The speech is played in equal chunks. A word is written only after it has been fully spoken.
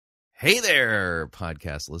Hey there,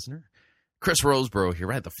 podcast listener. Chris Roseborough here,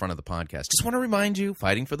 right at the front of the podcast. Just want to remind you,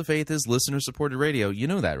 Fighting for the Faith is listener-supported radio. You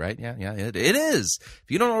know that, right? Yeah, it is. If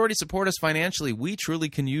you don't already support us financially, we truly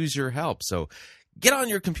can use your help. So get on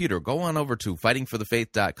your computer, go on over to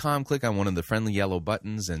fightingforthefaith.com, click on one of the friendly yellow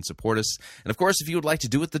buttons, and support us. And, of course, if you would like to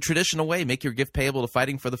do it the traditional way, make your gift payable to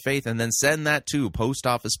Fighting for the Faith, and then send that to Post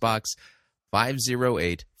Office Box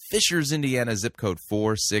 508, Fishers, Indiana, zip code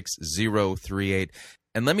 46038.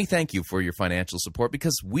 And let me thank you for your financial support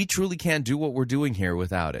because we truly can't do what we're doing here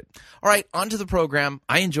without it. All right, on to the program.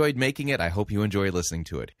 I enjoyed making it. I hope you enjoy listening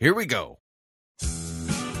to it. Here we go.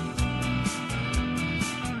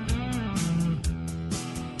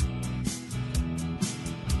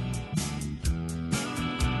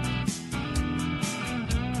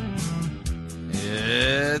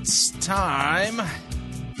 It's time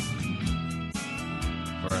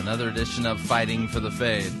for another edition of Fighting for the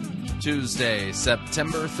Faith. Tuesday,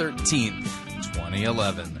 September 13th,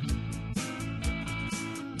 2011.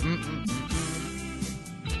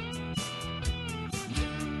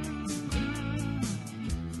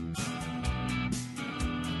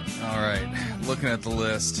 All right, looking at the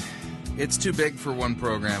list. It's too big for one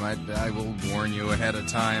program. I will warn you ahead of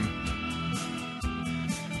time.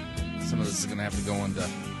 Some of this is going to have to go into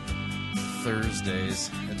Thursday's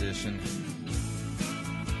edition.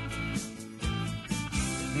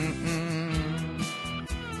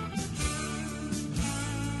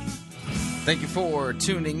 Thank you for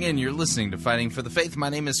tuning in. You're listening to Fighting for the Faith. My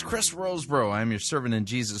name is Chris Roseborough. I'm your servant in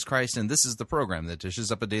Jesus Christ, and this is the program that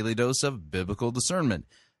dishes up a daily dose of biblical discernment,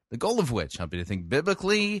 the goal of which help you to think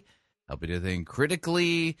biblically, help you to think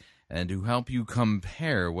critically, and to help you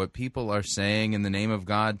compare what people are saying in the name of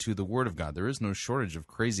God to the Word of God. There is no shortage of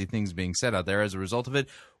crazy things being said out there. As a result of it,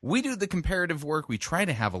 we do the comparative work. We try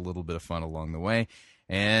to have a little bit of fun along the way.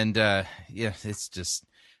 And, it's just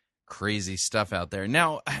crazy stuff out there.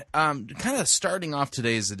 Now, kind of starting off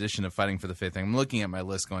today's edition of Fighting for the Faith, I'm looking at my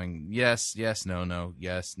list going, yes, no,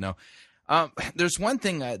 yes, no. There's one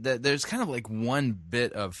thing that there's kind of like one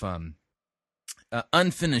bit of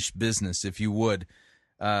unfinished business, if you would,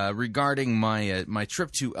 regarding my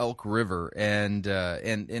trip to Elk River. And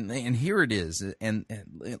here it is. And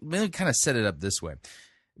let me kind of set it up this way.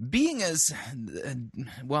 Being as,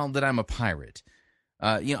 that I'm a pirate,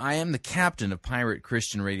 I am the captain of Pirate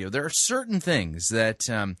Christian Radio. There are certain things that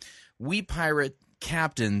we pirate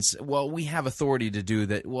captains, we have authority to do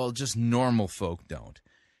that, just normal folk don't.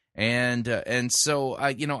 And so,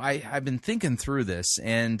 I've been thinking through this,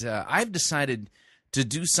 and I've decided to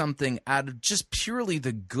do something out of just purely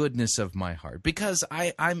the goodness of my heart, because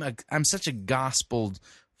I'm such a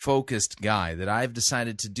gospel-focused guy that I've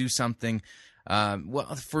decided to do something.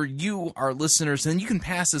 For you, our listeners, and you can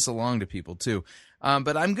pass this along to people too.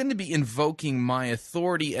 But I'm going to be invoking my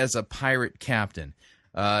authority as a pirate captain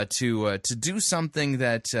to do something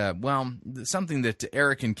that, something that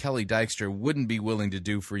Eric and Kelly Dykstra wouldn't be willing to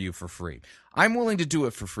do for you for free. I'm willing to do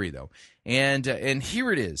it for free, though. And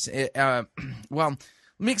here it is. Let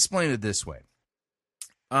me explain it this way.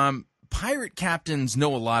 Pirate captains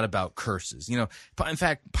know a lot about curses. In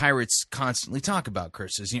fact, pirates constantly talk about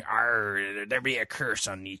curses. There be a curse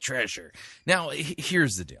on the treasure. Now,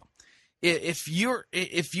 here's the deal. If your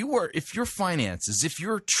finances, if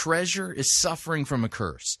your treasure is suffering from a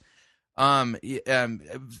curse, oddly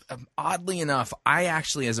enough, I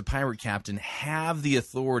actually, as a pirate captain, have the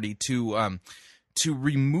authority to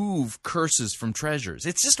remove curses from treasures.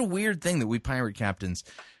 It's just a weird thing that we pirate captains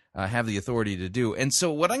have the authority to do. And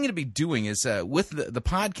so what I'm going to be doing is, with the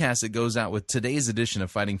podcast that goes out with today's edition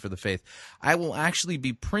of Fighting for the Faith, I will actually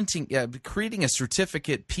be creating a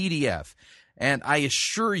certificate PDF. And I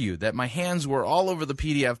assure you that my hands were all over the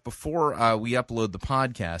PDF before we upload the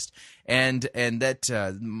podcast, and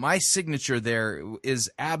that my signature there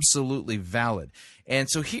is absolutely valid. And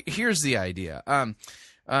so here's the idea.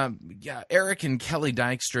 Eric and Kelly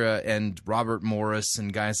Dykstra and Robert Morris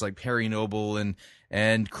and guys like Perry Noble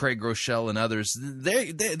and Craig Rochelle and others,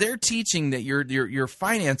 they're teaching that your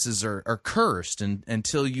finances are cursed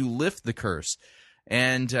until you lift the curse.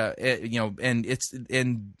 And the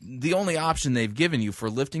only option they've given you for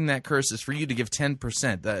lifting that curse is for you to give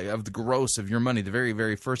 10% of the gross of your money, the very,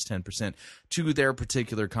 very first 10%, to their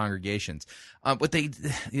particular congregations.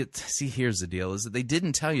 Here's the deal: is that they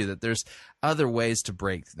didn't tell you that there's other ways to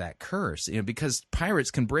break that curse. Because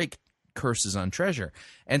pirates can break curses on treasure,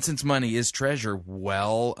 and since money is treasure,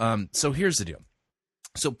 so here's the deal.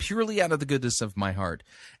 So purely out of the goodness of my heart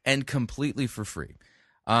and completely for free,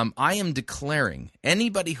 I am declaring,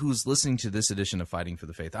 anybody who's listening to this edition of Fighting for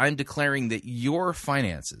the Faith, I'm declaring that your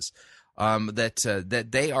finances, that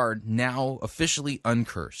they are now officially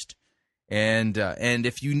uncursed. And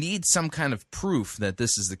if you need some kind of proof that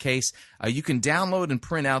this is the case, you can download and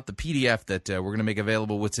print out the PDF that we're going to make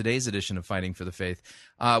available with today's edition of Fighting for the Faith,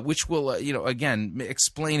 which will, again,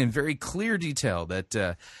 explain in very clear detail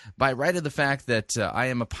that by right of the fact that I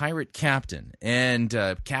am a pirate captain, and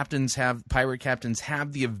pirate captains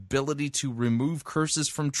have the ability to remove curses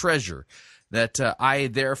from treasure, that I,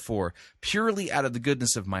 therefore, purely out of the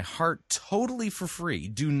goodness of my heart, totally for free,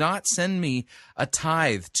 do not send me a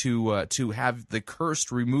tithe to have the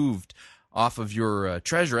curse removed off of your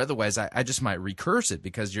treasure. Otherwise, I just might recurse it,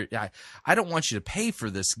 because I don't want you to pay for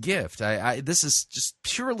this gift. This is just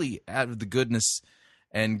purely out of the goodness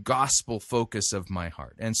and gospel focus of my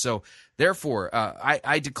heart. And so, therefore,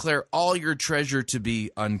 I declare all your treasure to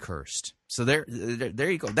be uncursed. So there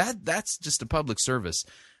you go. That's just a public service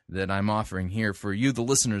that I'm offering here for you, the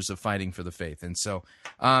listeners of Fighting for the Faith. And so,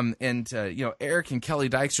 Eric and Kelly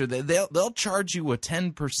Dykstra, they'll charge you a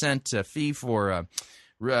 10% fee for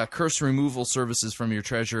curse removal services from your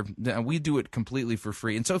treasure. We do it completely for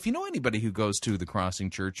free. And so if you know anybody who goes to the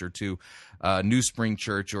Crossing Church, or to New Spring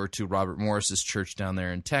Church, or to Robert Morris's church down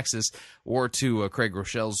there in Texas, or to Craig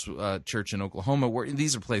Rochelle's church in Oklahoma, where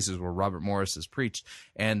these are places where Robert Morris has preached,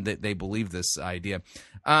 and they believe this idea,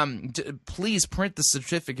 please print the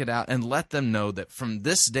certificate out and let them know that from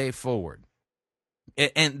this day forward,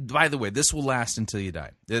 and by the way, this will last until you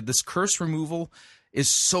die. This curse removal is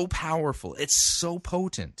so powerful, it's so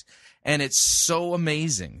potent, and it's so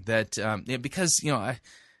amazing that because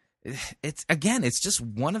it's just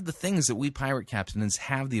one of the things that we pirate captains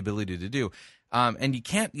have the ability to do, and you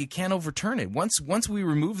can't overturn it. Once we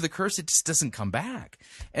remove the curse, it just doesn't come back.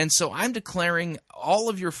 And so I'm declaring all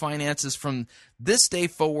of your finances from this day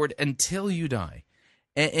forward until you die.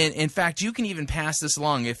 And in fact, you can even pass this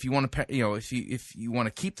along if you want to, if you want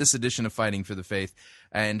to keep this edition of Fighting for the Faith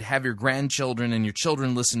and have your grandchildren and your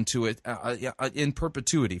children listen to it in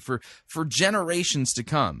perpetuity for generations to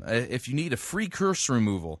come. If you need a free curse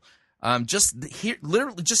removal,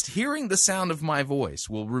 literally just hearing the sound of my voice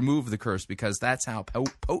will remove the curse, because that's how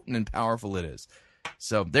potent and powerful it is.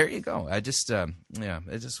 So there you go. It's just a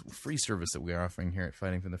free service that we are offering here at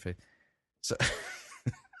Fighting for the Faith. So.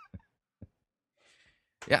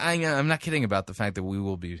 Yeah, I'm not kidding about the fact that we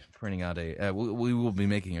will be printing out we will be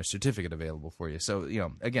making a certificate available for you. So,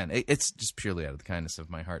 again, it's just purely out of the kindness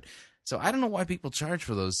of my heart. So I don't know why people charge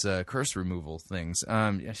for those curse removal things.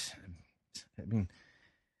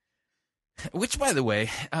 Which, by the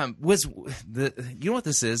way, was you know what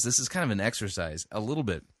this is? This is kind of an exercise, a little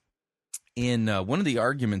bit, in one of the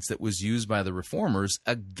arguments that was used by the Reformers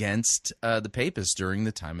against the Papists during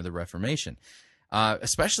the time of the Reformation,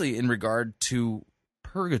 especially in regard to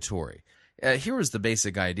purgatory. Here was the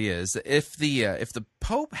basic idea: is that if the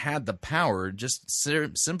Pope had the power just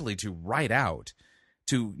simply to write out,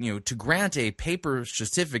 to grant a paper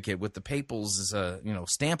certificate with the papal's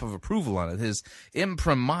stamp of approval on it, his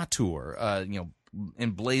imprimatur,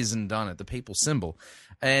 emblazoned on it, the papal symbol,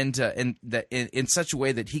 and that in such a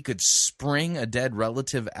way that he could spring a dead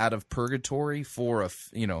relative out of purgatory for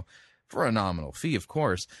a nominal fee, of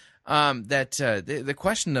course. The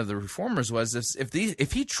question of the Reformers was,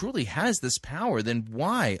 if he truly has this power, then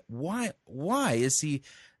why is he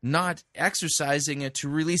not exercising it to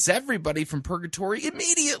release everybody from purgatory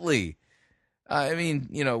immediately?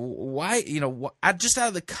 Why? Just out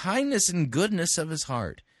of the kindness and goodness of his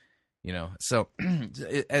heart. So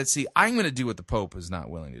see, I'm going to do what the Pope is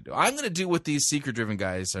not willing to do. I'm going to do what these seeker-driven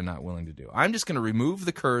guys are not willing to do. I'm just going to remove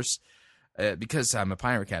the curse. Because I'm a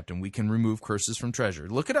pirate captain, we can remove curses from treasure.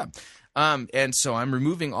 Look it up. And so I'm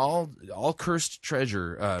removing all cursed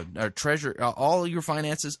treasure, all your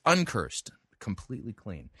finances uncursed, completely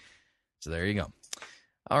clean. So there you go.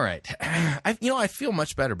 All right. I feel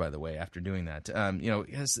much better, by the way, after doing that.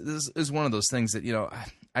 Because this is one of those things that,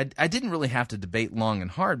 I didn't really have to debate long and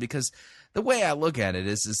hard, because the way I look at it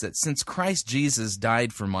is that since Christ Jesus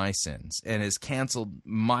died for my sins and has canceled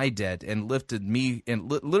my debt and lifted me and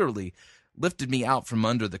literally lifted me out from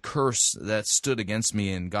under the curse that stood against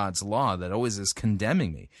me in God's law that always is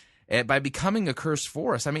condemning me, and by becoming a curse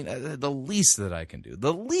for us, the least that I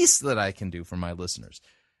can do for my listeners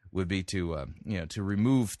would be to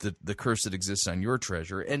remove the curse that exists on your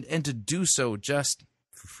treasure, and to do so just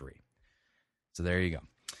for free. So there you go.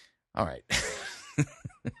 All right.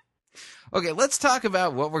 Okay, let's talk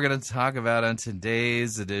about what we're going to talk about on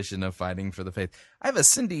today's edition of Fighting for the Faith. I have a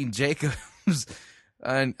Cindy Jacobs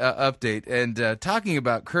update, and talking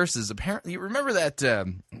about curses. Apparently, you remember that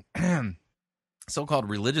so-called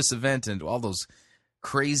religious event and all those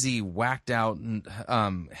crazy, whacked-out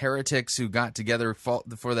heretics who got together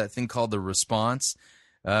for that thing called the Response,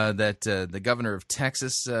 that the governor of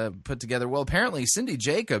Texas put together. Well, apparently Cindy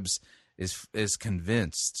Jacobs is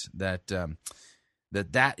convinced that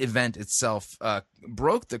that event itself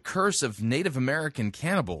broke the curse of Native American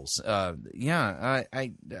cannibals. I'm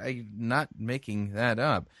not making that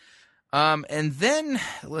up. And then,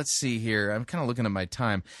 let's see here. I'm kind of looking at my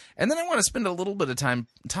time. And then I want to spend a little bit of time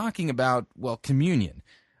talking about, well, communion.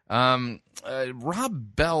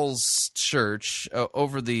 Rob Bell's church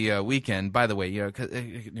over the weekend, by the way,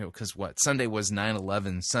 because Sunday was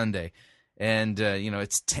 9/11 Sunday. And,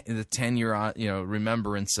 it's the 10-year,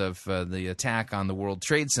 remembrance of the attack on the World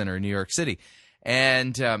Trade Center in New York City.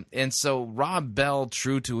 And so Rob Bell,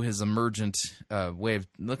 true to his emergent way of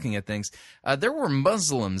looking at things, there were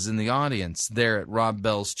Muslims in the audience there at Rob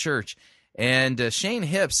Bell's church. And Shane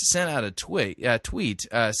Hipps sent out a tweet.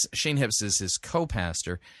 Shane Hipps is his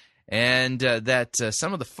co-pastor. And that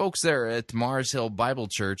some of the folks there at Mars Hill Bible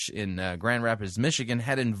Church in Grand Rapids, Michigan,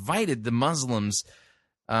 had invited the Muslims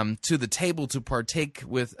to the table to partake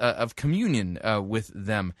of communion with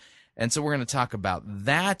them. And so we're going to talk about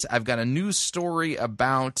that. I've got a news story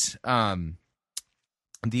about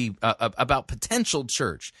about Potential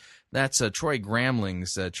Church. That's Troy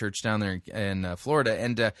Gramling's church down there in Florida.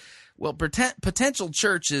 And Potential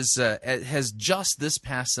Church has just this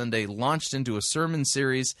past Sunday launched into a sermon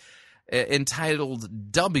series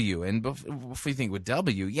entitled W. And if we think with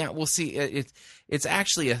W, we'll see. It's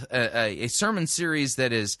actually a sermon series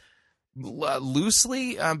that is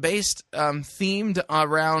loosely based, themed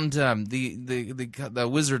around the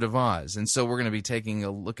Wizard of Oz. And so we're going to be taking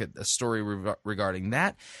a look at a story regarding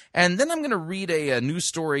that. And then I'm going to read a news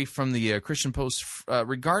story from the Christian Post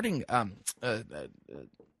regarding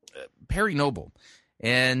Perry Noble.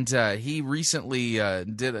 And he recently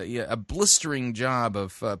did a blistering job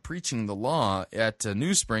of preaching the law at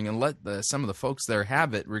New Spring and let some of the folks there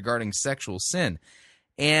have it regarding sexual sin.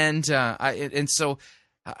 And so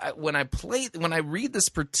when I read this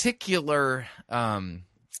particular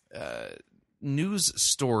news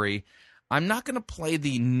story, I'm not going to play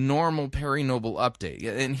the normal Perry Noble update.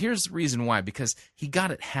 And here's the reason why: because he got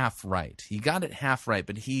it half right.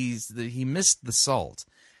 But he missed the salt.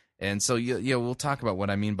 And so, we'll talk about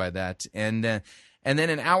what I mean by that. And then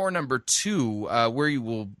in hour number 2, where you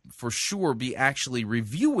will for sure be actually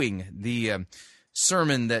reviewing the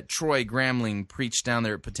sermon that Troy Gramling preached down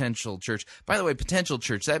there at Potential Church. By the way, Potential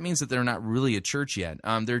Church, that means that they're not really a church yet.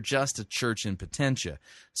 They're just a church in Potentia.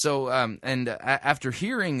 So, after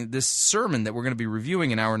hearing this sermon that we're going to be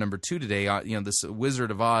reviewing in hour number 2 today, this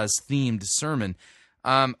Wizard of Oz themed sermon,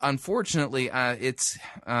 unfortunately, this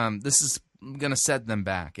is going to set them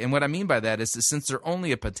back. And what I mean by that is that since they're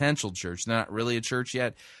only a potential church, they're not really a church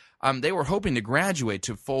yet, they were hoping to graduate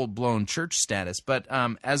to full-blown church status. But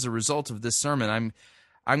as a result of this sermon,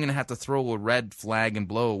 I'm going to have to throw a red flag and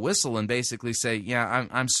blow a whistle and basically say,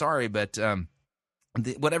 I'm sorry, but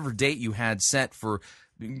whatever date you had set for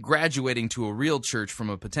graduating to a real church from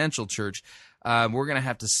a potential church, we're going to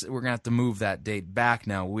have to move that date back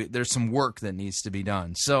now. There's some work that needs to be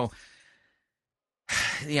done. So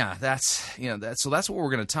that's what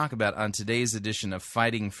we're going to talk about on today's edition of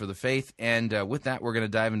Fighting for the Faith. And with that, we're going to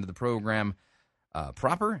dive into the program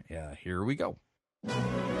proper. Here we go.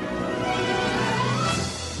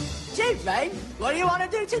 Chief, mate, what do you want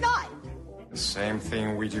to do tonight? The same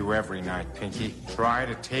thing we do every night, Pinky. Try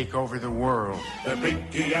to take over the world. The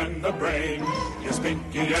Pinky and the Brain. Yes,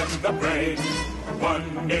 Pinky and the Brain.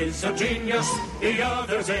 One is a genius, the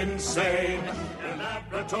other's insane.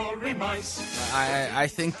 Laboratory mice. I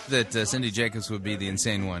think that Cindy Jacobs would be the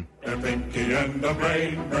insane one. The Pinky and the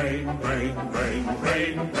Brain, brain, brain, brain,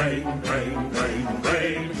 brain, brain, brain, brain,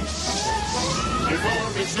 brain.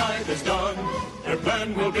 Before each night is done, their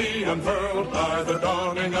plan will be unfurled by the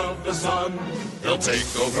dawning of the sun. They'll take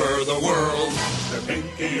over the world. The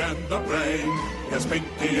Pinky and the Brain. Yes,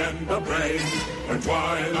 Pinky and the Brain. Their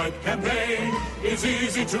twilight campaign is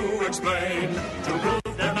easy to explain. To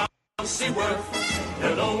prove their mousy worth,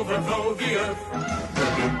 they'll overthrow the earth.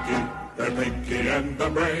 They're Pinky and the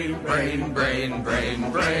Brain. Brain, brain,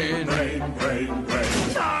 brain, brain. Brain, brain,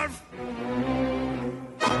 brain.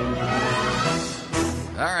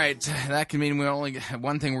 All right, that can mean we only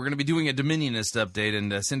one thing. We're going to be doing a Dominionist update,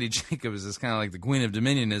 and Cindy Jacobs is kind of like the queen of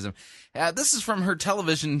Dominionism. This is from her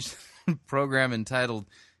television program entitled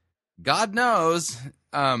 "God Knows."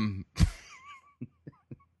 Yeah,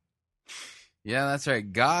 that's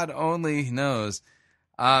right. God only knows.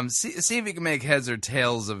 See if you can make heads or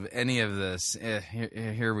tails of any of this.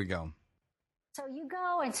 Here we go. So you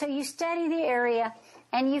go and so you study the area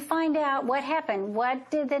and you find out what happened. What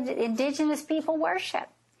did the indigenous people worship?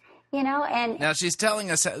 And now she's telling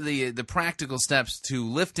us the practical steps to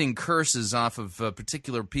lifting curses off of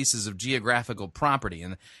particular pieces of geographical property,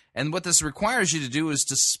 and what this requires you to do is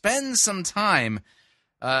to spend some time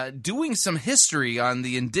doing some history on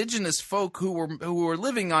the indigenous folk who were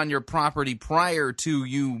living on your property prior to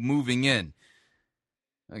you moving in.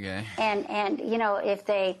 Okay. And if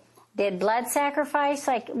they did blood sacrifice,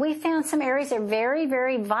 like we found some areas that are very,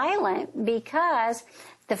 very violent because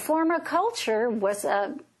the former culture was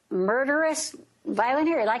a murderous, violent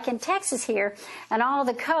area, like in Texas here, and all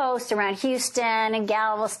the coast around Houston and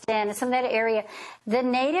Galveston and some of that area, the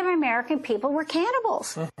Native American people were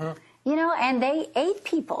cannibals, and they ate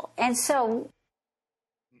people. And so...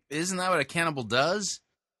 Isn't that what a cannibal does?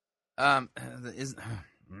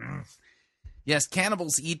 Yes,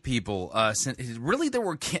 cannibals eat people. Really, there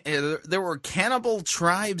were cannibal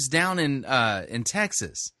tribes down in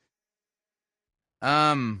Texas.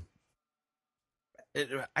 I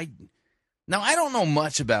don't know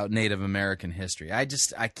much about Native American history. I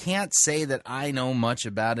can't say that I know much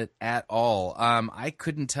about it at all. I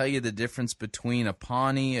couldn't tell you the difference between a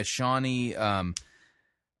Pawnee, a Shawnee,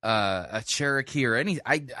 a Cherokee, or any.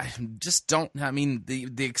 I just don't. I mean,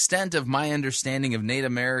 the extent of my understanding of Native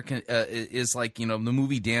American is like the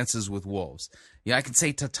movie Dances with Wolves. Yeah, I could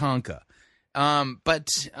say Tatanka. That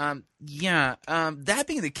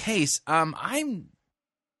being the case,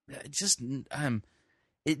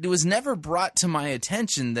 it was never brought to my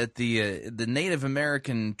attention that the Native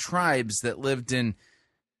American tribes that lived in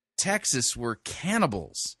Texas were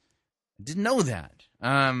cannibals. I didn't know that.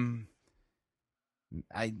 I'm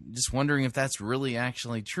just wondering if that's really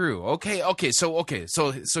actually true. Okay. So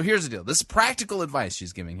here's the deal. This is practical advice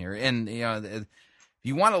she's giving here, and if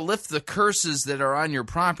you want to lift the curses that are on your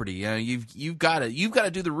property, you've got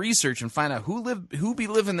to do the research and find out who be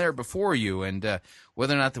living there before you, and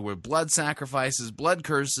whether or not there were blood sacrifices, blood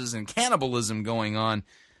curses, and cannibalism going on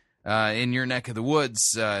in your neck of the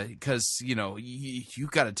woods, because you've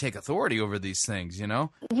got to take authority over these things.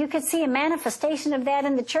 You could see a manifestation of that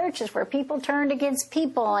in the churches where people turned against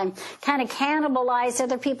people and kind of cannibalized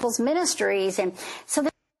other people's ministries, and so.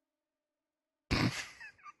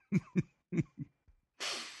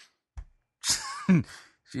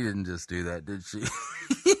 She didn't just do that, did she?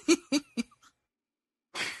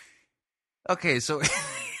 Okay, so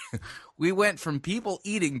we went from people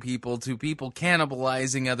eating people to people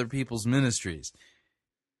cannibalizing other people's ministries.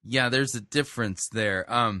 Yeah, there's a difference there.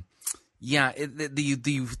 The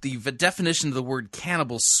definition of the word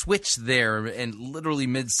cannibal switched there and literally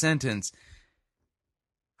mid-sentence.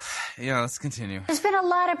 Yeah, let's continue. There's been a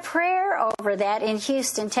lot of prayer over that in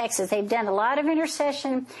Houston, Texas. They've done a lot of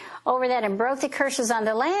intercession over that and broke the curses on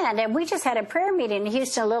the land. And we just had a prayer meeting in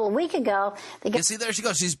Houston a little week ago. See, there she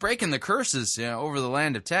goes. She's breaking the curses over the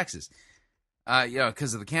land of Texas.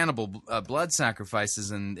 Because of the cannibal blood sacrifices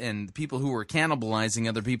and people who were cannibalizing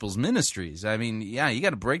other people's ministries. I mean, yeah, you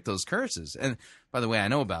got to break those curses. And by the way, I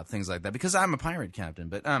know about things like that because I'm a pirate captain.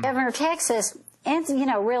 But Governor of Texas, and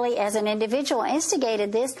really as an individual,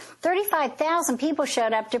 instigated this. 35,000 people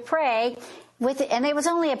showed up to pray. And there was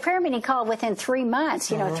only a prayer meeting called within 3 months,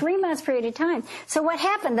 3 months period of time. So what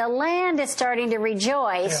happened? The land is starting to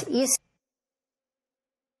rejoice. Yeah.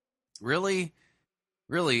 Really?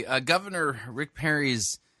 Governor Rick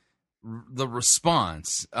Perry's the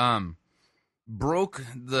response broke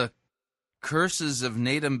the curses of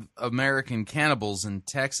Native American cannibals in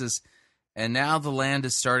Texas, and now the land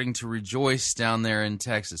is starting to rejoice down there in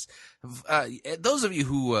Texas. Those of you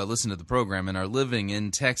who listen to the program and are living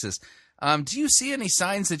in Texas, do you see any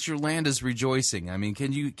signs that your land is rejoicing? I mean,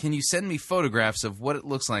 can you send me photographs of what it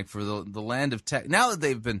looks like for the land of Texas now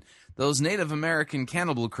that those Native American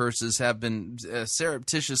cannibal curses have been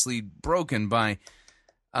surreptitiously broken by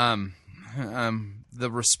the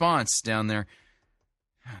response down there?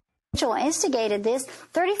 Instigated this.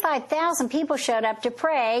 35,000 people showed up to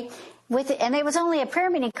pray, and there was only a prayer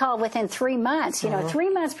meeting called within 3 months. 3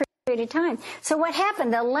 months period of time. So what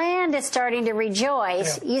happened? The land is starting to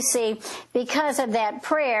rejoice. Yeah. You see, because of that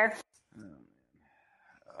prayer.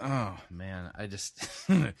 Oh man, I just.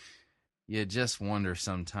 You just wonder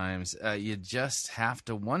sometimes. You just have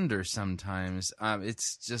to wonder sometimes.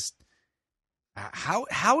 It's just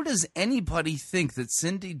how does anybody think that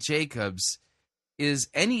Cindy Jacobs is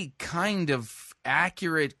any kind of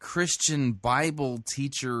accurate Christian Bible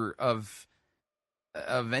teacher of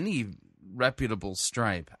any reputable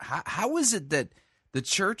stripe? How is it that the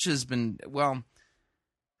church has been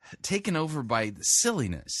taken over by the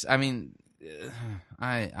silliness? I mean,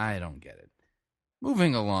 I don't get it.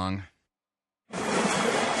 Moving along.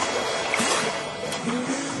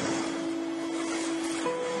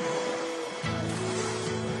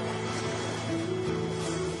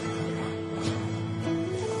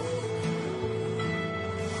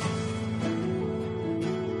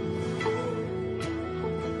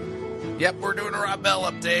 Yep, we're doing a Rob Bell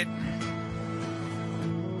update.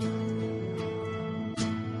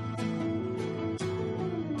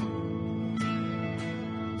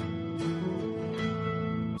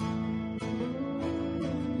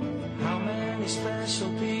 How many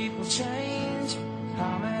special people change?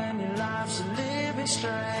 How many lives are living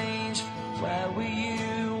strange? Where were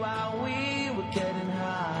you while we were getting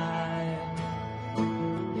high?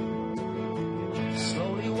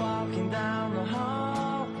 Slowly walking down the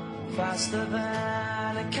hall, faster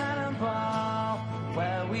than a cannonball.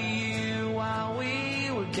 Where were you while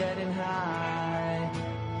we were getting high?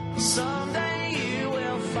 Someday you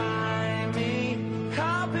will find me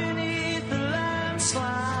caught beneath the landslide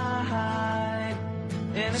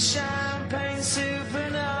in a champagne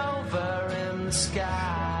supernova in the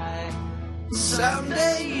sky.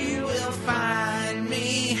 Someday you will find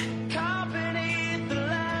me caught beneath the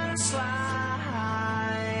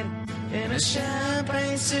landslide in a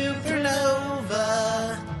champagne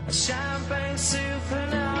supernova. A champagne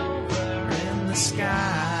supernova in the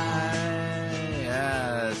sky.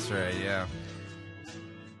 Yeah, that's right, yeah.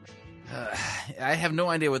 I have no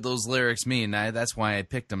idea what those lyrics mean. That's why I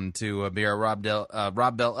picked them to be our Rob Bell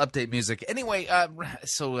update music. Anyway,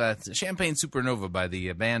 so Champagne Supernova by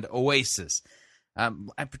the band Oasis.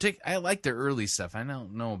 I like their early stuff. I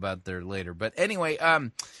don't know about their later, but anyway,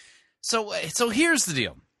 so here's the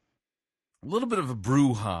deal. A little bit of a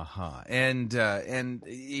brouhaha, and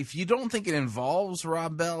if you don't think it involves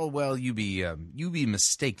Rob Bell, well, you be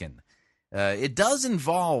mistaken. It does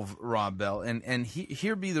involve Rob Bell, and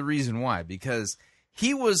here be the reason why. Because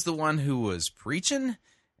he was the one who was preaching,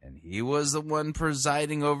 and he was the one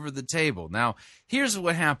presiding over the table. Now, here's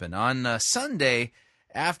what happened. On Sunday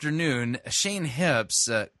afternoon, Shane Hips,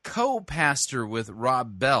 co-pastor with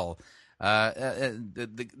Rob Bell,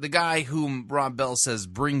 the guy whom Rob Bell says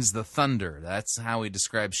brings the thunder. That's how he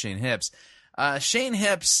describes Shane Hips. Shane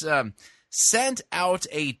Hips sent out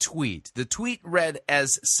a tweet. The tweet read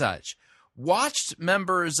as such: watched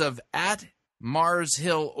members of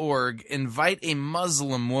 @MarsHill.org invite a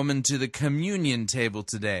Muslim woman to the communion table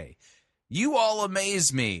today. You all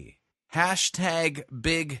amaze me.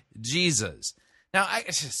 #Big Jesus. Now, I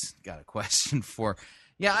just got a question for...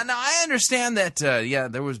 Yeah, now I understand that,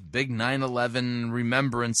 there was big 9/11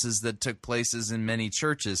 remembrances that took places in many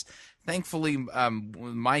churches. Thankfully,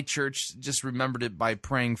 my church just remembered it by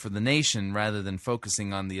praying for the nation rather than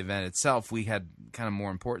focusing on the event itself. We had kind of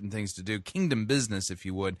more important things to do, kingdom business, if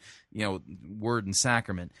you would, word and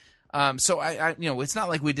sacrament. So I it's not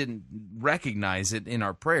like we didn't recognize it in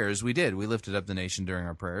our prayers. We did. We lifted up the nation during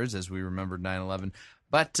our prayers as we remembered 9/11.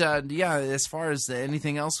 But as far as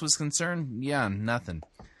anything else was concerned, nothing.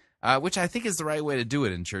 Which I think is the right way to do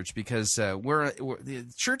it in church, because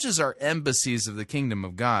the churches are embassies of the kingdom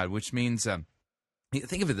of God, which means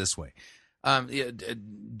think of it this way. The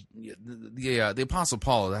Apostle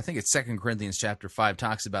Paul, I think it's 2 Corinthians chapter 5,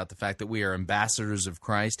 talks about the fact that we are ambassadors of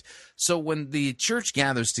Christ. So when the church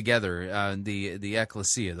gathers together, the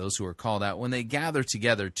ecclesia, those who are called out, when they gather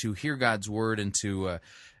together to hear God's word and to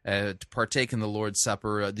partake in the Lord's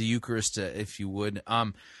Supper, the Eucharist, if you would,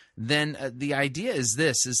 then the idea is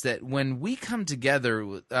this, is that when we come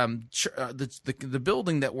together, the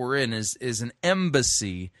building that we're in is an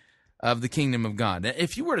embassy of the kingdom of God.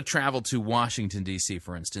 If you were to travel to Washington, D.C.,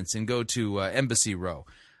 for instance, and go to Embassy Row,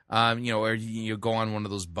 or you go on one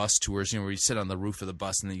of those bus tours, where you sit on the roof of the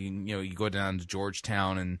bus and then you go down to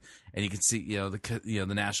Georgetown and you can see the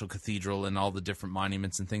National Cathedral and all the different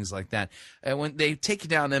monuments and things like that. And when they take you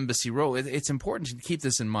down Embassy Row, it's important to keep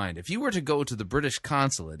this in mind. If you were to go to the British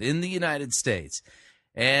consulate in the United States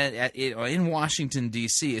and in Washington,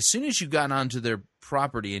 D.C., as soon as you got onto their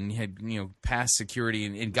property and you had passed security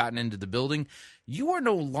and gotten into the building, you are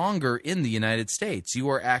no longer in the United States. You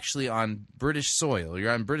are actually on British soil.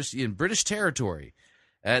 You're on British territory.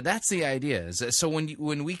 That's the idea. So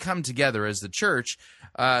when we come together as the church,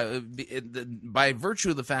 by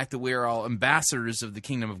virtue of the fact that we are all ambassadors of the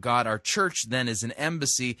kingdom of God, our church then is an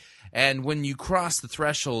embassy. And when you cross the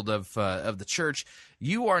threshold of the church,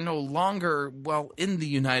 you are no longer in the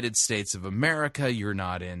United States of America. You're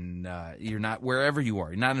not wherever you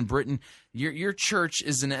are. You're not in Britain. Your church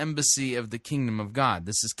is an embassy of the kingdom of God.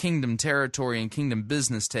 This is kingdom territory, and kingdom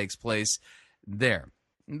business takes place there.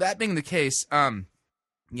 That being the case, I'm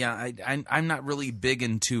not really big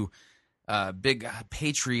into big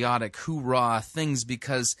patriotic hoorah things,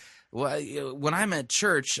 because when I'm at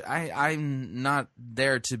church, I'm not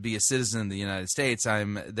there to be a citizen of the United States.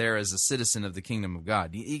 I'm there as a citizen of the kingdom of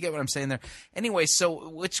God. You get what I'm saying there? Anyway, so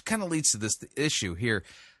which kind of leads to this issue here.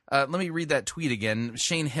 Let me read that tweet again.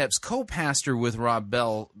 Shane Hips, co-pastor with Rob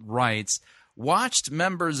Bell, writes, Watched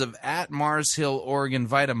members of at Mars Hill org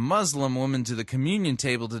invite a Muslim woman to the communion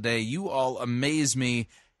table today. You all amaze me.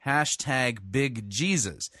 Hashtag Big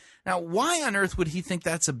Jesus. Now, why on earth would he think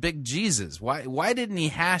that's a big Jesus? Why didn't he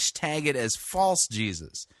hashtag it as false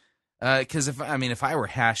Jesus? Because if I were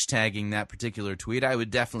hashtagging that particular tweet, I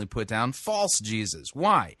would definitely put down false Jesus.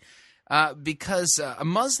 Why? Because a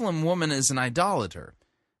Muslim woman is an idolater.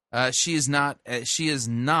 She is not a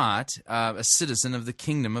citizen of the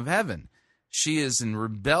kingdom of heaven. She is in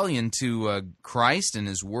rebellion to Christ and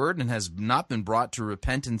His Word, and has not been brought to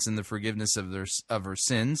repentance and the forgiveness of her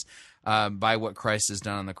sins by what Christ has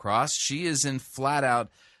done on the cross. She is in flat out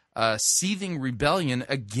seething rebellion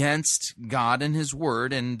against God and His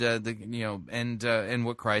Word, and and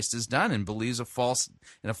what Christ has done, and believes a false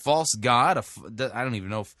God. I don't even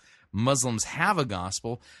know if Muslims have a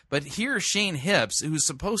gospel, but here Shane Hipps, who's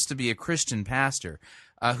supposed to be a Christian pastor,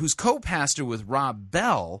 who's co-pastor with Rob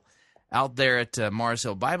Bell out there at Mars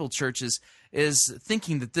Hill Bible Church, is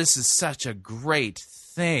thinking that this is such a great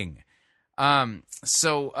thing. By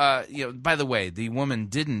the way, the woman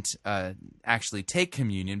didn't actually take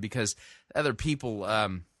communion because other people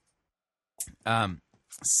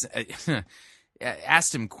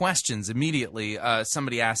asked him questions immediately.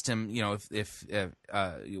 Somebody asked him, what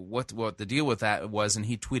the deal with that was, and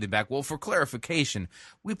he tweeted back, "Well, for clarification,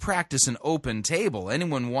 we practice an open table.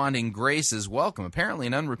 Anyone wanting grace is welcome. Apparently,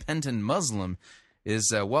 an unrepentant Muslim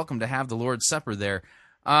is welcome to have the Lord's Supper there."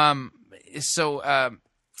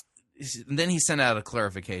 Then he sent out a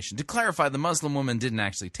clarification. To clarify, the Muslim woman didn't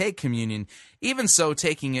actually take communion. Even so,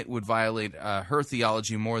 taking it would violate her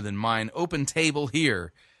theology more than mine. Open table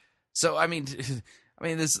here. So,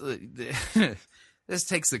 this this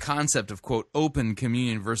takes the concept of, quote, open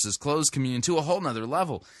communion versus closed communion to a whole nother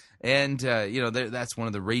level. And, that's one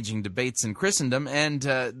of the raging debates in Christendom. And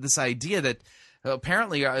this idea that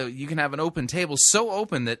apparently you can have an open table, so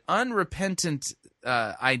open that unrepentant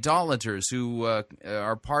idolaters who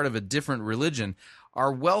are part of a different religion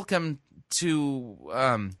are welcome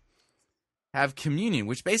to have communion,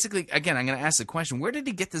 which basically, again, I'm going to ask the question, where did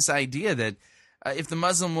he get this idea that if the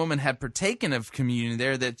Muslim woman had partaken of communion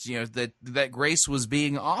there, that grace was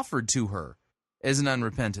being offered to her as an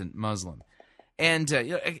unrepentant Muslim? And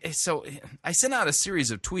so I sent out a series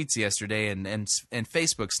of tweets yesterday and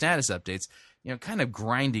Facebook status updates, kind of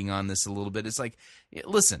grinding on this a little bit. It's like,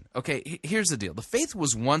 listen, okay, here's the deal. The faith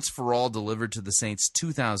was once for all delivered to the saints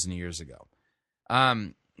 2,000 years ago.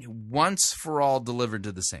 Once for all delivered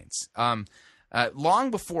to the saints.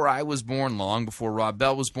 Long before I was born, long before Rob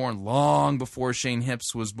Bell was born, long before Shane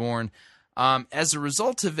Hipps was born. As a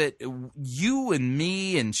result of it, you and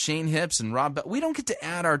me and Shane Hipps and Rob Bell, we don't get to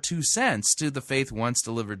add our 2 cents to the faith once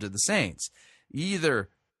delivered to the saints. You either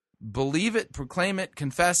believe it, proclaim it,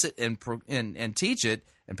 confess it, and teach it,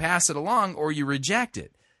 and pass it along, or you reject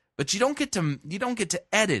it. But you don't get to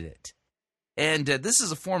edit it. And this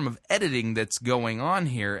is a form of editing that's going on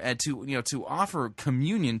here. And to offer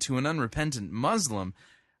communion to an unrepentant Muslim,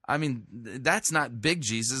 that's not big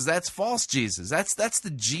Jesus. That's false Jesus. That's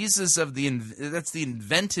the Jesus of that's the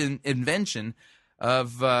invention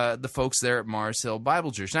of the folks there at Mars Hill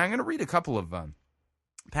Bible Church. Now I'm going to read a couple of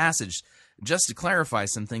passages just to clarify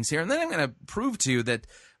some things here, and then I'm going to prove to you that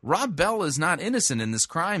Rob Bell is not innocent in this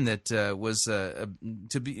crime that that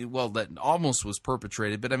almost was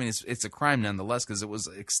perpetrated, but it's a crime nonetheless because it was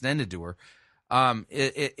extended to her.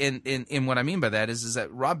 And what I mean by that is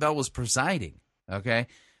that Rob Bell was presiding. Okay,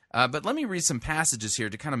 but let me read some passages here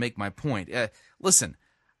to kind of make my point. Listen,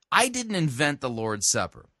 I didn't invent the Lord's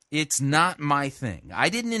Supper. It's not my thing. I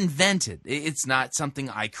didn't invent it. It's not something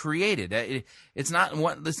I created. It's not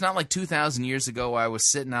like 2,000 years ago I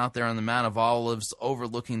was sitting out there on the Mount of Olives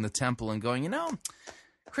overlooking the temple and going,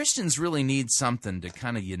 Christians really need something to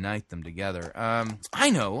kind of unite them together. I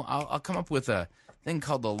know. I'll come up with a thing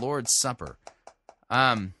called the Lord's Supper.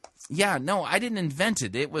 I didn't invent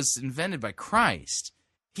it. It was invented by Christ.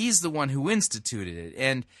 He's the one who instituted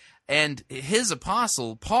it. And his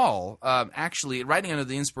apostle, Paul, actually, writing under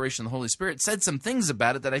the inspiration of the Holy Spirit, said some things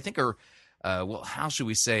about it that I think are, how should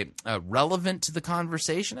we say, relevant to the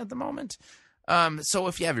conversation at the moment. So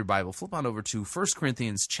if you have your Bible, flip on over to 1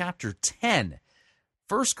 Corinthians chapter 10.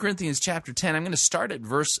 1 Corinthians chapter 10, I'm going to start at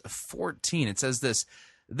verse 14. It says this,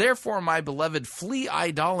 "Therefore, my beloved, flee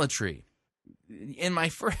idolatry."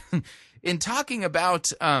 In talking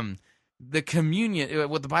about the communion,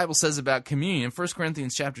 what the Bible says about communion, 1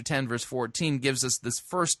 Corinthians chapter 10, verse 14 gives us this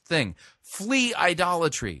first thing. Flee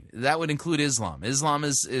idolatry. That would include Islam. Islam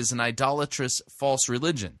is an idolatrous false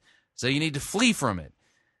religion. So you need to flee from it.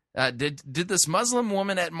 Did this Muslim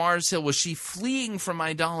woman at Mars Hill, was she fleeing from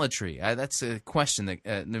idolatry? That's a question that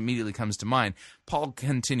immediately comes to mind. Paul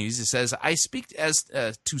continues, he says, I speak as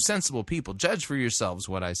to sensible people. Judge for yourselves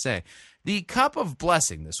what I say. The cup of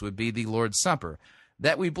blessing, this would be the Lord's Supper,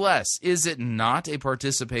 that we bless, is it not a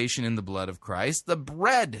participation in the blood of Christ? The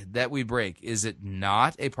bread that we break, is it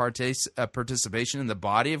not a participation in the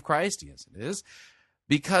body of Christ? Yes, it is.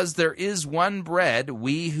 Because there is one bread,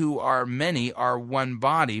 we who are many are one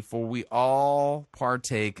body, for we all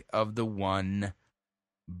partake of the one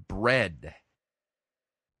bread.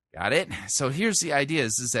 Got it? So here's the idea,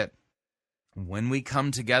 is that when we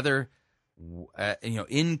come together,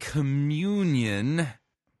 in communion,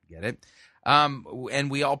 get it? And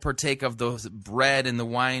we all partake of the bread and the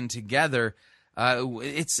wine together, we're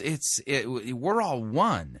all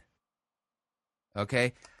one.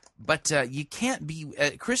 Okay? But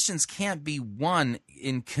Christians can't be one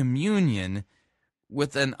in communion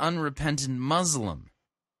with an unrepentant Muslim.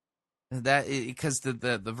 Because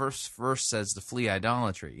the verse says to flee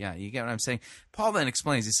idolatry. Yeah, you get what I'm saying? Paul then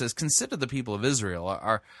explains, he says, consider the people of Israel.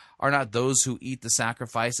 Are not those who eat the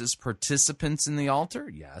sacrifices participants in the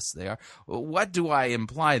altar? Yes, they are. What do I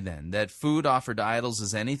imply then? That food offered to idols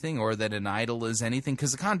is anything, or that an idol is anything?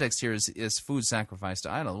 Because the context here is food sacrificed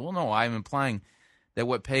to idols. Well, no, I'm implying that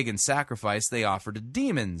what pagans sacrifice they offer to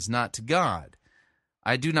demons, not to God.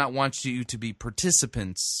 I do not want you to be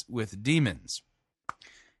participants with demons.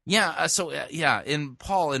 In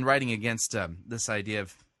Paul, in writing against this idea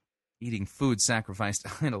of eating food sacrificed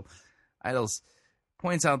to idols,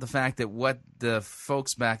 points out the fact that what the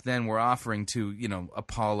folks back then were offering to,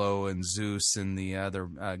 Apollo and Zeus and the other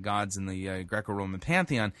gods in the Greco-Roman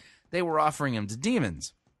pantheon, they were offering them to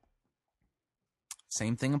demons.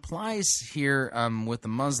 Same thing applies here with the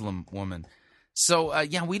Muslim woman. So,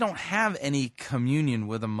 we don't have any communion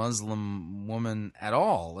with a Muslim woman at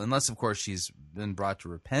all, unless, of course, she's been brought to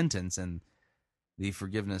repentance and the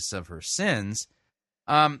forgiveness of her sins.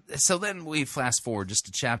 So then we fast forward just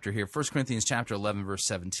a chapter here, 1 Corinthians chapter 11, verse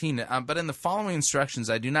 17. But in the following instructions,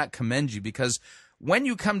 I do not commend you, because when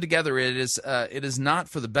you come together, it is not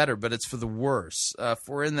for the better, but it's for the worse.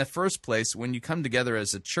 For in the first place, when you come together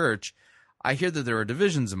as a church, I hear that there are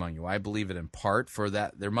divisions among you. I believe it in part, for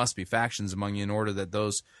that there must be factions among you in order that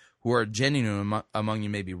those who are genuine among you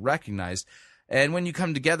may be recognized. And when you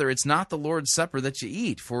come together, it's not the Lord's Supper that you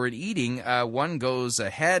eat. For in eating, one goes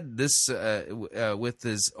ahead with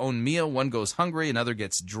his own meal, one goes hungry, another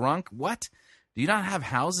gets drunk. What? Do you not have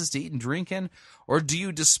houses to eat and drink in? Or do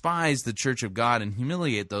you despise the church of God and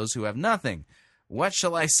humiliate those who have nothing? What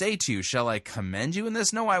shall I say to you? Shall I commend you in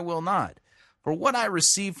this? No, I will not. For what I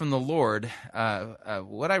received from the Lord,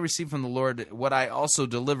 what I also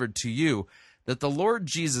delivered to you, that the Lord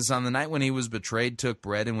Jesus, on the night when he was betrayed, took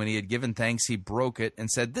bread, and when he had given thanks, he broke it,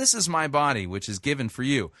 and said, This is my body, which is given for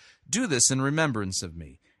you. Do this in remembrance of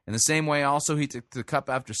me. In the same way also he took the cup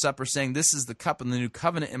after supper, saying, This is the cup of the new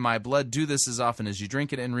covenant in my blood. Do this as often as you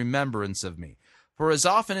drink it in remembrance of me. For as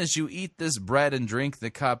often as you eat this bread and drink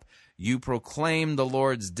the cup, you proclaim the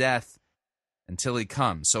Lord's death until he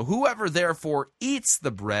comes. So whoever therefore eats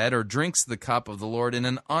the bread or drinks the cup of the Lord in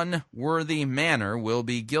an unworthy manner will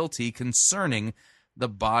be guilty concerning the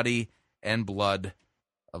body and blood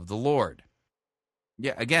of the Lord.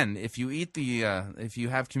 Yeah, again, if you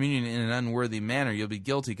have communion in an unworthy manner, you'll be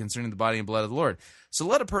guilty concerning the body and blood of the Lord. So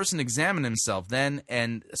let a person examine himself then,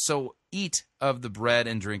 and so eat of the bread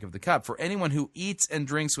and drink of the cup. For anyone who eats and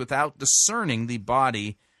drinks without discerning the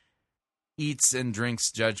body eats and drinks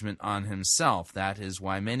judgment on himself. That is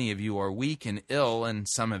why many of you are weak and ill, and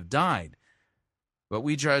some have died. But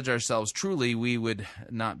we judge ourselves truly, we would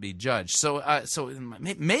not be judged. So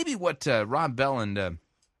maybe what Rob Bell and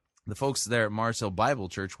the folks there at Mars Hill Bible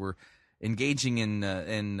Church were engaging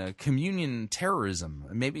in communion terrorism.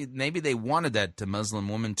 Maybe they wanted that Muslim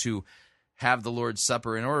woman to have the Lord's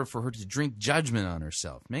Supper in order for her to drink judgment on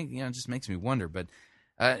herself. It just makes me wonder. But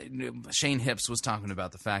Shane Hips was talking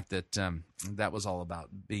about the fact that that was all about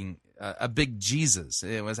being a big Jesus.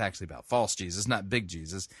 It was actually about false Jesus, not big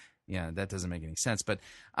Jesus. Yeah, that doesn't make any sense. But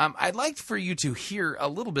I'd like for you to hear a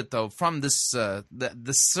little bit, though, from this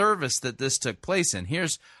the service that this took place in.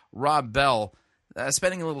 Here's Rob Bell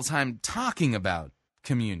spending a little time talking about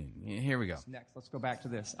communion. Here we go. Next, let's go back to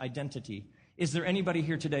this. Identity. Is there anybody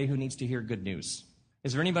here today who needs to hear good news?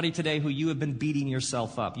 Is there anybody today who you have been beating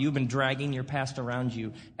yourself up? You've been dragging your past around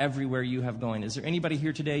you everywhere you have gone. Is there anybody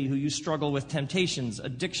here today who you struggle with temptations,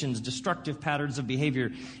 addictions, destructive patterns of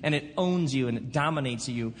behavior, and it owns you and it dominates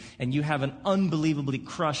you, and you have an unbelievably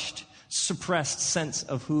crushed suppressed sense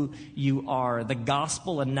of who you are. The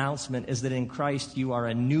gospel announcement is that in Christ you are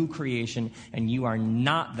a new creation, and you are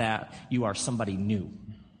not that. You are somebody new.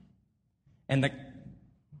 And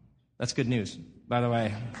that's good news, by the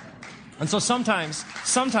way. And so sometimes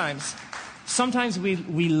we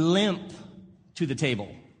limp to the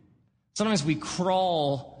table. Sometimes we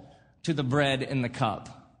crawl to the bread and the cup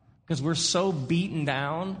because we're so beaten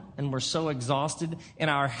down and we're so exhausted, and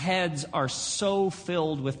our heads are so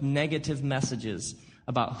filled with negative messages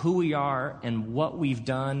about who we are and what we've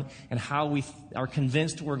done and how we are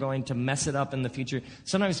convinced we're going to mess it up in the future.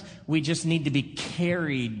 Sometimes we just need to be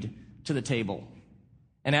carried to the table.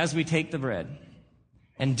 And as we take the bread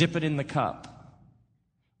and dip it in the cup,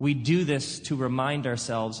 we do this to remind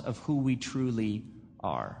ourselves of who we truly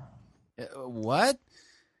are. What?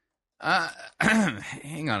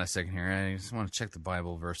 Hang on a second here. I just want to check the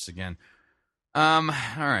Bible verse again. All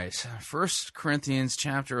right. 1 Corinthians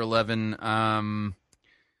chapter 11.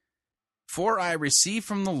 For I received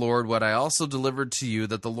from the Lord what I also delivered to you,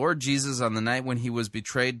 that the Lord Jesus on the night when he was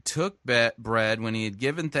betrayed took bread. When he had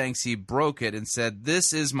given thanks, he broke it and said,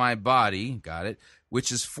 "This is my body," got it,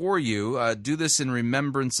 "which is for you. Do this in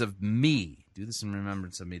remembrance of me." Do this in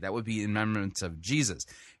remembrance of me. That would be in remembrance of Jesus.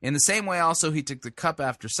 In the same way also he took the cup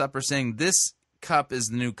after supper, saying, "This cup is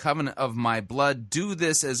the new covenant of my blood. Do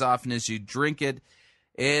this as often as you drink it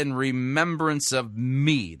in remembrance of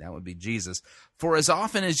me." That would be Jesus. "For as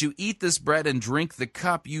often as you eat this bread and drink the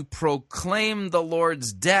cup, you proclaim the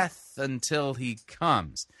Lord's death until he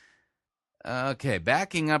comes." Okay,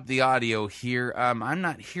 backing up the audio here. I'm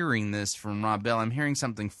not hearing this from Rob Bell. I'm hearing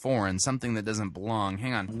something foreign, something that doesn't belong.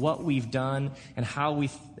 Hang on. What we've done and how we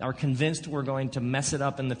are convinced we're going to mess it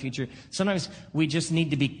up in the future. Sometimes we just need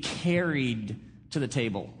to be carried to the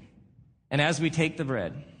table. And as we take the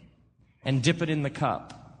bread and dip it in the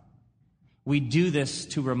cup, we do this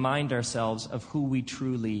to remind ourselves of who we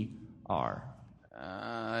truly are.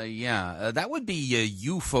 That would be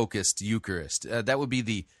you-focused Eucharist. That would be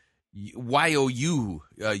the YOUcharist.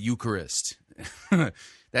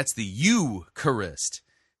 That's the YOUcharist.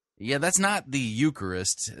 Yeah, that's not the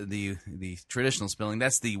Eucharist, the traditional spelling.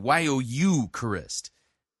 That's the YOUcharist.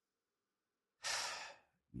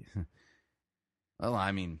 Well,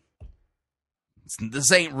 I mean, this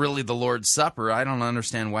ain't really the Lord's Supper. I don't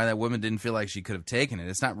understand why that woman didn't feel like she could have taken it.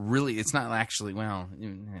 It's not actually, well...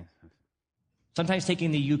 Sometimes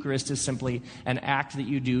taking the Eucharist is simply an act that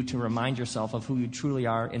you do to remind yourself of who you truly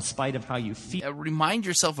are in spite of how you feel. Remind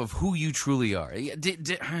yourself of who you truly are.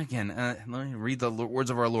 Again, let me read the words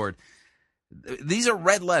of our Lord. These are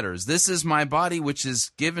red letters. "This is my body, which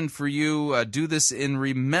is given for you. Do this in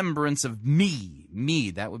remembrance of me." Me,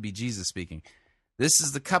 that would be Jesus speaking. "This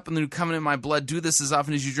is the cup of the new covenant in my blood. Do this as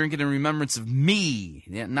often as you drink it in remembrance of me."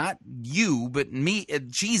 Yeah, not you, but me,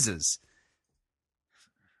 Jesus.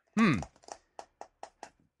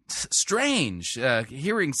 Strange,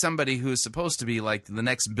 hearing somebody who is supposed to be like the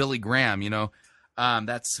next Billy Graham,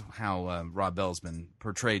 that's how Rob Bell's been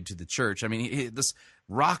portrayed to the church. I mean, this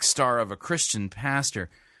rock star of a Christian pastor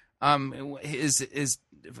is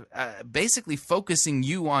basically focusing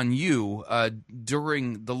you on you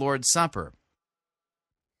during the Lord's Supper.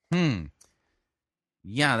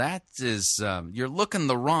 Yeah, that is, you're looking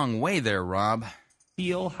the wrong way there, Rob.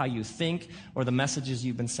 Feel, how you think, or the messages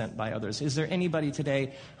you've been sent by others. Is there anybody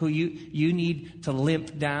today who you need to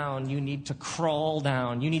limp down, you need to crawl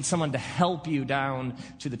down, you need someone to help you down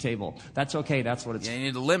to the table? That's okay, that's what it's for. Yeah, you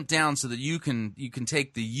need to limp down so that you can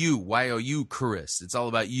take the YOUcharist. It's all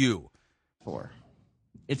about you.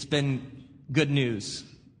 It's been good news.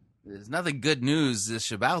 There's nothing good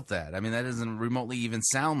news-ish about that. I mean, that doesn't remotely even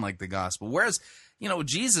sound like the gospel. Whereas,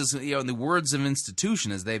 Jesus, in the words of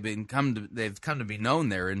institution, as they've come to be known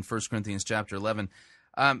there in 1 Corinthians chapter 11,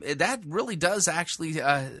 that really does actually,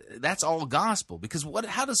 that's all gospel. Because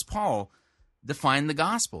how does Paul define the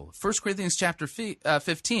gospel? 1 Corinthians chapter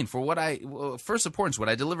 15, first importance, what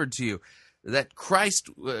I delivered to you, that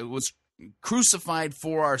Christ was crucified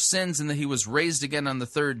for our sins and that he was raised again on the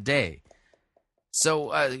third day.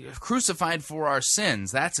 So, crucified for our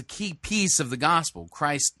sins, that's a key piece of the gospel.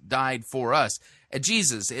 Christ died for us. And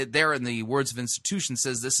Jesus, there in the words of institution,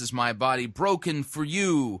 says, "This is my body broken for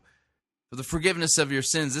you, for the forgiveness of your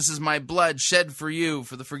sins. This is my blood shed for you,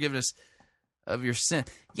 for the forgiveness of your sin."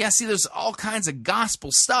 Yeah, see, there's all kinds of gospel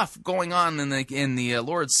stuff going on in the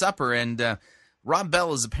Lord's Supper, and Rob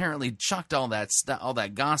Bell has apparently chucked all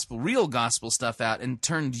that gospel, real gospel stuff out, and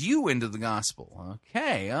turned you into the gospel.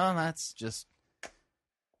 Okay, that's just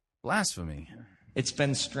blasphemy. It's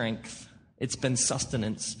been strength. It's been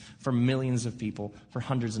sustenance for millions of people for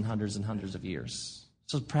hundreds and hundreds and hundreds of years.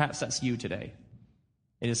 So perhaps that's you today.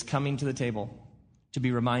 It is coming to the table to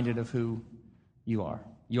be reminded of who you are.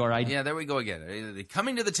 Your identity. Yeah, there we go again.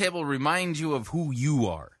 Coming to the table reminds you of who you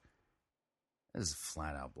are. That is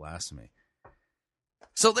flat out blasphemy.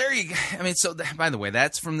 So there you go. I mean, by the way,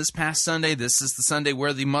 that's from this past Sunday. This is the Sunday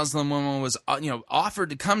where the Muslim woman was,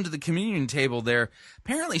 offered to come to the communion table there.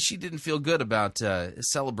 Apparently, she didn't feel good about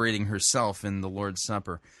celebrating herself in the Lord's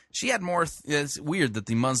Supper. She had more. It's weird that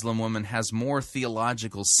the Muslim woman has more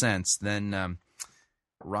theological sense than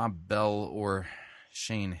Rob Bell or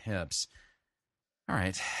Shane Hips. All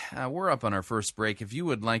right, we're up on our first break. If you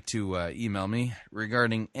would like to email me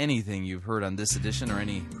regarding anything you've heard on this edition or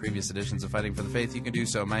any previous editions of Fighting for the Faith, you can do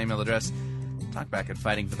so. My email address,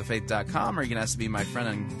 talkback@fightingforthefaith.com, or you can ask to be my friend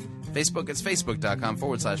on Facebook. It's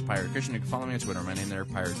facebook.com/Pirate Christian. You can follow me on Twitter. My name there,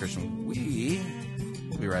 Pirate Christian. We'll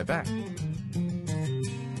be right back.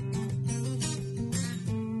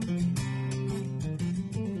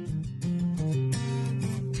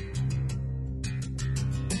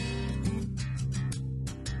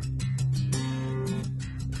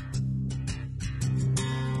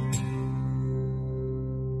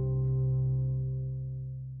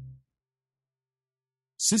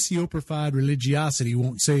 Sissy-oprified religiosity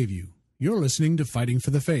won't save you. You're listening to Fighting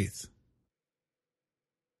for the Faith.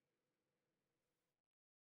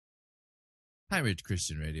 Pirate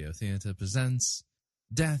Christian Radio Theater presents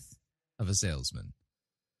Death of a Salesman.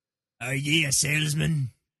 Are ye a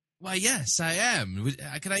salesman? Why, yes, I am.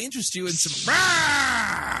 Can I interest you in some...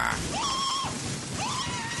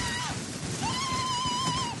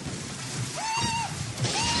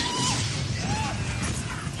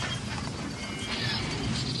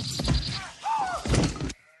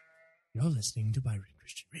 You're listening to Pirate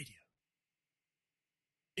Christian Radio.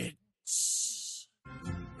 It's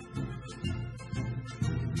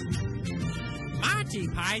Monty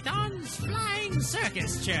Python's Flying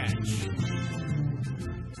Circus Church.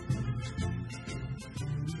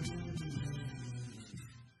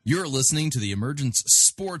 You're listening to the Emergence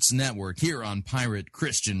Sports Network here on Pirate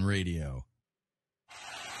Christian Radio.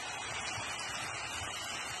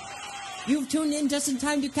 You've tuned in just in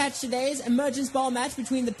time to catch today's Emergence Ball match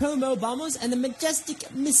between the Pomo Bombers and the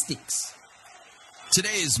Majestic Mystics.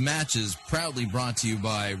 Today's match is proudly brought to you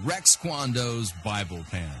by Rex Kwando's Bible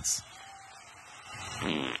Pants.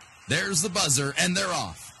 There's the buzzer, and they're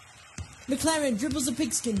off. McLaren dribbles a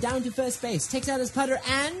pigskin down to first base, takes out his putter,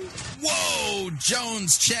 and... Whoa!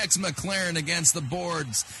 Jones checks McLaren against the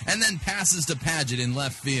boards, and then passes to Paget in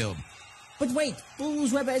left field. But wait,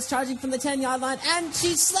 Bulls Weber is charging from the 10-yard line, and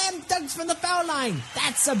she slam dunks from the foul line.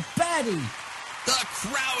 That's a birdie. The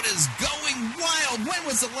crowd is going wild. When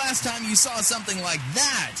was the last time you saw something like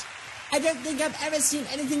that? I don't think I've ever seen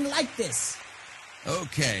anything like this.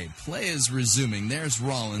 Okay, play is resuming. There's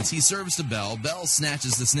Rollins. He serves to Bell. Bell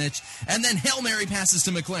snatches the snitch, and then Hail Mary passes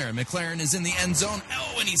to McLaren. McLaren is in the end zone.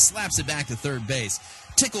 Oh, and he slaps it back to third base.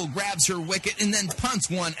 Tickle grabs her wicket and then punts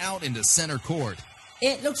one out into center court.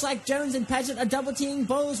 It looks like Jones and Paget are double-teaming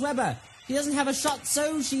Bowles Weber. He doesn't have a shot,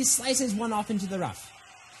 so she slices one off into the rough.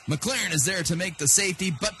 McLaren is there to make the safety,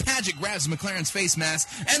 but Paget grabs McLaren's face mask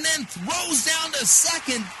and then throws down to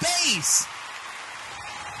second base.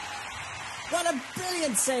 What a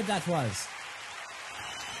brilliant save that was.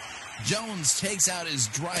 Jones takes out his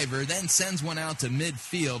driver, then sends one out to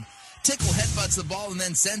midfield. Tickle headbutts the ball and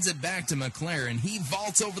then sends it back to McLaren. He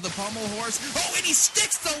vaults over the pommel horse. Oh, and he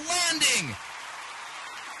sticks the landing!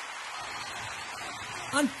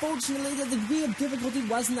 Unfortunately, the degree of difficulty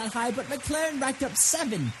wasn't that high, but McLaren racked up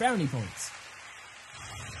 7 brownie points.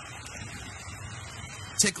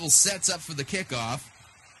 Tickle sets up for the kickoff.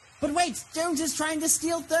 But wait, Jones is trying to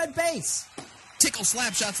steal third base. Tickle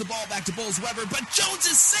slap shots the ball back to Bulls Weber, but Jones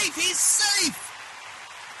is safe! He's safe!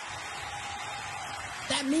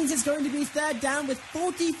 That means it's going to be third down with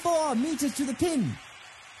 44 meters to the pin.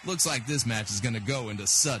 Looks like this match is going to go into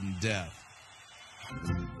sudden death.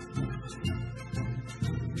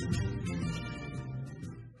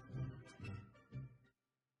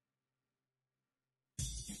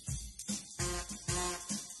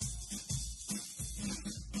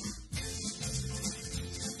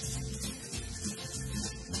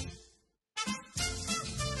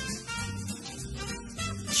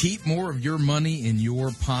 Keep more of your money in your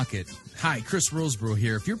pocket. Hi, Chris Roseborough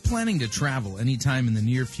here. If you're planning to travel anytime in the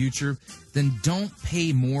near future, then don't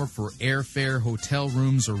pay more for airfare, hotel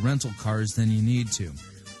rooms, or rental cars than you need to.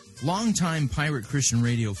 Longtime Pirate Christian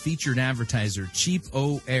Radio featured advertiser Cheap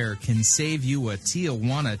O Air can save you a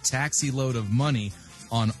Tijuana taxi load of money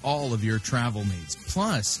on all of your travel needs.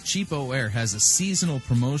 Plus, Cheap O Air has a seasonal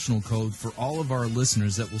promotional code for all of our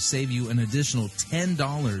listeners that will save you an additional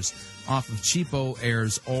 $10 off of Cheap O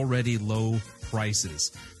Air's already low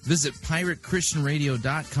prices. Visit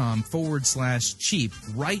piratechristianradio.com/cheap.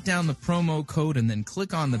 Write down the promo code and then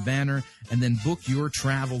click on the banner and then book your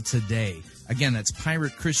travel today. Again, that's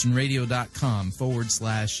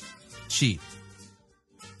piratechristianradio.com/cheap.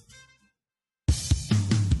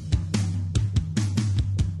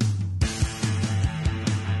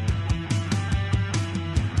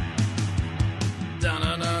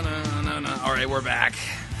 All right, we're back.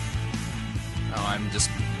 Oh, I'm just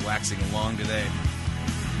waxing along today.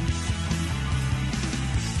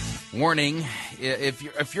 Warning: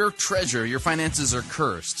 if your treasure, your finances are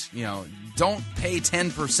cursed, don't pay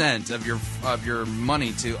 10% of your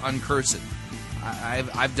money to uncurse it.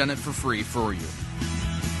 I've done it for free for you.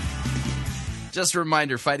 Just a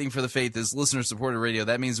reminder, Fighting for the Faith is listener-supported radio.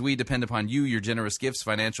 That means we depend upon you, your generous gifts,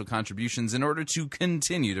 financial contributions, in order to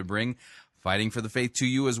continue to bring Fighting for the Faith to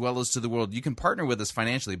you as well as to the world. You can partner with us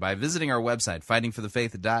financially by visiting our website,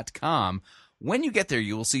 fightingforthefaith.com. When you get there,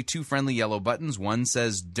 you will see two friendly yellow buttons. One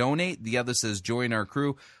says Donate, the other says Join Our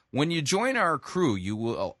Crew. When you join our crew,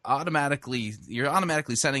 you're automatically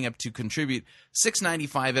signing up to contribute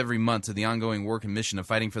 $6.95 every month to the ongoing work and mission of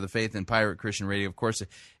Fighting for the Faith and Pirate Christian Radio. Of course,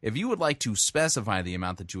 if you would like to specify the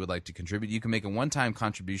amount that you would like to contribute, you can make a one-time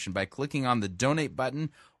contribution by clicking on the Donate button,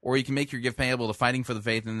 or you can make your gift payable to Fighting for the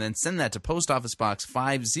Faith and then send that to Post Office Box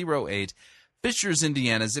 508, Fishers,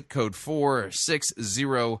 Indiana, zip code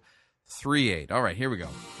 46038. All right, here we go.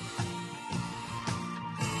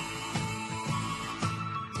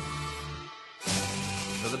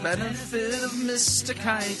 For the benefit of Mr.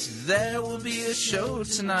 Kite, there will be a show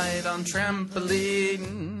tonight on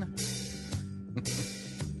Trampoline.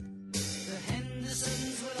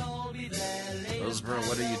 Roseboro,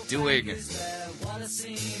 what are you doing? What a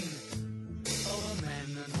scene. Over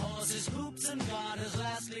men and horses, hoops and garters,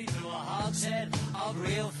 lastly through a hogshead of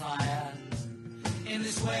real fire. In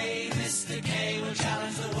this way, Mr. K will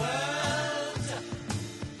challenge the world.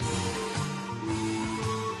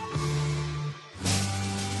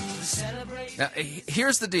 Now,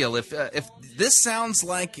 here's the deal. If this sounds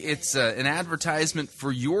like it's an advertisement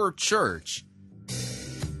for your church,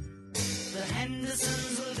 the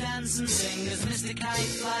Hendersons will dance and sing as Mr. Kite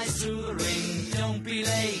flies through the ring. Don't be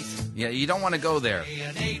late. Yeah, you don't want to go there.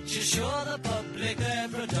 Nature's sure the public, their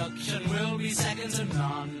production will be second to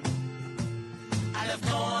none. And of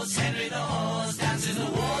course, Henry the Horse dances the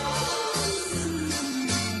waltz.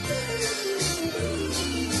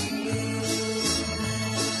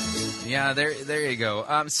 Yeah, there you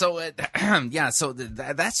go. So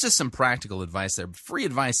that's just some practical advice there. Free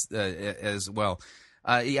advice as well.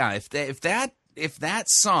 If that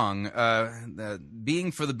song,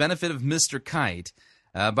 being for the benefit of Mr. Kite,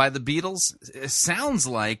 by the Beatles, sounds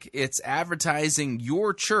like it's advertising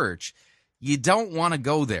your church, you don't want to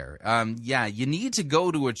go there. You need to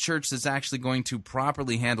go to a church that's actually going to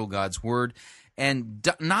properly handle God's Word and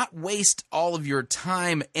not waste all of your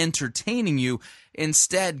time entertaining you.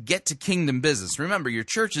 Instead, get to kingdom business. Remember, your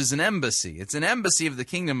church is an embassy. It's an embassy of the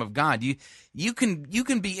kingdom of God. You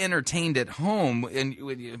can be entertained at home and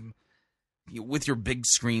with your big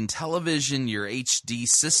screen television, your HD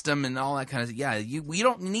system, and all that kind of. We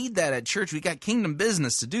don't need that at church. We got kingdom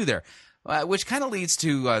business to do there. Which kind of leads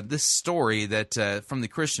to this story that from the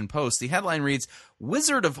Christian Post. The headline reads,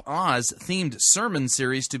 Wizard of Oz themed sermon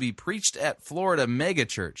series to be preached at Florida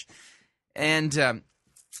megachurch. And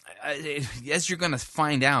as you're going to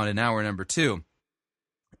find out in hour number 2,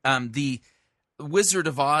 the Wizard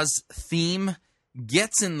of Oz theme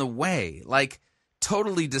gets in the way, like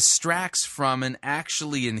totally distracts from and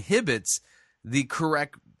actually inhibits the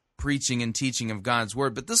correct preaching and teaching of God's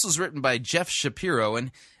Word. But this was written by Jeff Shapiro,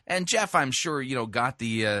 and Jeff, I'm sure, got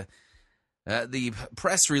the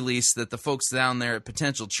press release that the folks down there at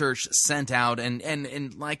Potential Church sent out,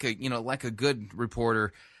 and like a good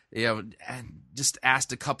reporter, just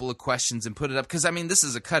asked a couple of questions and put it up, because this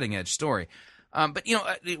is a cutting edge story. But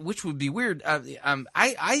which would be weird. I'm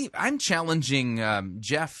challenging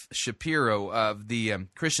Jeff Shapiro of the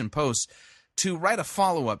Christian Post to write a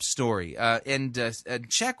follow-up story and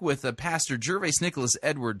check with Pastor Gervais Nicholas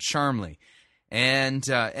Edward Charmley. And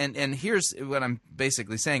here's what I'm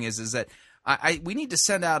basically saying is that we need to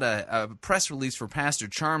send out a press release for Pastor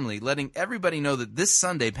Charmley, letting everybody know that this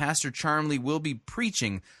Sunday Pastor Charmley will be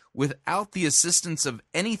preaching without the assistance of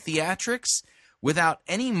any theatrics, without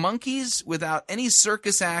any monkeys, without any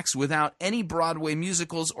circus acts, without any Broadway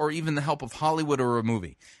musicals, or even the help of Hollywood or a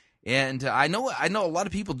movie. And I know a lot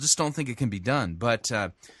of people just don't think it can be done, but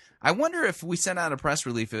I wonder if we sent out a press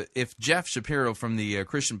release if Jeff Shapiro from the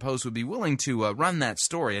Christian Post would be willing to run that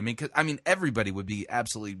story. Everybody would be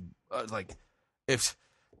absolutely if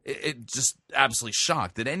it just absolutely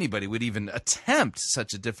shocked that anybody would even attempt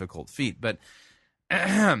such a difficult feat. But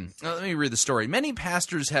let me read the story. Many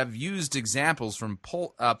pastors have used examples from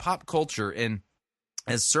pop culture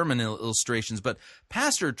as sermon illustrations, but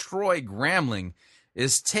Pastor Troy Gramling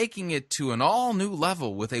is taking it to an all-new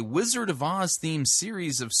level with a Wizard of Oz themed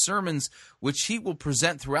series of sermons which he will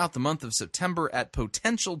present throughout the month of September at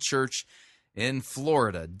Potential Church in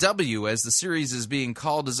Florida. W, as the series is being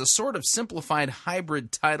called, is a sort of simplified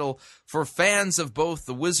hybrid title for fans of both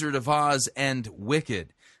The Wizard of Oz and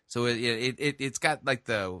Wicked. So it's got like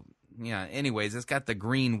it's got the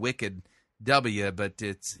green Wicked W, but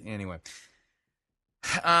it's, anyway.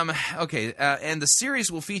 Okay, and the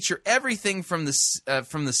series will feature everything from the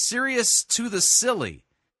serious to the silly.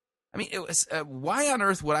 I mean, it was, why on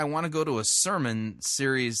earth would I want to go to a sermon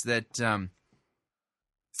series that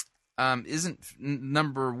isn't,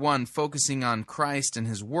 number one, focusing on Christ and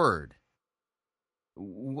His Word?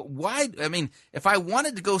 Why? I mean, if I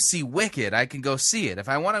wanted to go see Wicked, I can go see it. If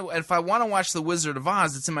I want to watch The Wizard of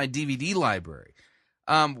Oz, it's in my DVD library.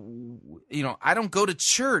 I don't go to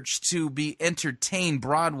church to be entertained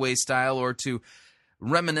Broadway style or to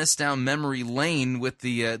reminisce down memory lane with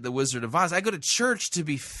the Wizard of Oz. I go to church to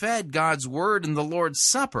be fed God's Word and the Lord's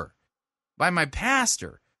Supper by my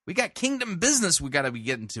pastor. We got kingdom business we got to be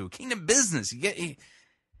getting to. Kingdom business.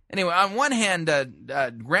 Anyway, on one hand,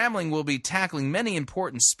 Gramling will be tackling many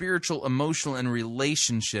important spiritual, emotional, and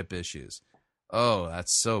relationship issues. Oh,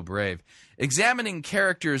 that's so brave. Examining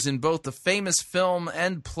characters in both the famous film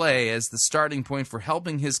and play as the starting point for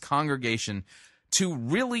helping his congregation to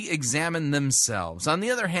really examine themselves. On the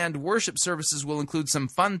other hand, worship services will include some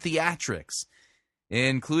fun theatrics,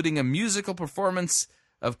 including a musical performance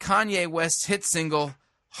of Kanye West's hit single,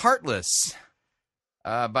 Heartless,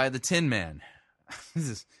 by the Tin Man. This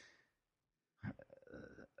is...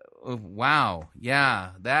 Wow,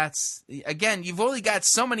 yeah, that's, again, you've only got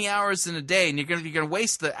so many hours in a day, and you're gonna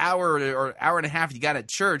waste the hour or hour and a half you got at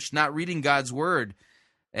church not reading God's Word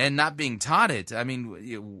and not being taught it. I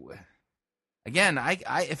mean, again,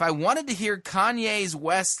 if I wanted to hear Kanye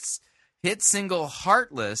West's hit single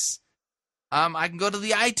Heartless, I can go to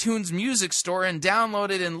the iTunes music store and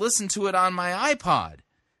download it and listen to it on my iPod.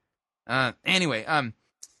 Anyway,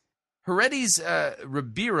 Heredes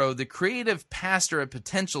Ribeiro, the creative pastor at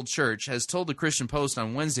Potential Church, has told the Christian Post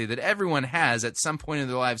on Wednesday that everyone has, at some point in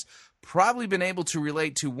their lives, probably been able to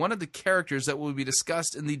relate to one of the characters that will be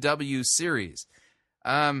discussed in the W series.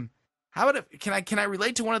 How about can I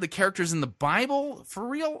relate to one of the characters in the Bible for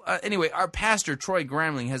real? Anyway, our pastor Troy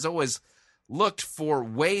Gramling has always looked for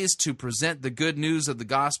ways to present the good news of the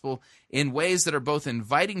gospel in ways that are both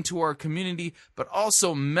inviting to our community but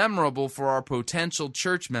also memorable for our potential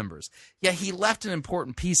church members. Yeah, he left an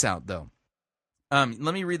important piece out, though.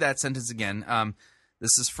 Let me read that sentence again.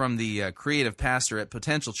 This is from the creative pastor at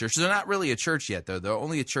Potential Church. They're not really a church yet, though. They're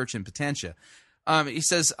only a church in Potentia. He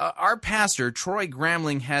says, our pastor, Troy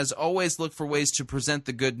Gramling, has always looked for ways to present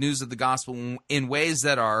the good news of the gospel in ways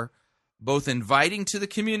that are both inviting to the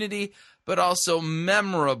community but also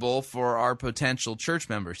memorable for our potential church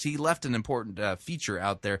members. He left an important feature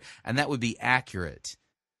out there, and that would be accurate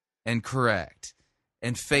and correct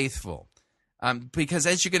and faithful. Because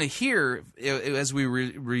as you're going to hear as we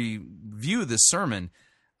review this sermon,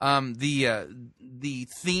 the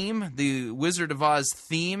theme, the Wizard of Oz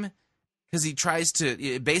theme, because he tries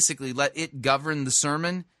to basically let it govern the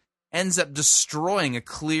sermon, ends up destroying a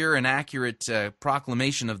clear and accurate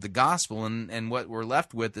proclamation of the gospel, and what we're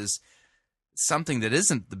left with is something that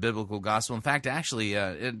isn't the biblical gospel. In fact, actually,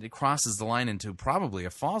 it crosses the line into probably a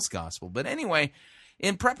false gospel. But anyway,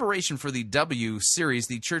 in preparation for the W series,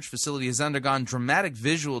 the church facility has undergone dramatic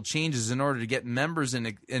visual changes in order to get members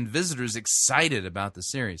and visitors excited about the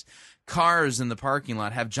series. Cars in the parking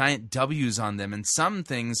lot have giant W's on them, and some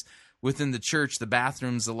things within the church, the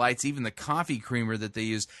bathrooms, the lights, even the coffee creamer that they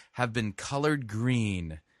use, have been colored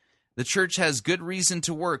green. The church has good reason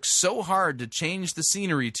to work so hard to change the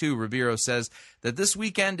scenery, too, Ribeiro says, that this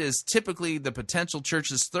weekend is typically the Potential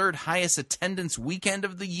Church's third highest attendance weekend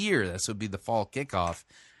of the year. This would be the fall kickoff.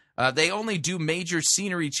 They only do major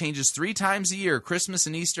scenery changes 3 times a year, Christmas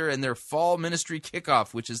and Easter, and their fall ministry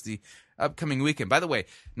kickoff, which is the upcoming weekend. By the way,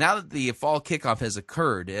 now that the fall kickoff has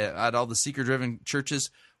occurred at all the seeker-driven churches,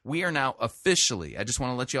 we are now officially, I just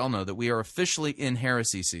want to let you all know that we are officially in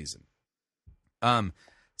heresy season.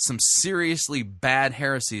 Some seriously bad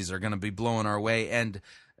heresies are going to be blowing our way, and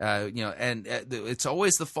it's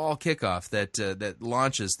always the fall kickoff that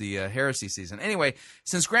launches the heresy season. Anyway,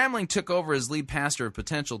 since Gramling took over as lead pastor of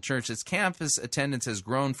Potential Church, its campus attendance has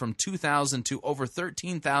grown from 2,000 to over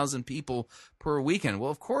 13,000 people per weekend. Well,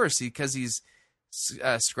 of course, because he's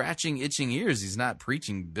scratching itching ears. He's not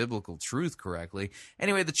preaching biblical truth correctly.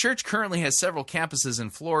 Anyway, the church currently has several campuses in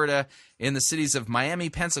Florida, in the cities of Miami,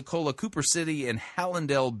 Pensacola, Cooper City, and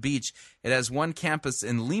Hallandale Beach. It has one campus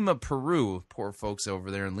in Lima, Peru. Poor folks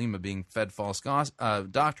over there in Lima being fed false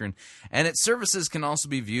doctrine. And its services can also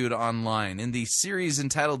be viewed online. In the series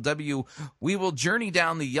entitled we will journey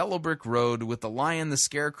down the yellow brick road with the lion, the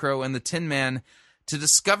scarecrow, and the Tin Man to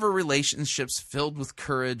discover relationships filled with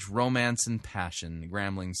courage, romance, and passion.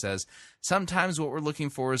 Gramling says, sometimes what we're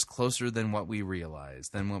looking for is closer than what we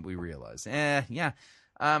realize.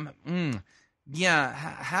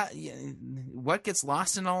 What gets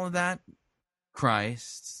lost in all of that?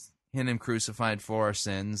 Christ, Him crucified for our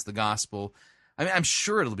sins, the gospel. I mean, I'm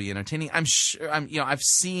sure it'll be entertaining. I've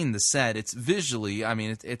seen the set. It's visually,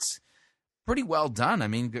 it's pretty well done. I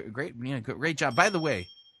mean, great job. By the way,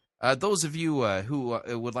 those of you who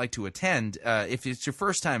would like to attend, if it's your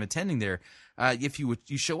first time attending there, if you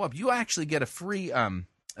show up, you actually get a free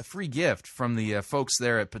gift from the folks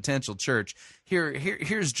there at Potential Church.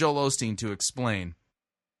 Here's Joel Osteen to explain.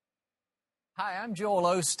 Hi, I'm Joel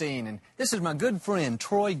Osteen, and this is my good friend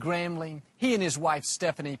Troy Gramling. He and his wife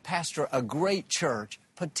Stephanie pastor a great church,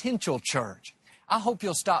 Potential Church. I hope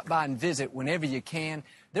you'll stop by and visit whenever you can.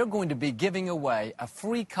 They're going to be giving away a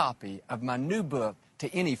free copy of my new book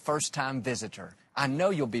to any first-time visitor. I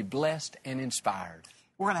know you'll be blessed and inspired.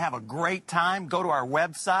 We're going to have a great time. Go to our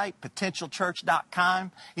website,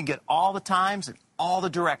 potentialchurch.com. You can get all the times and all the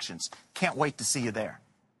directions. Can't wait to see you there.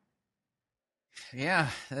 Yeah.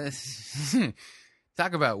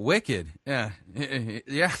 Talk about wicked. Yeah.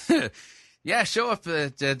 Yeah, show up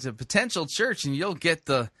at Potential Church and you'll get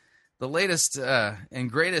the latest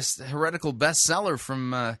and greatest heretical bestseller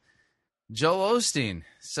from Joel Osteen.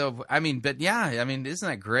 So, isn't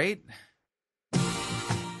that great?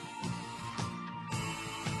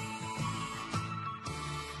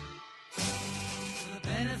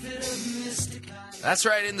 That's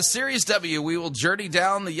right. In the Series W, we will journey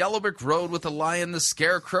down the yellow brick road with the lion, the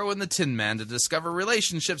scarecrow, and the Tin Man to discover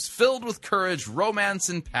relationships filled with courage, romance,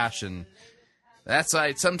 and passion. That's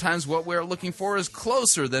right. Sometimes what we're looking for is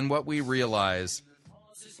closer than what we realize.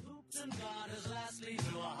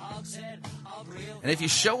 And if you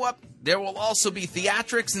show up, there will also be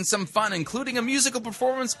theatrics and some fun, including a musical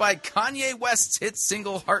performance by Kanye West's hit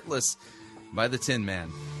single Heartless by the Tin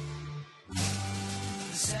Man.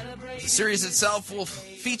 The series itself will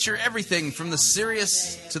feature everything from the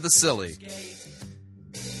serious to the silly.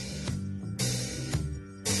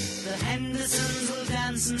 The Hendersons will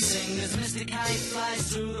dance and sing as Mr. Kite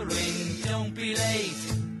flies through the ring. Don't be late.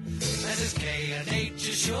 Mrs. K and H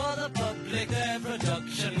assure the public their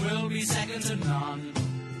production will be second to none.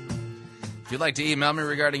 If you'd like to email me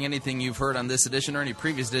regarding anything you've heard on this edition or any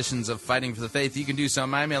previous editions of Fighting for the Faith, you can do so on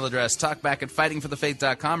my email address,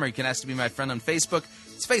 talkback@fightingforthefaith.com, or you can ask to be my friend on Facebook.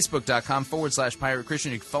 It's facebook.com/Pirate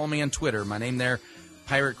Christian. You can follow me on Twitter. My name there,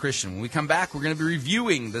 Pirate Christian. When we come back, we're going to be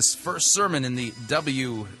reviewing this first sermon in the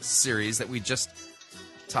W series that we just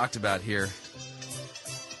talked about here.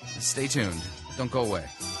 Stay tuned. Don't go away.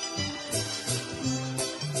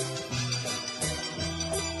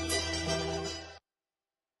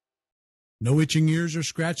 No itching ears are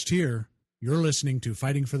scratched here. You're listening to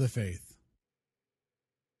Fighting for the Faith.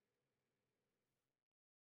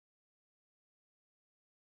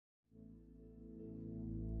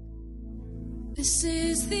 This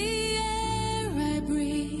is the air I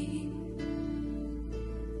breathe.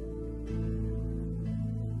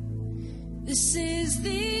 This is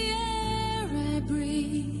the air I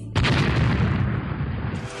breathe.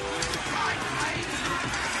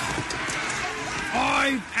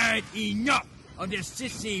 I've had enough of the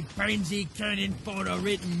sissy, bransy, turning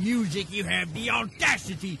photo-written music you have the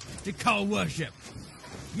audacity to call worship.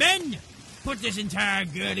 Men, put this entire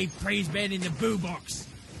girly praise band in the boo box.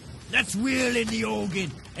 Let's wheel in the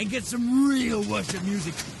organ and get some real worship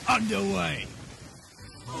music underway.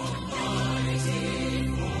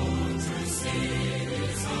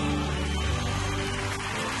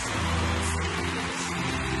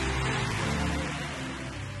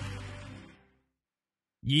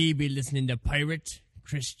 Ye be listening to Pirate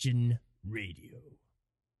Christian Radio.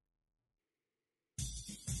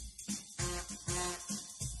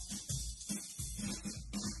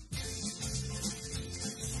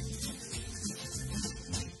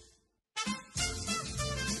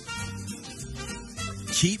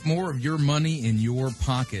 Keep more of your money in your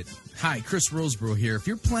pocket. Hi, Chris Roseborough here. If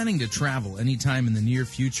you're planning to travel anytime in the near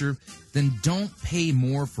future, then don't pay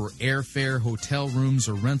more for airfare, hotel rooms,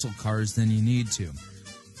 or rental cars than you need to.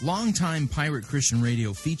 Longtime Pirate Christian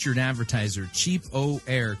Radio featured advertiser Cheap O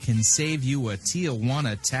Air can save you a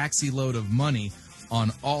Tijuana taxi load of money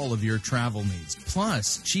on all of your travel needs.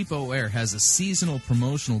 Plus, Cheapo Air has a seasonal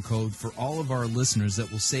promotional code for all of our listeners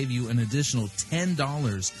that will save you an additional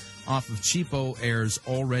 $10 off of Cheapo Air's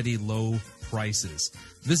already low prices.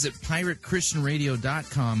 Visit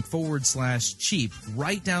piratechristianradio.com/cheap.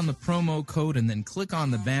 Write down the promo code and then click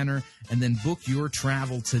on the banner and then book your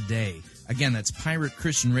travel today. Again, that's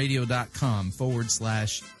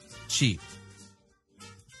piratechristianradio.com/cheap.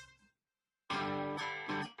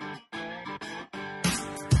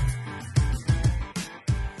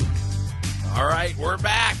 All right, we're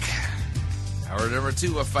back. Hour number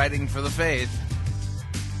 2 of Fighting for the Faith.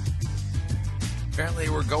 Apparently,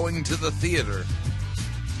 we're going to the theater.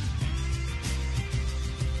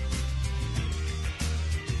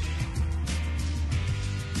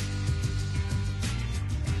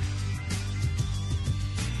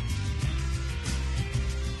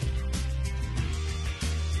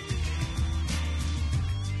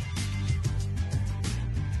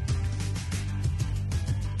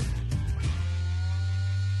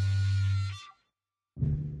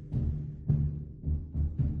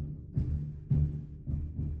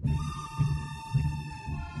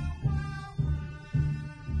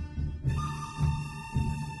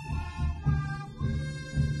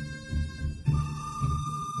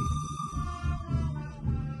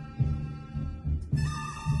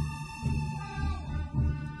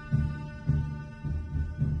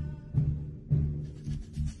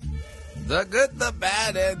 The good, the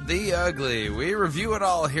bad, and the ugly. We review it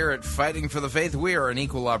all here at Fighting for the Faith. We are an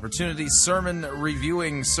equal opportunity sermon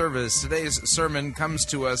reviewing service. Today's sermon comes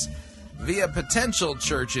to us via Potential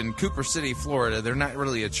Church in Cooper City, Florida. They're not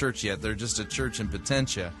really a church yet. They're just a church in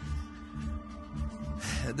Potentia.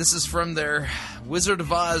 This is from their Wizard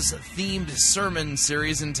of Oz themed sermon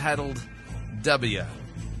series entitled W.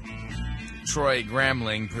 Troy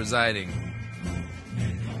Gramling presiding.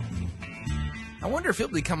 I wonder if he'll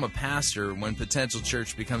become a pastor when Potential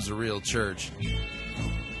Church becomes a real church.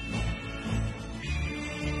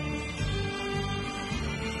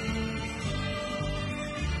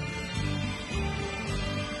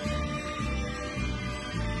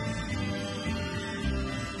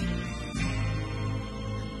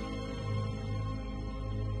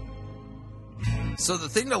 So the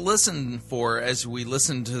thing to listen for as we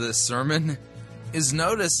listen to this sermon is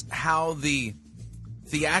notice how the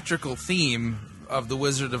theatrical theme of the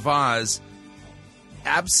Wizard of Oz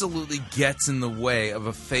absolutely gets in the way of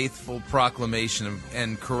a faithful proclamation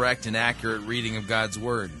and correct and accurate reading of God's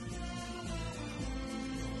Word.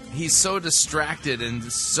 He's so distracted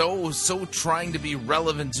and so trying to be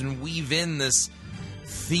relevant and weave in this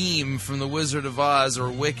theme from the Wizard of Oz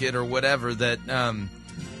or Wicked or whatever that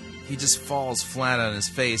he just falls flat on his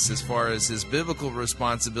face as far as his biblical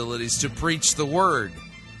responsibilities to preach the Word.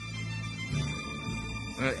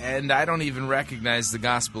 And I don't even recognize the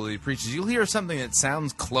gospel that he preaches. You'll hear something that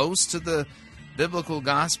sounds close to the biblical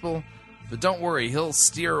gospel, but don't worry, he'll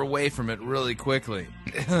steer away from it really quickly.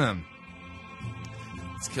 Let's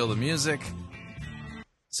kill the music.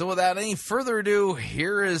 So without any further ado,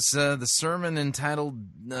 here is the sermon entitled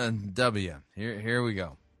W. Here we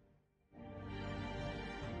go.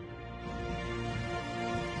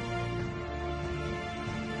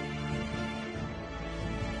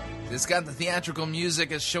 It's got the theatrical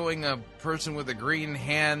music. It's showing a person with a green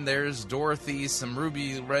hand. There's Dorothy, some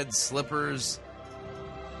ruby red slippers.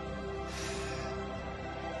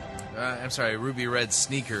 Ruby red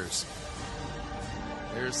sneakers.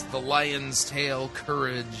 There's the lion's tail,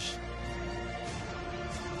 courage.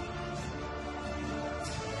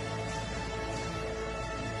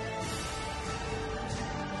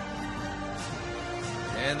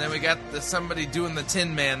 And then we got somebody doing the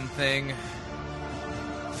Tin Man thing.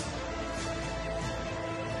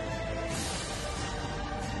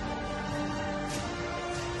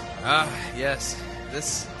 Yes.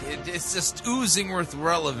 It's just oozing with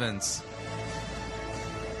relevance.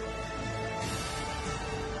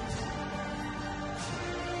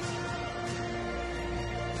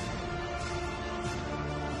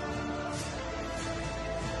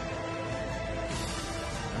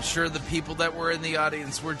 I'm sure the people that were in the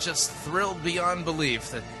audience were just thrilled beyond belief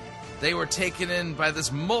that they were taken in by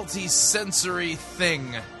this multi-sensory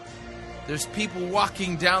thing. There's people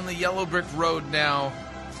walking down the yellow brick road now.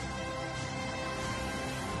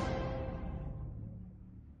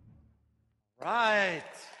 Right.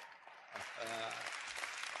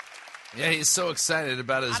 Yeah, he's so excited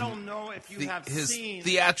about his. I don't know if you have his seen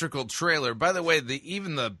theatrical trailer. By the way,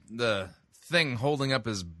 even the thing holding up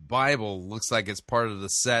his Bible looks like it's part of the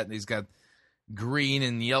set. And he's got green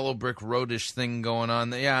and yellow brick roadish thing going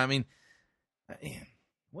on. Yeah, I mean,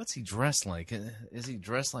 What's he dressed like? Is he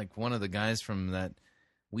dressed like one of the guys from that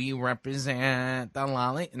We Represent the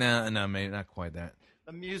Lolly? No, maybe not quite that.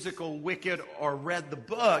 The musical Wicked or read the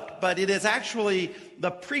book, but it is actually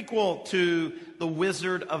the prequel to The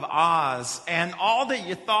Wizard of Oz. And all that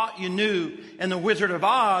you thought you knew in The Wizard of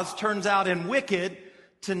Oz turns out in Wicked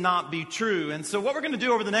to not be true. And so what we're going to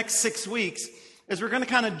do over the next 6 weeks is we're going to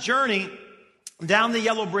kind of journey down the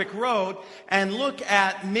yellow brick road and look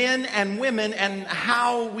at men and women and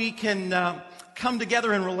how we can come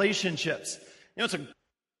together in relationships. You know,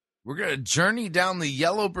 We're going to journey down the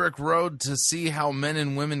yellow brick road to see how men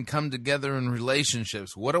and women come together in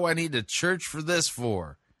relationships. What do I need a church for this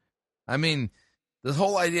for? I mean, the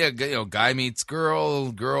whole idea, guy meets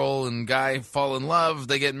girl, girl and guy fall in love,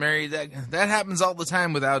 they get married. That happens all the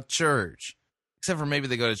time without church. Except for maybe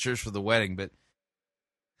they go to church for the wedding, but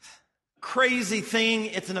crazy thing.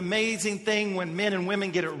 It's an amazing thing when men and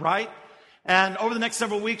women get it right. And over the next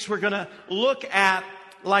several weeks, we're going to look at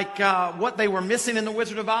what they were missing in The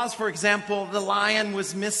Wizard of Oz. For example, the lion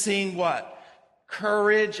was missing what?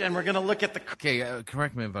 Courage. And we're going to look at the... Okay,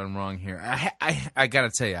 correct me if I'm wrong here. I got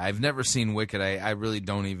to tell you, I've never seen Wicked. I really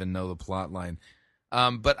don't even know the plot line.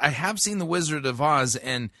 But I have seen The Wizard of Oz,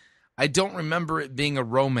 and I don't remember it being a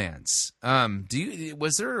romance.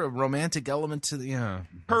 Was there a romantic element to the...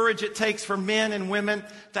 courage it takes for men and women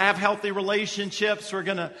to have healthy relationships. We're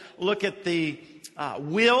going to look at the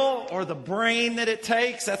will or the brain that it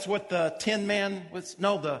takes. That's what the Tin Man was.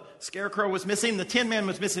 No, the Scarecrow was missing. The Tin Man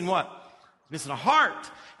was missing what? Missing a heart.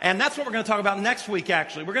 And that's what we're going to talk about next week,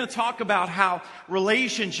 actually. We're going to talk about how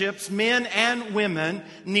relationships, men and women,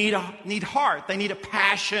 need heart. They need a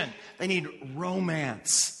passion. They need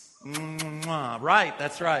romance. Right,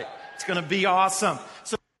 that's right. It's going to be awesome.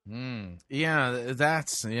 So,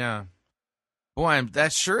 yeah. Boy,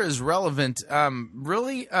 that sure is relevant.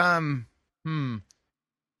 Really,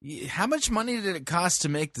 how much money did it cost to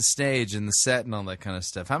make the stage and the set and all that kind of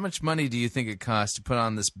stuff? How much money do you think it cost to put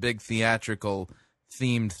on this big theatrical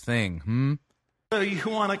themed thing? So you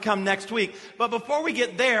want to come next week. But before we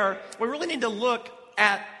get there, we really need to look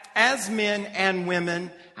at, as men and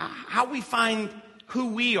women, how we find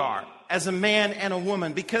who we are as a man and a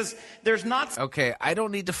woman, because there's not... Okay, I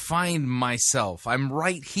don't need to find myself. I'm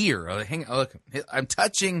right here. Hang on, look, I'm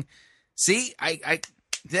touching... See,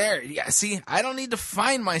 there, yeah, see, I don't need to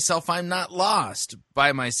find myself. I'm not lost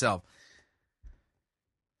by myself.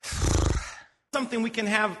 Something we can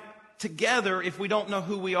have together if we don't know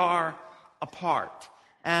who we are apart.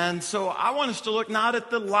 And so I want us to look not at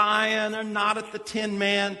the lion or not at the Tin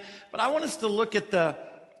Man, but I want us to look at the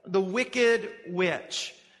Wicked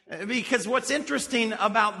Witch. Because what's interesting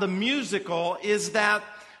about the musical is that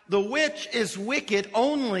the witch is wicked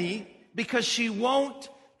only because she won't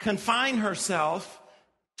confine herself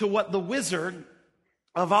to what the Wizard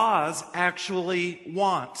of Oz actually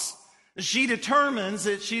wants. She determines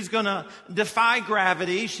that she's going to defy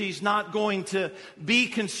gravity. She's not going to be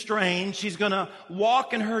constrained. She's going to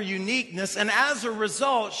walk in her uniqueness. And as a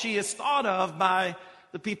result, she is thought of by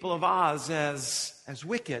the people of Oz as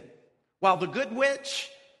wicked. While the good witch,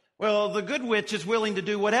 the good witch is willing to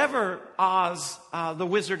do whatever the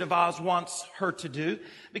Wizard of Oz wants her to do,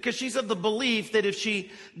 because she's of the belief that if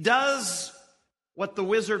she does what the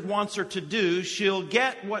wizard wants her to do, she'll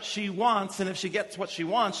get what she wants, and if she gets what she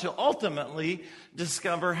wants, she'll ultimately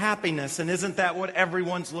discover happiness. And isn't that what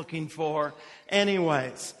everyone's looking for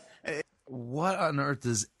anyways? What on earth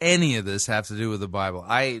does any of this have to do with the Bible?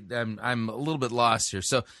 I'm a little bit lost here.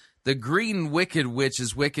 So the green wicked witch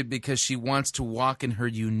is wicked because she wants to walk in her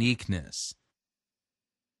uniqueness.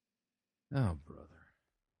 Oh, brother.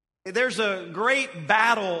 There's a great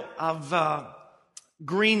battle of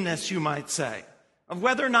greenness, you might say, of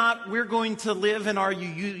whether or not we're going to live in our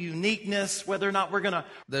uniqueness, whether or not we're going to...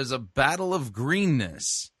 There's a battle of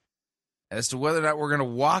greenness as to whether or not we're going to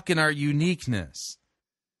walk in our uniqueness.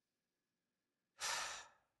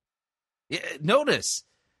 Notice,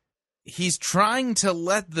 he's trying to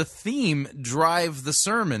let the theme drive the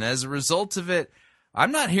sermon. As a result of it,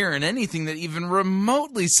 I'm not hearing anything that even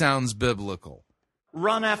remotely sounds biblical.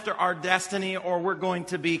 Run after our destiny, or we're going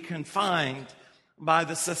to be confined by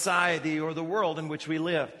the society or the world in which we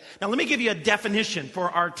live. Now, let me give you a definition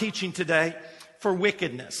for our teaching today for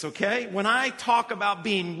wickedness, okay? When I talk about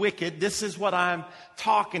being wicked, this is what I'm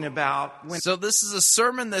talking about. So this is a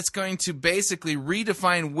sermon that's going to basically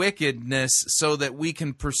redefine wickedness so that we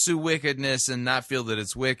can pursue wickedness and not feel that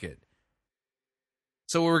it's wicked.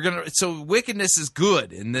 So wickedness is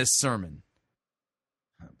good in this sermon.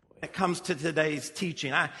 It comes to today's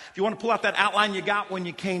teaching. If you want to pull out that outline you got when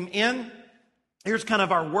you came in, here's kind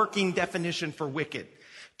of our working definition for wicked.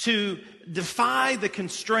 to defy the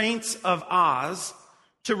constraints of Oz,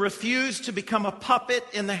 to refuse to become a puppet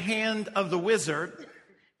in the hand of the wizard,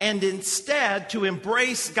 and instead to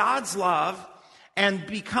embrace God's love and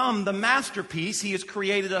become the masterpiece He has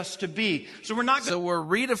created us to be. So we're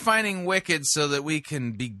redefining wicked so that we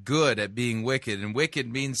can be good at being wicked, and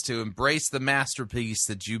wicked means to embrace the masterpiece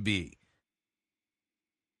that you be.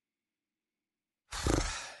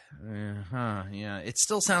 Yeah, it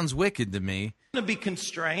still sounds wicked to me. We're going to be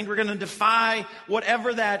constrained. We're going to defy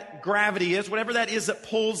whatever that gravity is, whatever that is that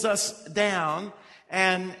pulls us down.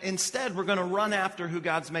 And instead, we're going to run after who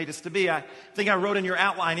God's made us to be. I think I wrote in your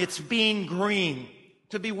outline, it's being green.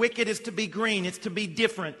 To be wicked is to be green. It's to be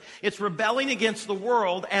different. It's rebelling against the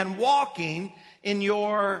world and walking in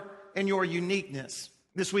your uniqueness.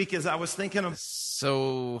 This week, as I was thinking of...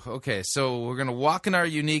 So we're going to walk in our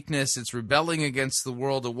uniqueness. It's rebelling against the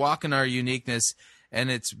world to walk in our uniqueness,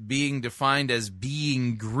 and it's being defined as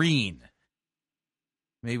being green.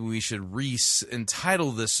 Maybe we should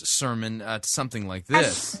entitle this sermon to something like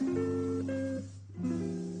this.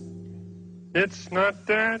 It's not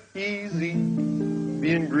that easy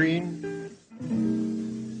being green,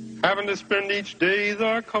 having to spend each day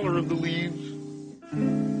the color of the leaves,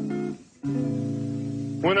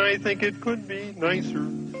 when I think it could be nicer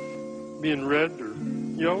being red or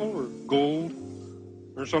yellow or gold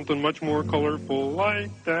or something much more colorful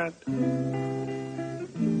like that.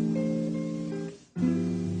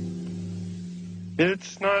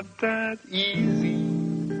 It's not that easy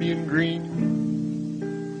being green.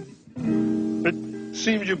 It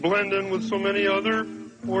seems you blend in with so many other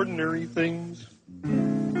ordinary things.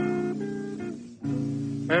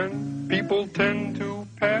 And people tend to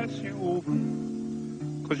pass you over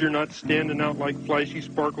because you're not standing out like flashy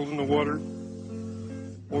sparkles in the water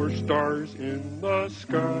or stars in the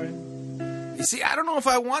sky. You see, I don't know if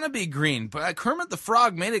I want to be green, but Kermit the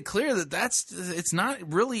Frog made it clear that it's not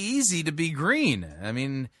really easy to be green. I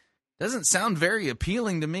mean, it doesn't sound very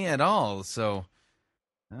appealing to me at all. So,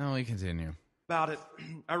 we continue. About it,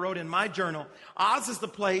 I wrote in my journal, Oz is the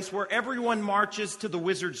place where everyone marches to the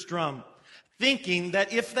wizard's drum, thinking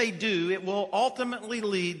that if they do, it will ultimately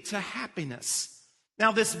lead to happiness.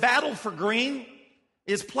 Now, this battle for green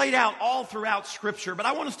is played out all throughout Scripture, but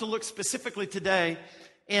I want us to look specifically today.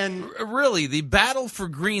 And really, the battle for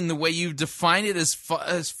green, the way you've defined it, is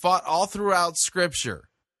fought all throughout Scripture.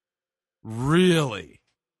 Really?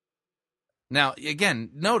 Now, again,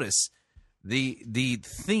 notice the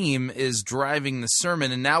theme is driving the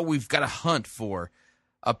sermon, and now we've got to hunt for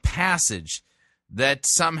a passage that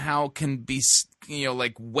somehow can be,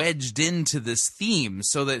 like wedged into this theme,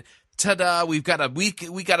 so that ta-da, we got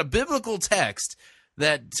a biblical text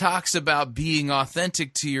that talks about being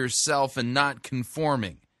authentic to yourself and not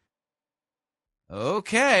conforming.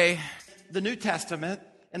 Okay. The New Testament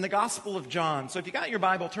and the Gospel of John. So if you got your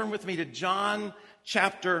Bible, turn with me to John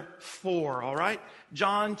chapter 4, all right?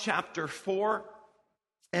 John chapter 4.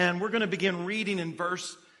 And we're going to begin reading in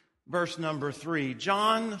verse number 3.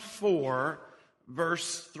 John 4,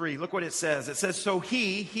 verse 3. Look what it says. It says, "So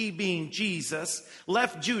he being Jesus,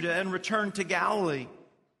 left Judah and returned to Galilee.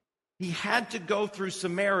 He had to go through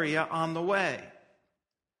Samaria on the way.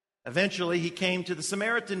 Eventually, he came to the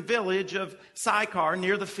Samaritan village of Sychar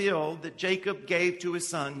near the field that Jacob gave to his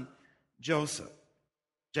son Joseph.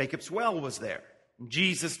 Jacob's well was there.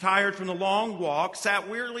 Jesus, tired from the long walk, sat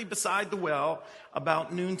wearily beside the well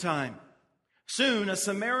about noontime. Soon, a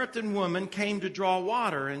Samaritan woman came to draw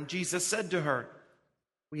water, and Jesus said to her,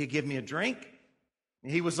 'Will you give me a drink?'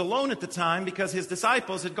 He was alone at the time because his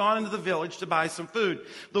disciples had gone into the village to buy some food.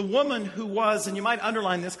 The woman who was, and you might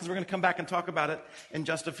underline this because we're going to come back and talk about it in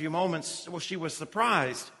just a few moments, well, she was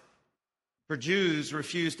surprised. For Jews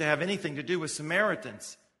refused to have anything to do with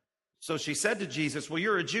Samaritans. So she said to Jesus, 'Well,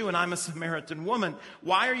 you're a Jew and I'm a Samaritan woman.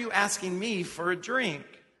 Why are you asking me for a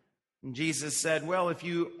drink?' And Jesus said, 'Well, if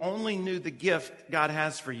you only knew the gift God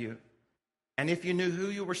has for you, and if you knew who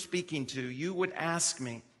you were speaking to, you would ask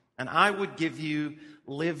me, and I would give you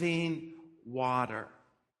living water.'"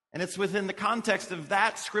 And it's within the context of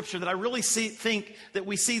that scripture that I really think that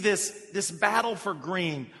we see this battle for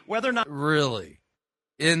green. Whether or not... Really?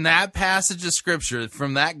 In that passage of scripture,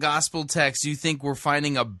 from that gospel text, you think we're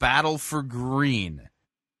finding a battle for green?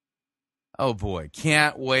 Oh boy,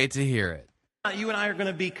 can't wait to hear it. You and I are going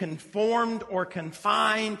to be conformed or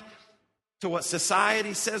confined to what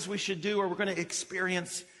society says we should do, or we're going to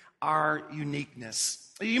experience our uniqueness.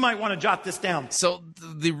 You might want to jot this down. So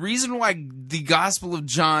the reason why the Gospel of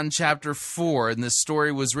John chapter 4 in this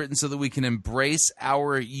story was written so that we can embrace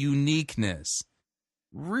our uniqueness.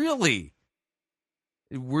 Really?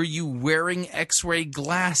 Were you wearing X-ray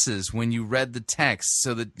glasses when you read the text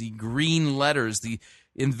so that the green letters, the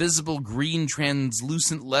invisible green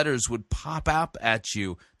translucent letters would pop up at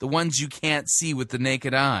you, the ones you can't see with the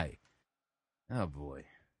naked eye? Oh, boy.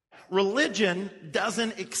 Religion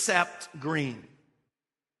doesn't accept green.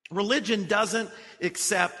 Religion doesn't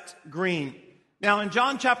accept green. Now, in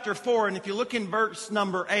John chapter 4, and if you look in verse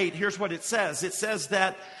number 8, here's what it says. It says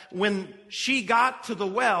that when she got to the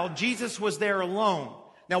well, Jesus was there alone.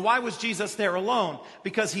 Now, why was Jesus there alone?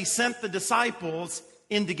 Because he sent the disciples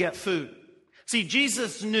in to get food. See,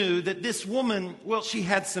 Jesus knew that this woman, well, she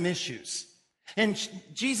had some issues. And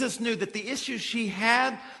Jesus knew that the issues she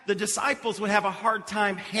had, the disciples would have a hard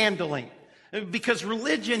time handling. Because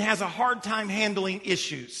religion has a hard time handling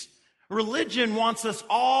issues. Religion wants us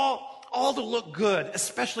all to look good,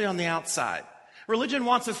 especially on the outside. Religion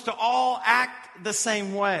wants us to all act the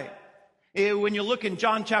same way. When you look in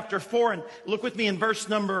John chapter 4, and look with me in verse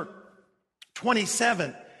number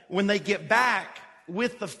 27, when they get back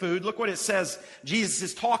with the food, look what it says. Jesus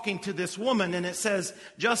is talking to this woman, and it says,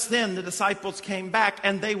 just then the disciples came back,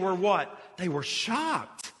 and they were what? They were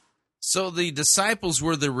shocked. So the disciples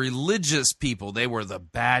were the religious people. They were the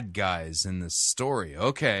bad guys in this story.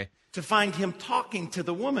 Okay. To find him talking to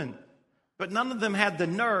the woman. But none of them had the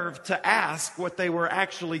nerve to ask what they were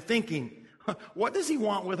actually thinking. What does he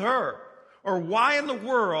want with her? Or why in the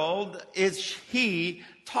world is he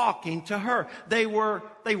talking to her? They were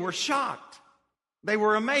shocked. They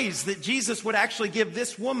were amazed that Jesus would actually give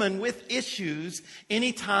this woman with issues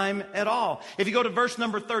any time at all. If you go to verse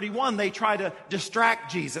number 31, they try to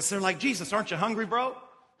distract Jesus. They're like, Jesus, aren't you hungry, bro?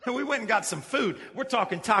 We went and got some food. We're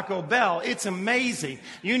talking Taco Bell. It's amazing.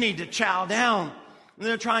 You need to chow down. And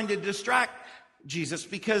they're trying to distract Jesus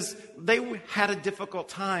because they had a difficult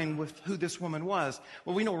time with who this woman was.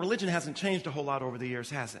 Well, we know religion hasn't changed a whole lot over the years,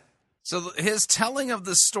 has it? So his telling of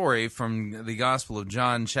the story from the Gospel of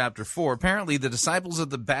John chapter 4, apparently the disciples of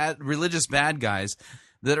the religious bad guys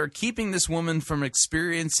that are keeping this woman from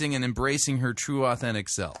experiencing and embracing her true authentic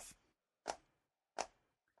self.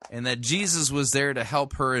 And that Jesus was there to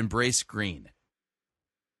help her embrace green.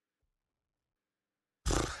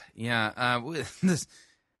 Yeah,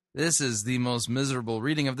 this is the most miserable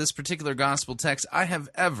reading of this particular gospel text I have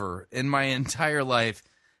ever in my entire life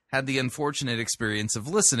had the unfortunate experience of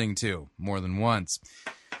listening to more than once.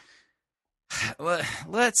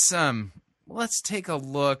 Let's take a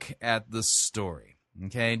look at the story.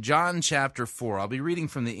 Okay, John chapter 4. I'll be reading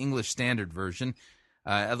from the English Standard Version,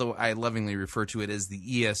 although I lovingly refer to it as the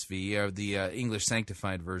ESV, or the English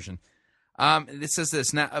Sanctified Version. It says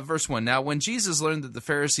this, now, verse 1, Now when Jesus learned that the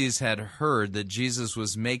Pharisees had heard that Jesus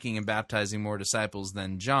was making and baptizing more disciples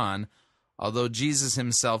than John, although Jesus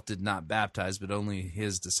himself did not baptize, but only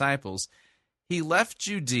his disciples, he left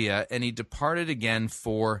Judea and he departed again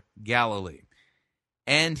for Galilee.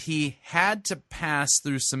 And he had to pass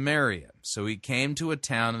through Samaria. So he came to a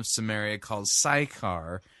town of Samaria called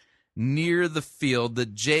Sychar, near the field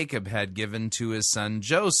that Jacob had given to his son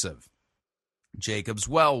Joseph. Jacob's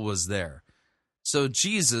well was there. So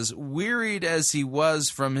Jesus, wearied as he was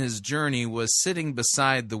from his journey, was sitting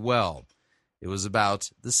beside the well. It was about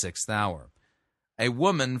the 6th hour. A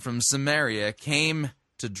woman from Samaria came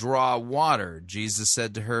to draw water. Jesus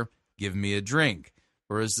said to her, Give me a drink,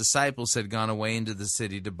 for his disciples had gone away into the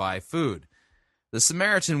city to buy food. The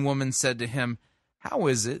Samaritan woman said to him, How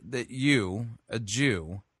is it that you, a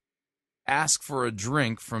Jew, ask for a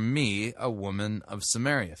drink from me, a woman of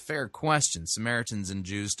Samaria? Fair question. Samaritans and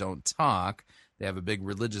Jews don't talk. They have a big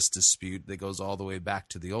religious dispute that goes all the way back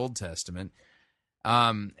to the Old Testament.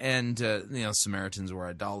 Samaritans were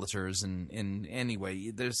idolaters, and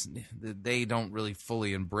anyway, they don't really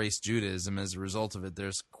fully embrace Judaism. As a result of it,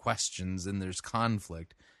 there's questions and there's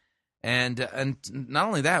conflict. And not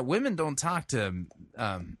only that, women don't talk to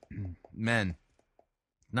men.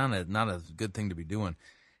 Not a good thing to be doing.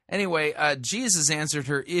 Anyway, Jesus answered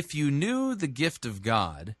her, If you knew the gift of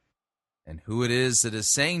God, and who it is that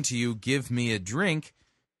is saying to you, Give me a drink,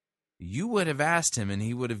 you would have asked him, and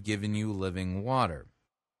he would have given you living water.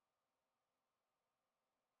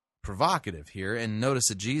 Provocative here, and notice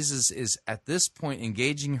that Jesus is at this point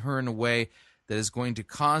engaging her in a way that is going to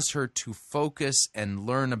cause her to focus and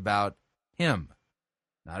learn about him.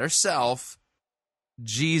 Not herself,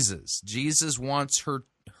 Jesus. Jesus wants her,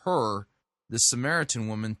 the Samaritan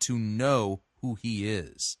woman, to know who he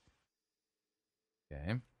is.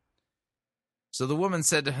 Okay? So the woman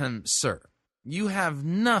said to him, Sir, you have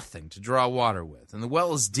nothing to draw water with, and the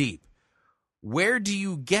well is deep. Where do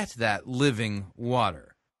you get that living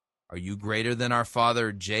water? Are you greater than our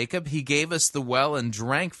father Jacob? He gave us the well and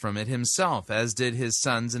drank from it himself, as did his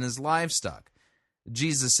sons and his livestock.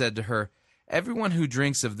 Jesus said to her, "Everyone who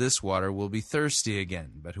drinks of this water will be thirsty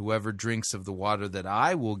again, but whoever drinks of the water that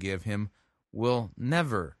I will give him will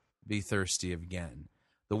never be thirsty again.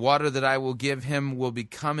 The water that I will give him will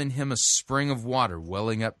become in him a spring of water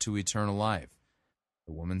welling up to eternal life."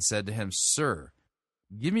 The woman said to him, "Sir,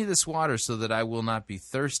 give me this water so that I will not be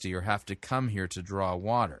thirsty or have to come here to draw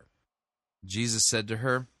water." Jesus said to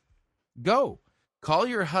her, "Go, call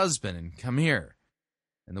your husband and come here."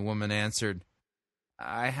 And the woman answered,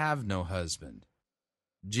 "I have no husband."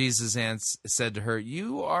 Jesus said to her,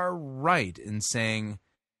 "You are right in saying,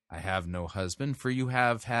 'I have no husband,' for you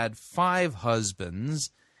have had 5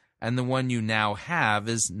 husbands, and the one you now have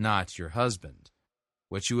is not your husband.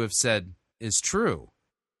 What you have said is true."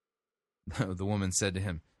 The woman said to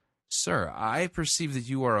him, "Sir, I perceive that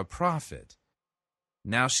you are a prophet."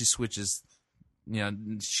 Now she switches,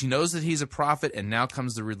 she knows that he's a prophet, and now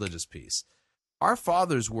comes the religious piece. "Our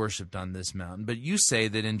fathers worshipped on this mountain, but you say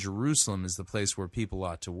that in Jerusalem is the place where people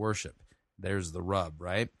ought to worship." There's the rub,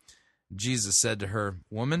 right? Jesus said to her,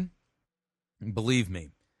 "Woman, believe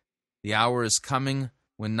me, the hour is coming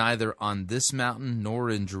when neither on this mountain nor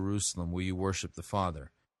in Jerusalem will you worship the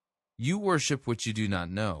Father. You worship what you do not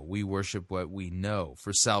know. We worship what we know,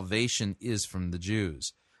 for salvation is from the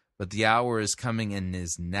Jews. But the hour is coming and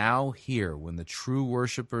is now here when the true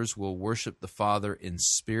worshipers will worship the Father in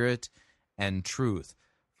spirit and truth,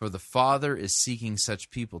 for the Father is seeking such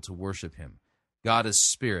people to worship him. God is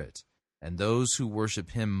spirit, and those who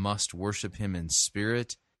worship him must worship him in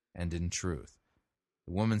spirit and in truth."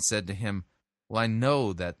 The woman said to him, "Well, I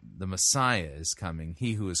know that the Messiah is coming,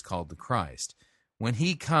 he who is called the Christ. When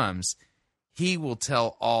he comes, he will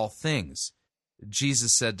tell all things."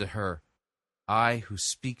 Jesus said to her, "I who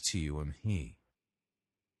speak to you am he."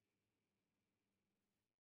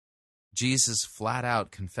 Jesus flat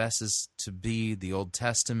out confesses to be the Old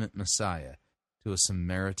Testament Messiah to a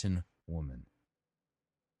Samaritan woman.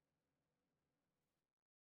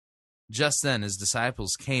 Just then his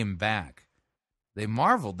disciples came back. They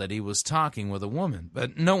marveled that he was talking with a woman,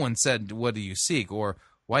 but no one said, "What do you seek?" or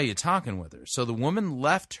 "Why are you talking with her?" So the woman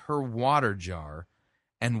left her water jar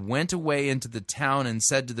and went away into the town and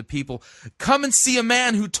said to the people, "Come and see a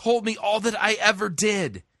man who told me all that I ever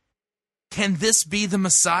did. Can this be the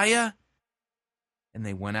Messiah?" And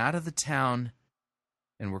they went out of the town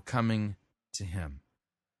and were coming to him.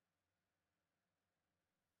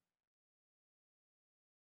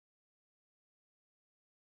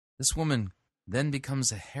 This woman then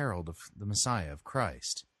becomes a herald of the Messiah, of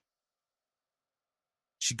Christ.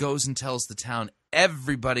 She goes and tells the town,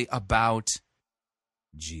 everybody, about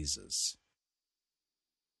Jesus.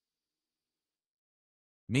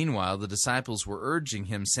 Meanwhile, the disciples were urging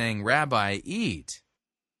him, saying, "Rabbi, eat."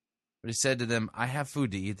 But he said to them, "I have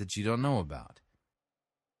food to eat that you don't know about."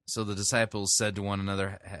 So the disciples said to one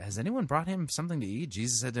another, "Has anyone brought him something to eat?"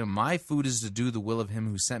 Jesus said to him, "My food is to do the will of him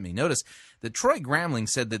who sent me." Notice that Troy Gramling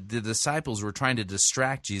said that the disciples were trying to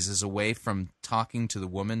distract Jesus away from talking to the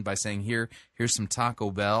woman by saying, here's some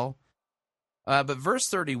Taco Bell. But by verse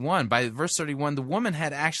 31, the woman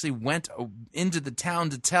had actually went into the town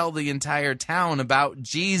to tell the entire town about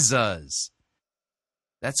Jesus.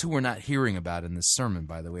 That's who we're not hearing about in this sermon,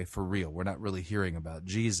 by the way, for real. We're not really hearing about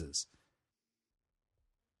Jesus.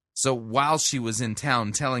 So while she was in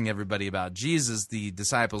town telling everybody about Jesus, the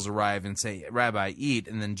disciples arrive and say, "Rabbi, eat,"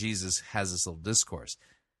 and then Jesus has this little discourse.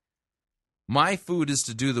 "My food is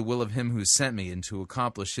to do the will of him who sent me and to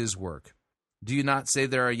accomplish his work. Do you not say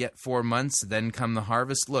there are yet 4 months, then come the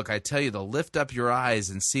harvest? Look, I tell you to lift up your eyes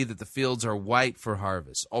and see that the fields are white for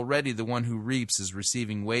harvest. Already the one who reaps is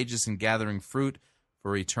receiving wages and gathering fruit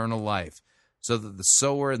for eternal life, so that the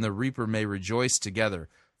sower and the reaper may rejoice together.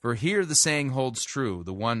 For here the saying holds true,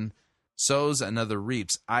 the one sows, another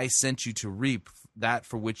reaps. I sent you to reap that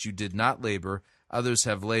for which you did not labor. Others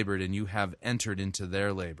have labored, and you have entered into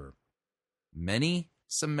their labor." Many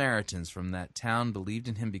Samaritans from that town believed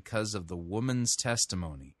in him because of the woman's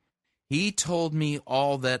testimony. "He told me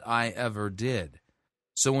all that I ever did."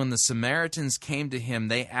 So when the Samaritans came to him,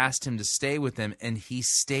 they asked him to stay with them, and he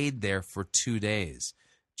stayed there for 2 days.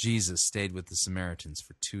 Jesus stayed with the Samaritans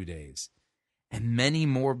for 2 days. And many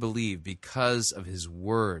more believed because of his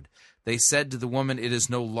word. They said to the woman, "It is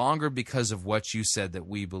no longer because of what you said that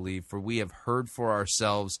we believe, for we have heard for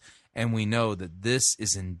ourselves, and we know that this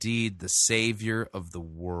is indeed the Savior of the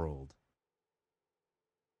world."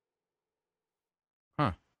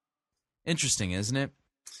 Interesting, isn't it?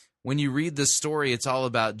 When you read this story, it's all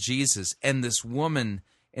about Jesus. And this woman,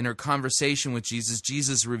 in her conversation with Jesus,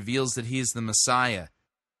 Jesus reveals that he is the Messiah.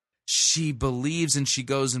 She believes and she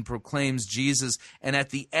goes and proclaims Jesus. And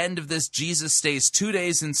at the end of this, Jesus stays 2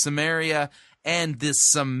 days in Samaria And the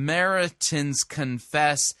Samaritans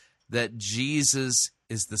confess that Jesus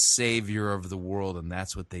is the Savior of the world, and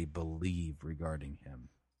that's what they believe regarding him.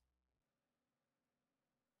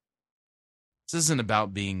 This isn't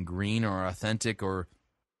about being green or authentic or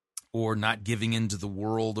not giving into the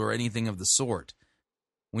world or anything of the sort.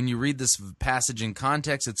 When you read this passage in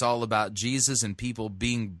context, it's all about Jesus and people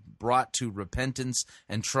being brought to repentance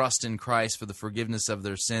and trust in Christ for the forgiveness of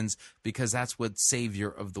their sins, because that's what Savior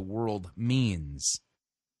of the world means.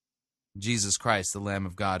 Jesus Christ, the Lamb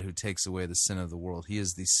of God who takes away the sin of the world. He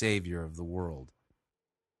is the Savior of the world.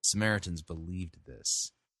 Samaritans believed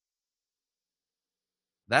this.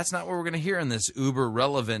 That's not what we're going to hear in this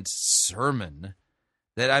uber-relevant sermon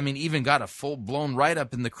that, even got a full-blown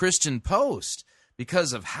write-up in the Christian Post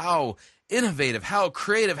because of how innovative, how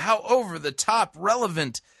creative, how over-the-top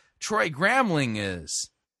relevant Troy Gramling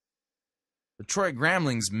is. But Troy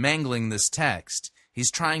Gramling's mangling this text.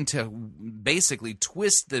 He's trying to basically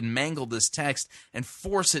twist and mangle this text and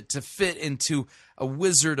force it to fit into a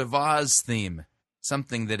Wizard of Oz theme,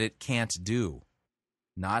 something that it can't do.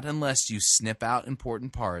 Not unless you snip out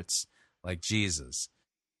important parts like Jesus.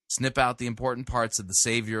 Snip out the important parts of the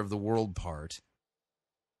Savior of the world part,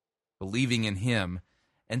 believing in him,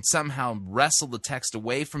 and somehow wrestle the text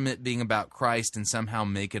away from it being about Christ and somehow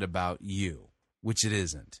make it about you, which it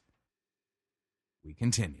isn't. We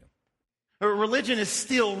continue. Religion is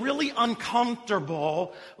still really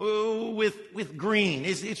uncomfortable with green.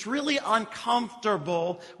 It's really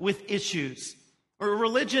uncomfortable with issues.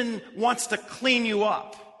 Religion wants to clean you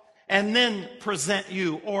up and then present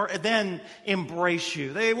you or then embrace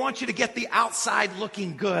you. They want you to get the outside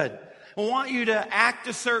looking good. They want you to act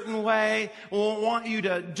a certain way. They want you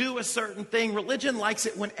to do a certain thing. Religion likes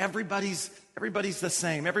it when everybody's the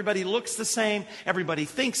same. Everybody looks the same. Everybody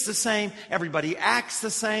thinks the same. Everybody acts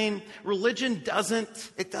the same. Religion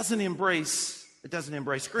doesn't embrace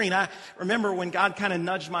green. I remember when God kind of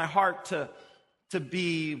nudged my heart to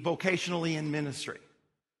be vocationally in ministry.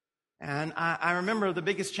 And I remember the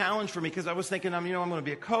biggest challenge for me, because I was thinking, I'm going to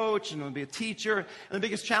be a coach and I'm going to be a teacher. And the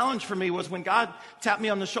biggest challenge for me was when God tapped me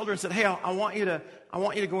on the shoulder and said, hey, I want you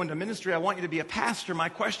to go into ministry. I want you to be a pastor. My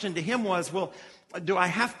question to him was, well, do I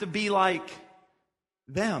have to be like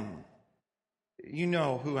them? You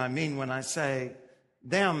know who I mean when I say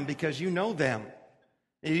them, because you know them.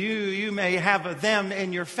 You may have a them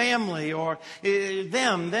in your family, or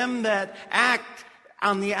them that act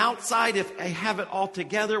on the outside if they have it all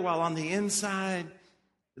together, while on the inside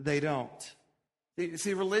they don't.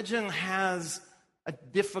 See, religion has a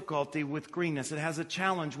difficulty with greenness. It has a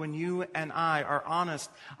challenge when you and I are honest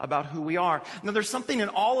about who we are. Now, there's something in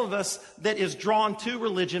all of us that is drawn to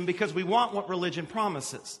religion because we want what religion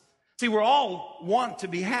promises. See, we all want to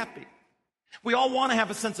be happy. We all want to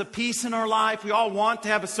have a sense of peace in our life. We all want to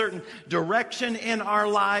have a certain direction in our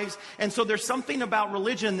lives. And so there's something about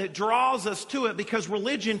religion that draws us to it, because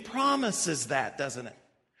religion promises that, doesn't it?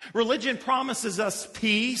 Religion promises us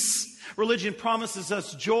peace. Religion promises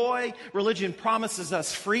us joy. Religion promises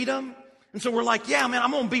us freedom. And so we're like, yeah, man,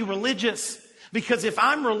 I'm going to be religious. Because if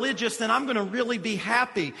I'm religious, then I'm going to really be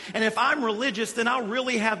happy. And if I'm religious, then I'll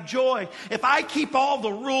really have joy. If I keep all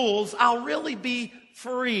the rules, I'll really be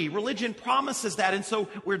free. Religion promises that, and so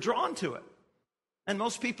we're drawn to it. And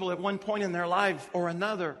most people at one point in their life or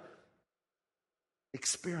another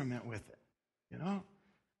experiment with it.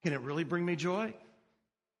 Can it really bring me joy?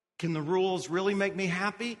 Can the rules really make me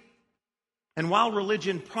happy? And while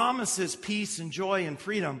religion promises peace and joy and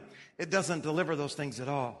freedom, it doesn't deliver those things at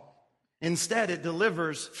all. Instead, it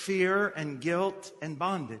delivers fear and guilt and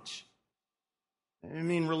bondage.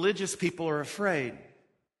 Religious people are afraid.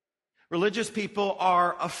 Religious people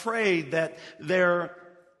are afraid that they're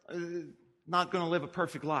not going to live a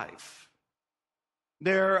perfect life.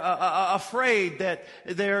 They're afraid that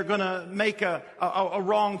they're going to make a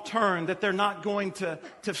wrong turn, that they're not going to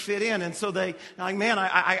fit in. And so they, like, man,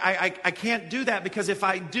 I can't do that, because if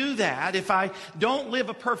I do that, if I don't live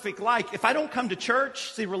a perfect life, if I don't come to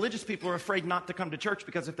church, see, religious people are afraid not to come to church,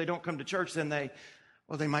 because if they don't come to church, then they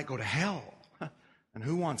might go to hell. And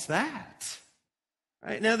who wants that?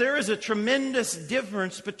 Right? Now, there is a tremendous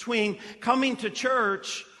difference between coming to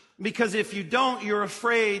church, because if you don't, you're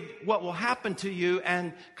afraid what will happen to you,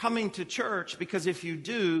 and coming to church, because if you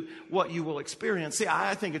do, what you will experience. See,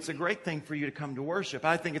 I think it's a great thing for you to come to worship.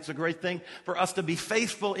 I think it's a great thing for us to be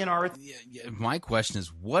faithful in our... My question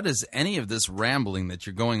is, what is any of this rambling that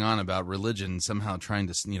you're going on about religion, somehow trying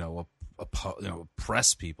to,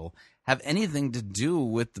 oppress people, have anything to do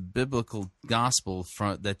with the biblical gospel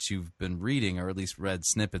that you've been reading, or at least read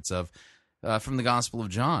snippets of, from the Gospel of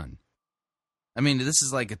John? I mean, this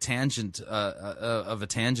is like a tangent of a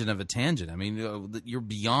tangent of a tangent. I mean, you're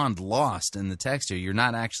beyond lost in the text here. You're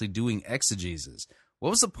not actually doing exegesis. What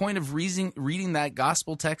was the point of reading that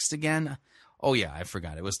gospel text again? Oh, yeah, I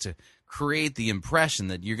forgot. It was to create the impression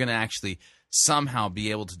that you're going to actually somehow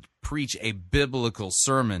be able to preach a biblical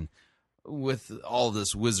sermon with all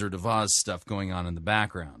this Wizard of Oz stuff going on in the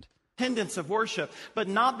background. Attendance of worship, but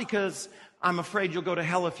not because I'm afraid you'll go to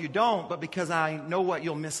hell if you don't, but because I know what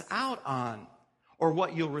you'll miss out on or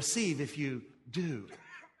what you'll receive if you do.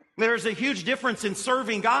 There's a huge difference in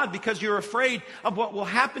serving God because you're afraid of what will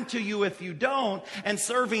happen to you if you don't, and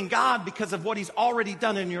serving God because of what He's already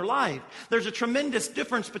done in your life. There's a tremendous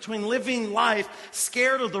difference between living life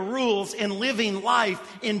scared of the rules and living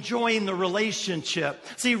life enjoying the relationship.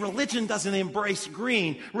 See, religion doesn't embrace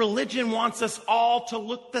green. Religion wants us all to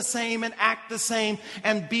look the same and act the same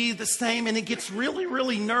and be the same, and it gets really,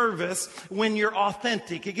 really nervous when you're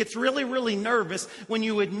authentic. It gets really, really nervous when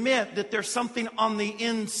you admit that there's something on the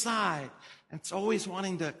inside. And it's always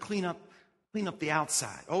wanting to clean up the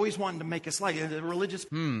outside, always wanting to make us like the religious.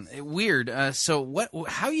 Weird. So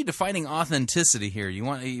how are you defining authenticity here?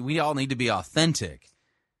 We all need to be authentic.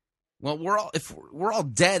 Well, if we're all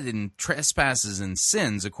dead in trespasses and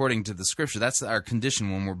sins, according to the Scripture. That's our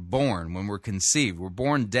condition when we're born, when we're conceived. We're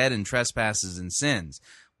born dead in trespasses and sins.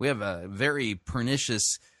 We have a very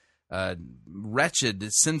pernicious,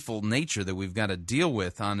 wretched, sinful nature that we've got to deal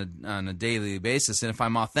with on a daily basis. And if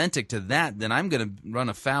I'm authentic to that, then I'm going to run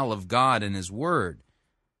afoul of God and His Word.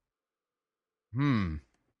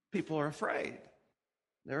 People are afraid.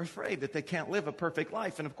 They're afraid that they can't live a perfect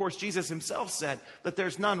life. And of course, Jesus Himself said that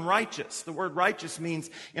there's none righteous. The word righteous means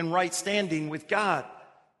in right standing with God.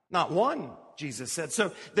 Not one, Jesus said.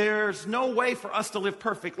 So there's no way for us to live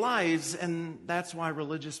perfect lives. And that's why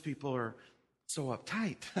religious people are so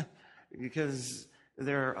uptight. Because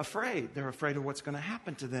they're afraid. They're afraid of what's going to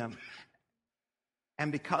happen to them.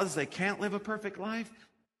 And because they can't live a perfect life,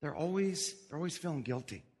 they're always feeling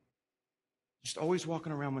guilty. Just always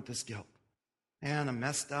walking around with this guilt. Man, I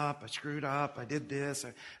messed up, I screwed up, I did this.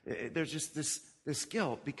 There's just this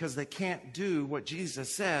guilt because they can't do what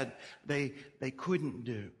Jesus said they couldn't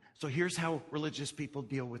do. So here's how religious people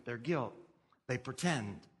deal with their guilt. They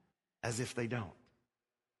pretend as if they don't.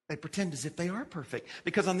 They pretend as if they are perfect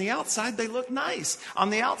because on the outside they look nice. On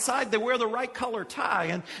the outside they wear the right color tie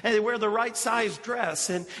and they wear the right size dress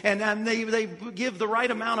and they give the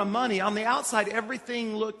right amount of money. On the outside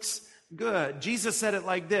everything looks good. Jesus said it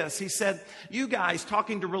like this. He said, you guys,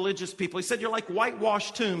 talking to religious people, He said you're like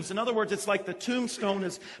whitewashed tombs. In other words, it's like the tombstone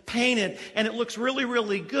is painted and it looks really,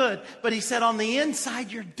 really good. But He said on the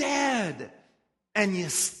inside you're dead and you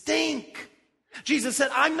stink. Jesus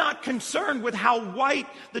said, I'm not concerned with how white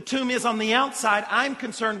the tomb is on the outside. I'm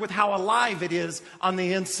concerned with how alive it is on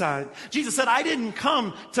the inside. Jesus said, I didn't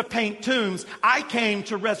come to paint tombs. I came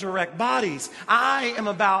to resurrect bodies. I am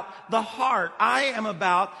about the heart. I am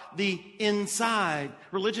about the inside.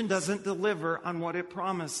 Religion doesn't deliver on what it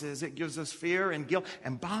promises. It gives us fear and guilt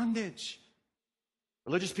and bondage.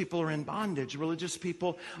 Religious people are in bondage. Religious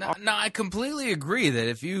people are... Now, I completely agree that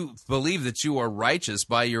if you believe that you are righteous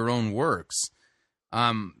by your own works,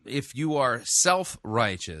 if you are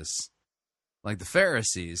self-righteous, like the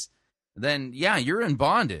Pharisees, then yeah, you're in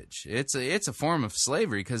bondage. It's a form of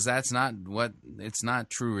slavery because it's not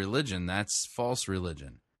true religion. That's false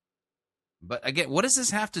religion. But again, what does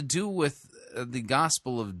this have to do with the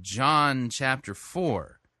Gospel of John chapter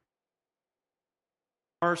 4?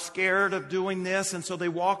 Are scared of doing this, and so they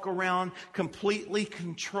walk around completely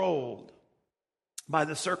controlled by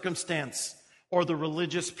the circumstance or the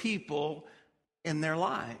religious people in their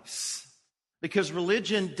lives. Because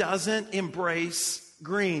religion doesn't embrace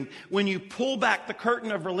green. When you pull back the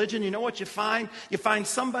curtain of religion, you know what you find? You find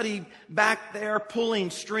somebody back there pulling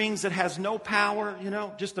strings that has no power,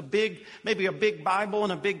 just maybe a big Bible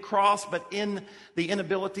and a big cross, but in the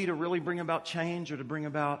inability to really bring about change or to bring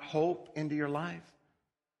about hope into your life.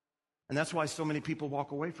 And that's why so many people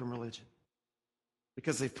walk away from religion.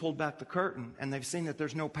 Because they've pulled back the curtain and they've seen that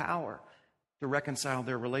there's no power to reconcile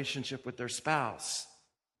their relationship with their spouse,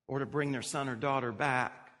 or to bring their son or daughter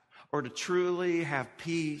back, or to truly have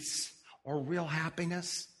peace or real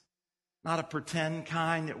happiness. Not a pretend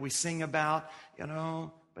kind that we sing about,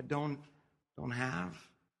 but don't have.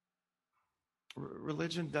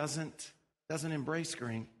 Religion doesn't embrace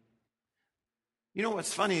green. You know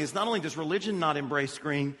what's funny is not only does religion not embrace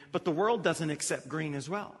green, but the world doesn't accept green as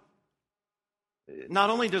well. Not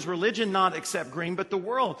only does religion not accept green, but the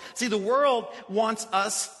world. See, the world wants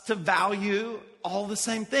us to value all the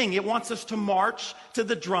same thing. It wants us to march to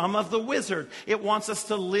the drum of the wizard. It wants us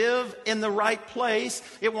to live in the right place.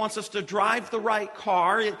 It wants us to drive the right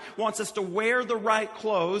car. It wants us to wear the right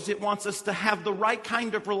clothes. It wants us to have the right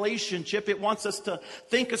kind of relationship. It wants us to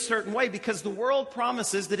think a certain way, because the world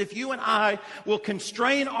promises that if you and I will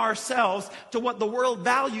constrain ourselves to what the world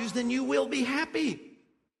values, then you will be happy.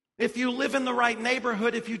 If you live in the right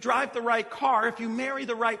neighborhood, if you drive the right car, if you marry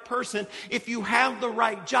the right person, if you have the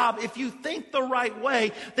right job, if you think the right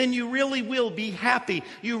way, then you really will be happy.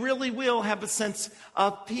 You really will have a sense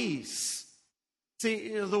of peace.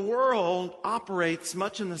 See, the world operates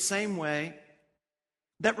much in the same way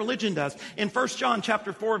that religion does. In 1 John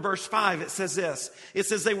chapter 4, verse 5, it says this. It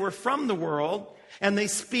says, they were from the world, and they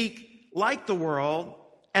speak like the world,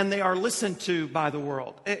 and they are listened to by the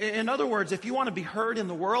world. In other words, if you want to be heard in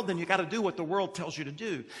the world, then you got to do what the world tells you to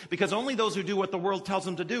do. Because only those who do what the world tells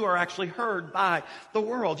them to do are actually heard by the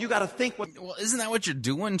world. You got to think what... Well, isn't that what you're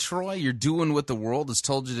doing, Troy? You're doing what the world has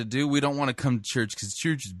told you to do. We don't want to come to church because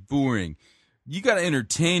church is boring. You got to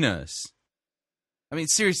entertain us. I mean,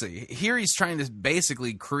 seriously, here he's trying to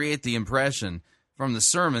basically create the impression from the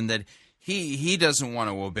sermon that he doesn't want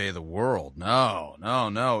to obey the world.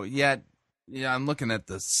 No. Yet... yeah, I'm looking at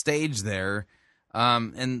the stage there,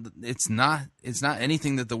 and it's not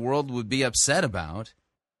anything that the world would be upset about.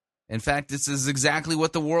 In fact, this is exactly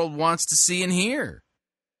what the world wants to see and hear.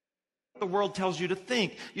 The world tells you to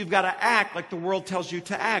think. You've got to act like the world tells you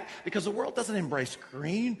to act, because the world doesn't embrace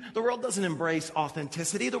green. The world doesn't embrace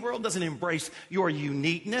authenticity. The world doesn't embrace your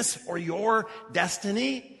uniqueness or your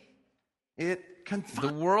destiny.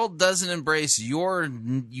 The world doesn't embrace your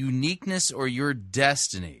uniqueness or your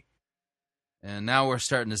destiny. And now we're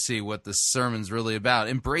starting to see what this sermon's really about.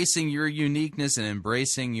 Embracing your uniqueness and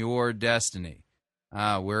embracing your destiny.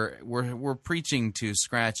 We're preaching to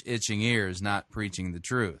scratch itching ears, not preaching the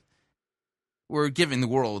truth. We're giving the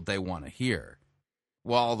world what they want to hear,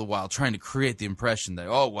 while all the while trying to create the impression that,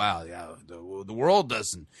 oh, wow, yeah, the world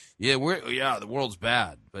doesn't. Yeah, the world's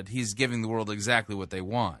bad. But he's giving the world exactly what they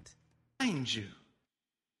want. You.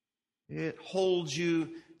 It holds you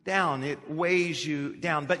down. It weighs you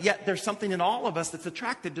down. But yet there's something in all of us that's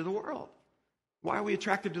attracted to the world. Why are we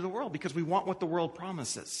attracted to the world? Because we want what the world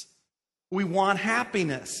promises. We want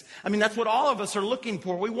happiness. I mean, that's what all of us are looking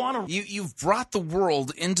for. We want to... You've brought the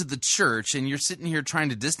world into the church, and you're sitting here trying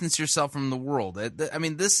to distance yourself from the world. I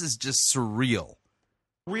mean, this is just surreal.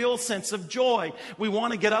 Real sense of joy. We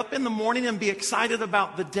want to get up in the morning and be excited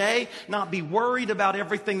about the day, not be worried about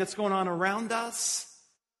everything that's going on around us.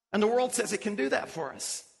 And the world says it can do that for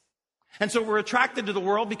us. And so we're attracted to the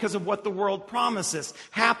world because of what the world promises,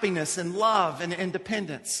 happiness and love and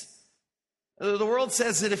independence. The world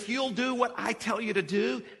says that if you'll do what I tell you to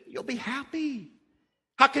do, you'll be happy.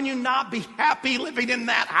 How can you not be happy living in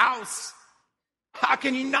that house? How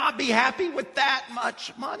can you not be happy with that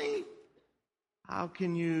much money? How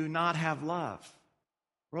can you not have love?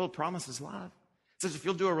 The world promises love. It says if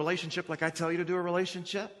you'll do a relationship like I tell you to do a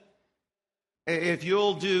relationship, if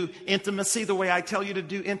you'll do intimacy the way I tell you to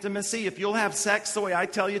do intimacy, if you'll have sex the way I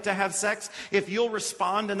tell you to have sex, if you'll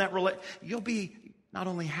respond in that you'll be not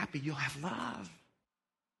only happy, you'll have love.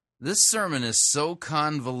 This sermon is so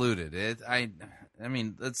convoluted. I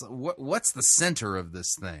mean, what's the center of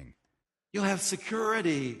this thing? You'll have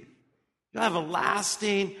security. You'll have a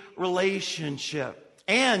lasting relationship.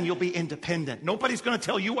 And you'll be independent. Nobody's going to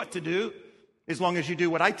tell you what to do as long as you do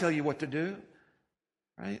what I tell you what to do.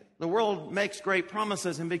 Right? The world makes great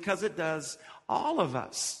promises, and because it does, all of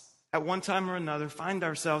us, at one time or another, find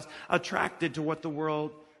ourselves attracted to what the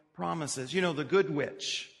world promises. You know, the Good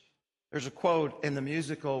Witch. There's a quote in the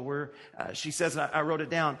musical where she says, I wrote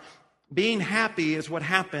it down, being happy is what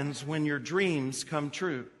happens when your dreams come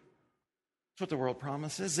true. That's what the world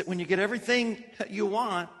promises, that when you get everything that you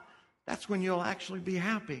want, that's when you'll actually be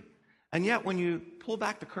happy. And yet, when you pull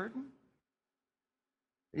back the curtain,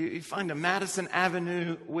 you find a Madison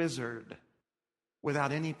Avenue wizard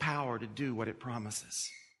without any power to do what it promises.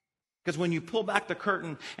 Because when you pull back the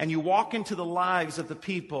curtain and you walk into the lives of the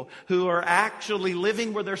people who are actually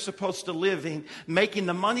living where they're supposed to live, making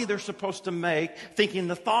the money they're supposed to make, thinking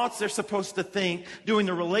the thoughts they're supposed to think, doing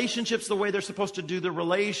the relationships the way they're supposed to do the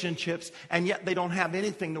relationships, and yet they don't have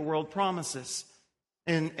anything the world promises.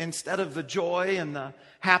 And instead of the joy and the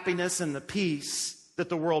happiness and the peace that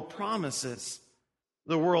the world promises,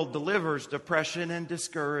 the world delivers depression and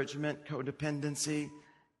discouragement, codependency,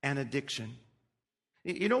 and addiction.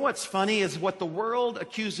 You know what's funny is what the world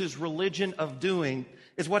accuses religion of doing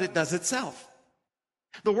is what it does itself.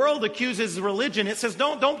 The world accuses religion. It says,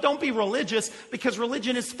 don't be religious because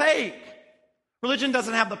religion is fake. Religion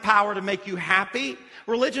doesn't have the power to make you happy.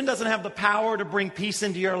 Religion doesn't have the power to bring peace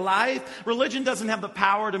into your life. Religion doesn't have the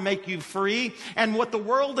power to make you free. And what the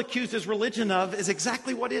world accuses religion of is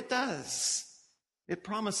exactly what it does. It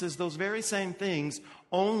promises those very same things,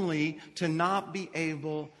 only to not be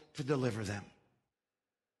able to deliver them.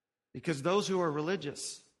 Because those who are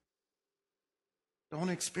religious don't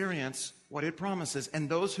experience what it promises. And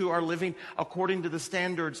those who are living according to the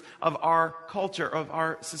standards of our culture, of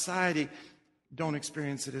our society, don't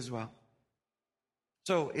experience it as well.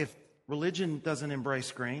 So if religion doesn't embrace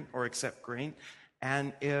green or accept green,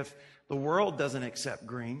 and if the world doesn't accept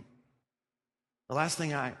green, the last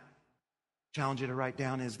thing I challenge you to write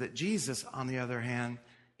down is that Jesus, on the other hand,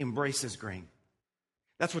 embraces green.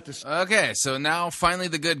 That's what this... Okay, so now finally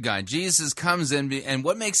the good guy. Jesus comes in, and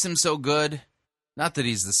what makes him so good? Not that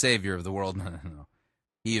he's the savior of the world, no.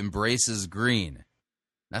 He embraces green.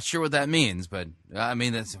 Not sure what that means, but, I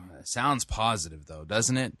mean, that sounds positive, though,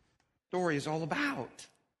 doesn't it? Story is all about.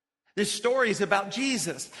 This story is about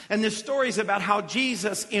Jesus, and this story is about how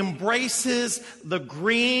Jesus embraces the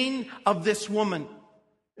green of this woman.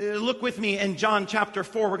 Look with me in John chapter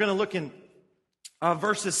 4. We're going to look in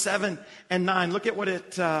verses 7 and 9. Look at what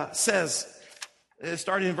it says.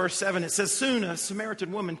 Starting in verse 7, it says, "Soon a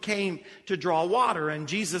Samaritan woman came to draw water, and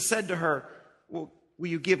Jesus said to her, 'Well, will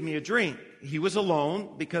you give me a drink?' He was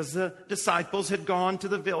alone because the disciples had gone to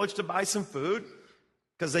the village to buy some food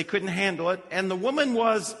because they couldn't handle it. And the woman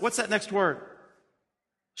was, what's that next word?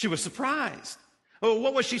 She was surprised. Oh,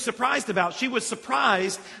 what was she surprised about? She was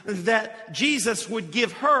surprised that Jesus would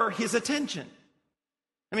give her his attention.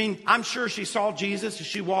 I mean, I'm sure she saw Jesus as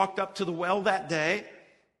she walked up to the well that day,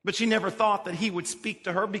 but she never thought that he would speak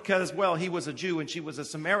to her because, well, he was a Jew and she was a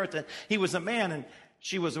Samaritan. He was a man and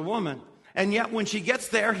she was a woman. And yet when she gets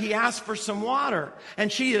there, he asks for some water. And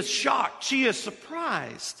she is shocked. She is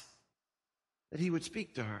surprised that he would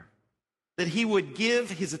speak to her, that he would give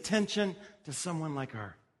his attention to someone like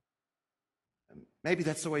her. Maybe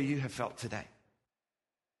that's the way you have felt today.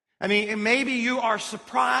 I mean, maybe you are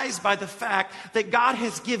surprised by the fact that God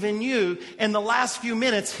has given you, in the last few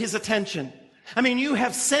minutes, his attention. I mean, you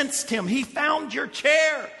have sensed him. He found your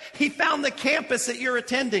chair. He found the campus that you're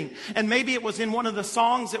attending. And maybe it was in one of the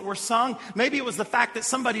songs that were sung. Maybe it was the fact that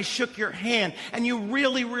somebody shook your hand and you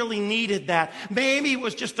really, really needed that. Maybe it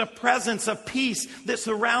was just a presence of peace that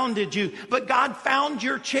surrounded you. But God found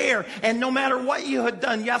your chair. And no matter what you had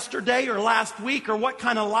done yesterday or last week or what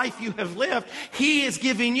kind of life you have lived, he is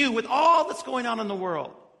giving you, with all that's going on in the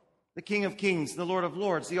world, the King of Kings, the Lord of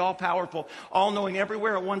Lords, the all-powerful, all-knowing,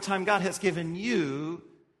 everywhere at one time, God has given you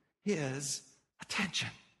his attention.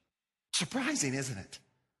 Surprising, isn't it?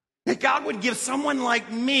 That God would give someone like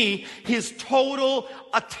me his total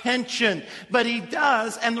attention. But he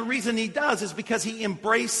does, and the reason he does is because he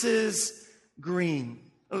embraces green.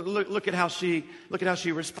 Look at how she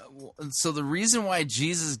responds. So the reason why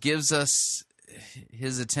Jesus gives us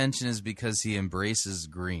his attention is because he embraces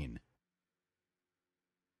green.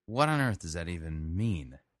 What on earth does that even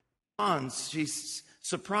mean? She's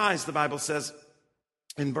surprised, the Bible says,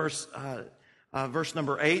 in verse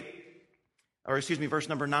number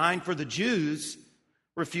 9, for the Jews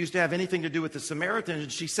refused to have anything to do with the Samaritans.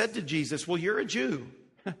 And she said to Jesus, well, you're a Jew,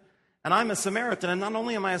 and I'm a Samaritan, and not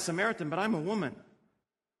only am I a Samaritan, but I'm a woman.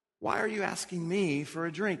 Why are you asking me for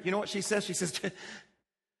a drink? You know what she says? She says,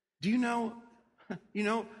 do you know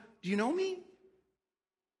me?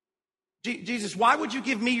 Jesus, why would you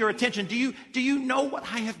give me your attention? Do you know what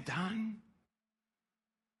I have done?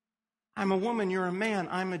 I'm a woman, you're a man.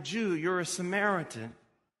 I'm a Jew, you're a Samaritan.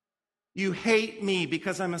 You hate me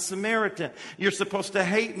because I'm a Samaritan. You're supposed to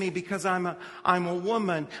hate me because I'm a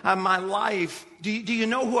woman. My life. Do you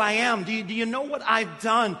know who I am? Do you know what I've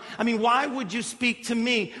done? I mean, why would you speak to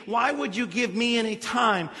me? Why would you give me any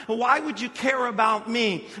time? Why would you care about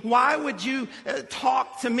me? Why would you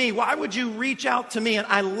talk to me? Why would you reach out to me? And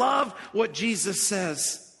I love what Jesus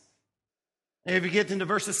says. And if you get into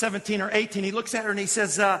verses 17 or 18, he looks at her and he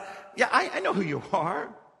says, yeah, I know who you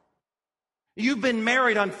are. You've been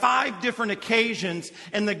married on 5 different occasions,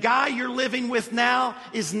 and the guy you're living with now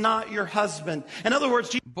is not your husband. In other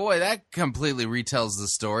words, boy, that completely retells the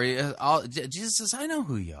story. Jesus says, I know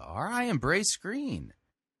who you are. I embrace green.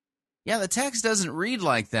 Yeah, the text doesn't read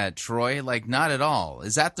like that, Troy, like not at all.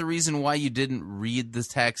 Is that the reason why you didn't read the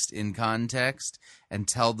text in context and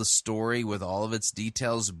tell the story with all of its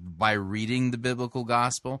details by reading the biblical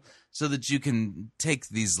gospel so that you can take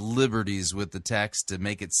these liberties with the text to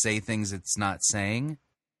make it say things it's not saying?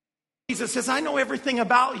 Jesus says, I know everything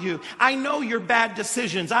about you. I know your bad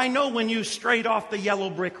decisions. I know when you strayed off the yellow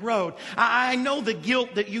brick road. I know the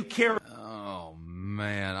guilt that you carry. Oh,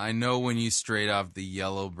 man, I know when you strayed off the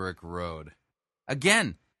yellow brick road.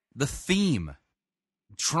 Again, the theme.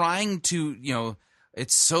 Trying to,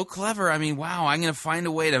 it's so clever. I mean, wow, I'm going to find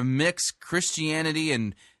a way to mix Christianity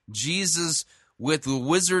and Jesus with the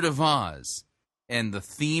Wizard of Oz. And the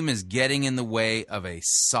theme is getting in the way of a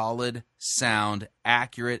solid, sound,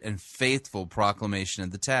 accurate, and faithful proclamation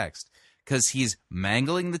of the text. Because he's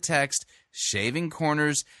mangling the text, shaving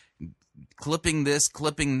corners, clipping this,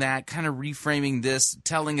 clipping that, kind of reframing this,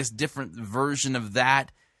 telling us different version of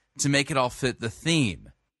that to make it all fit the theme.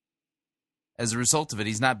 As a result of it,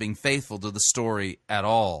 he's not being faithful to the story at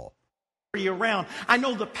all. Around. I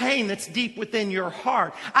know the pain that's deep within your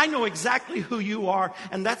heart. I know exactly who you are,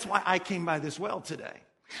 and that's why I came by this well today.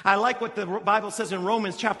 I like what the Bible says in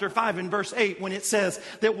Romans chapter 5 and verse 8 when it says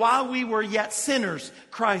that while we were yet sinners,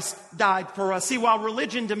 Christ died for us. See, while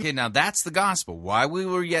religion... Okay, now that's the gospel. While we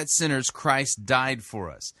were yet sinners, Christ died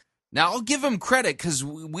for us. Now, I'll give him credit because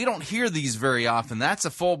we don't hear these very often. That's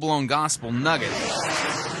a full-blown gospel nugget.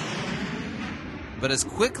 But as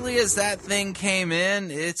quickly as that thing came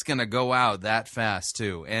in, it's going to go out that fast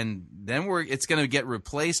too. And then it's going to get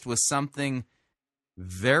replaced with something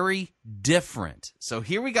very different. So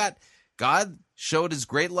here we got God showed his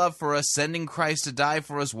great love for us, sending Christ to die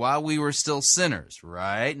for us while we were still sinners,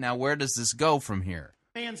 right? Now where does this go from here?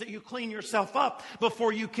 Demands that you clean yourself up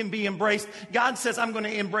before you can be embraced. God says, I'm going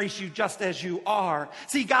to embrace you just as you are.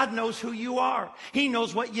 See, God knows who you are. He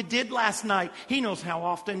knows what you did last night. He knows how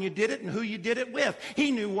often you did it and who you did it with.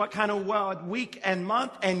 He knew what kind of week and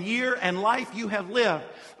month and year and life you have lived.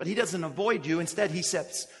 But he doesn't avoid you. Instead, he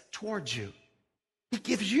steps towards you. He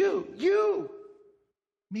gives you,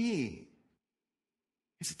 me,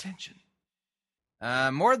 his attention.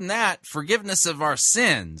 More than that, forgiveness of our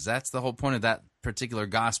sins. That's the whole point of that particular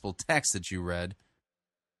gospel text that you read.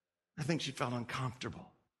 I think she felt uncomfortable.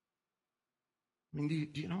 I mean,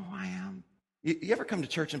 do you know who I am? You ever come to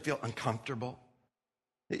church and feel uncomfortable?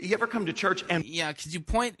 You ever come to church and... Yeah, could you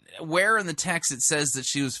point where in the text it says that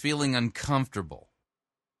she was feeling uncomfortable?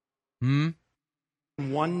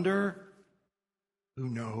 Wonder who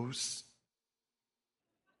knows?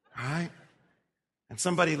 Right? And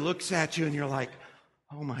somebody looks at you and you're like,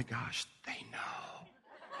 oh my gosh, they know.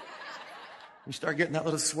 You start getting that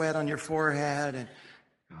little sweat on your forehead and,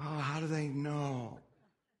 oh, how do they know?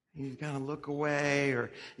 You kind of look away,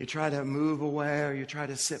 or you try to move away, or you try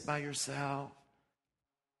to sit by yourself.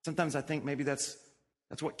 Sometimes I think maybe that's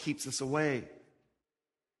what keeps us away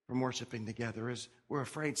from worshiping together, is we're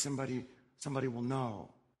afraid somebody will know,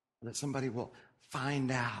 that somebody will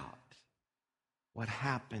find out what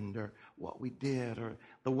happened or what we did or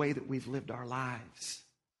the way that we've lived our lives.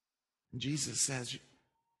 And Jesus says,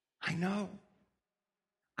 I know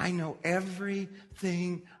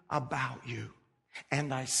everything about you,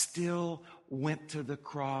 and I still went to the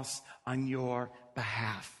cross on your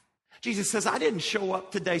behalf. Jesus says, I didn't show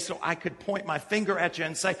up today so I could point my finger at you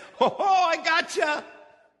and say, oh, I got you.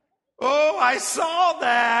 Oh, I saw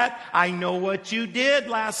that. I know what you did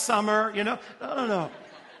last summer. No.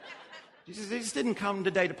 Jesus didn't come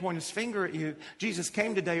today to point his finger at you. Jesus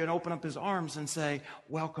came today and open up his arms and say,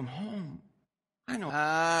 welcome home. I know.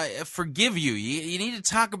 Forgive you. You need to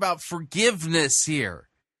talk about forgiveness here.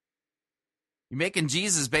 You're making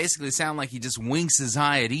Jesus basically sound like he just winks his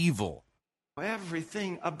eye at evil.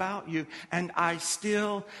 Everything about you, and I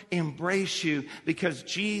still embrace you because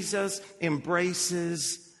Jesus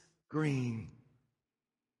embraces green.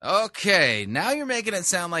 Okay, now you're making it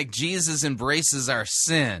sound like Jesus embraces our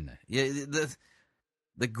sin. The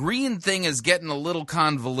green thing is getting a little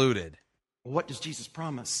convoluted. What does Jesus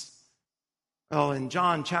promise? Well, in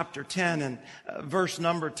John chapter 10 and verse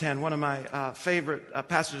number 10, one of my favorite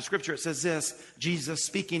passages of Scripture, it says this, Jesus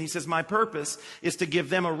speaking, he says, my purpose is to give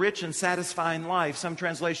them a rich and satisfying life. Some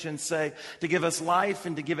translations say to give us life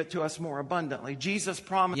and to give it to us more abundantly. Jesus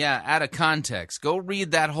promised... Yeah, out of context. Go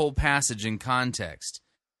read that whole passage in context.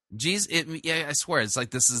 I swear, it's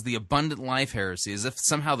like this is the abundant life heresy, as if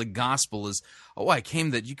somehow the gospel is, I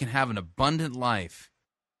came that you can have an abundant life.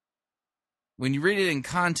 When you read it in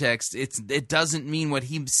context, it doesn't mean what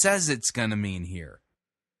he says it's going to mean here.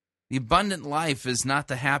 The abundant life is not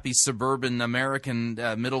the happy suburban American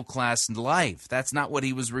middle-class life. That's not what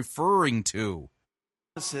he was referring to.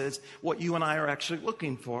 This is what you and I are actually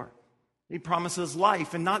looking for. He promises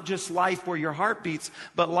life, and not just life where your heart beats,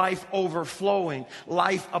 but life overflowing,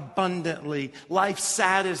 life abundantly, life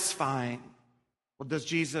satisfying. Well, does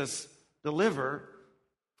Jesus deliver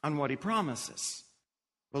on what he promises?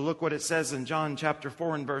 Well, look what it says in John chapter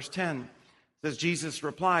 4 and verse 10. It says, Jesus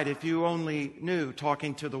replied, if you only knew,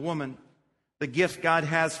 talking to the woman, the gift God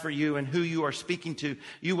has for you and who you are speaking to,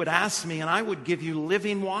 you would ask me and I would give you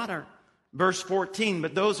living water. Verse 14,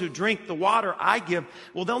 but those who drink the water I give,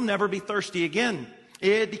 well, they'll never be thirsty again.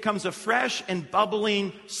 It becomes a fresh and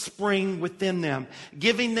bubbling spring within them,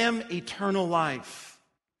 giving them eternal life.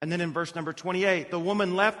 And then in verse number 28, the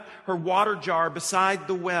woman left her water jar beside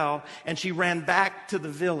the well and she ran back to the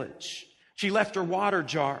village. She left her water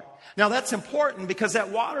jar. Now that's important because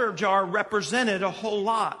that water jar represented a whole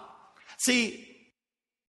lot. See,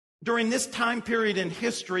 during this time period in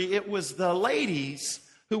history, it was the ladies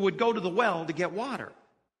who would go to the well to get water.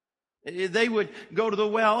 They would go to the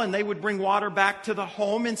well and they would bring water back to the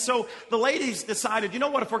home. And so the ladies decided, you know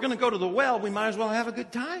what, if we're going to go to the well, we might as well have a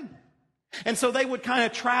good time. And so they would kind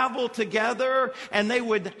of travel together and they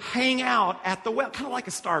would hang out at the well, kind of like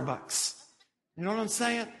a Starbucks. You know what I'm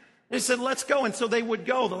saying? They said, let's go. And so they would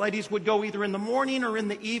go. The ladies would go either in the morning or in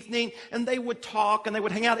the evening, and they would talk and they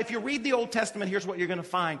would hang out. If you read the Old Testament, here's what you're going to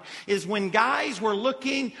find, is when guys were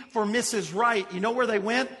looking for Mrs. Right, you know where they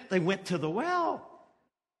went? They went to the well.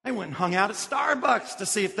 They went and hung out at Starbucks to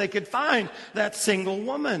see if they could find that single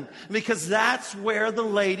woman, because that's where the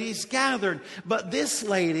ladies gathered. But this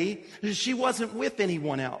lady, she wasn't with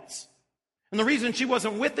anyone else. And the reason she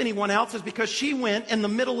wasn't with anyone else is because she went in the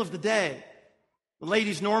middle of the day. The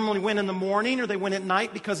ladies normally went in the morning or they went at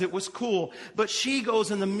night because it was cool. But she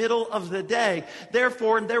goes in the middle of the day.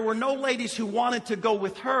 Therefore, there were no ladies who wanted to go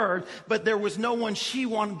with her, but there was no one she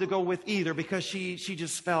wanted to go with either, because she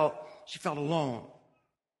just felt alone.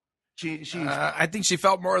 I think she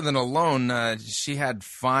felt more than alone. She had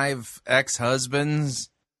 5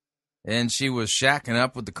 ex-husbands, and she was shacking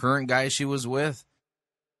up with the current guy she was with.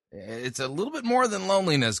 It's a little bit more than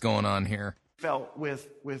loneliness going on here. Felt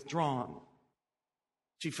withdrawn.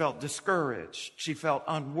 She felt discouraged. She felt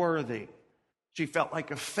unworthy. She felt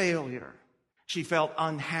like a failure. She felt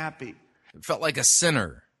unhappy. It felt like a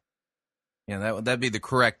sinner. Yeah, that'd be the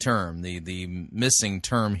correct term, the missing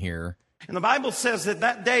term here. And the Bible says that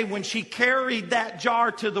that day when she carried that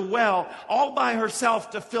jar to the well, all by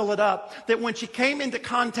herself to fill it up, that when she came into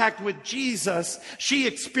contact with Jesus, she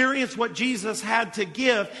experienced what Jesus had to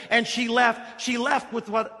give, and she left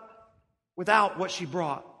without what she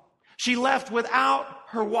brought. She left without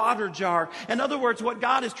her water jar. In other words, what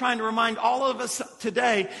God is trying to remind all of us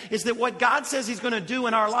today is that what God says He's going to do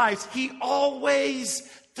in our lives, He always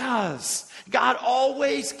does. God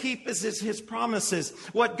always keeps His promises.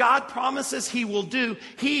 What God promises He will do,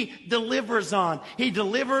 He delivers on. He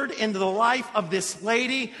delivered into the life of this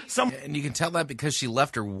lady. And you can tell that because she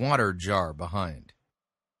left her water jar behind.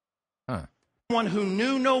 One who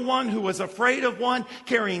knew no one, who was afraid of one,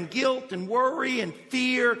 carrying guilt and worry and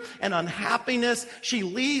fear and unhappiness. She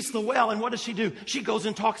leaves the well, and what does she do? She goes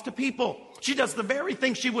and talks to people. She does the very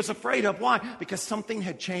thing she was afraid of. Why? Because something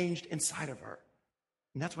had changed inside of her.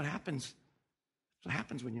 And that's what happens. That's what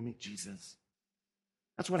happens when you meet Jesus.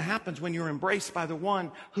 That's what happens when you're embraced by the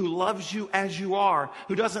one who loves you as you are,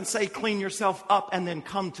 who doesn't say, clean yourself up and then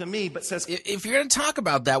come to me, but says... If you're going to talk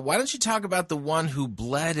about that, why don't you talk about the one who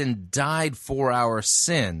bled and died for our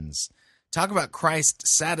sins? Talk about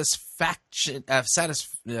Christ's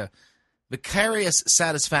vicarious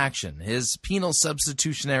satisfaction, His penal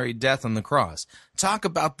substitutionary death on the cross. Talk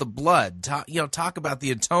about the blood. Talk about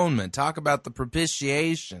the atonement. Talk about the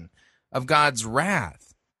propitiation of God's wrath.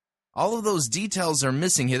 All of those details are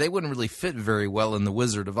missing here. They wouldn't really fit very well in the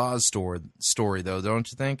Wizard of Oz story, though, don't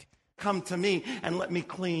you think? Come to me and let me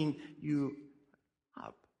clean you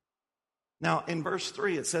up. Now, in verse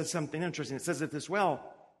 3, it says something interesting. It says that this well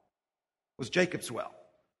was Jacob's well.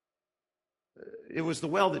 It was the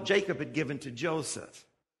well that Jacob had given to Joseph.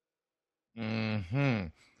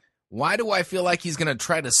 Why do I feel like he's going to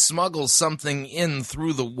try to smuggle something in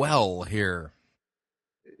through the well here?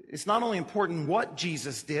 It's not only important what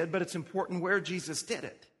Jesus did, but it's important where Jesus did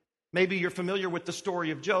it. Maybe you're familiar with the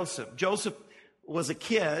story of Joseph. Joseph was a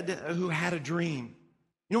kid who had a dream.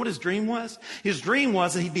 You know what his dream was? His dream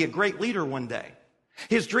was that he'd be a great leader one day.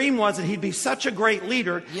 His dream was that he'd be such a great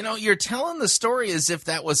leader. You're telling the story as if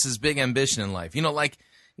that was his big ambition in life. Like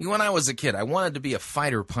when I was a kid, I wanted to be a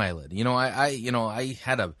fighter pilot. I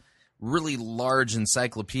had a really large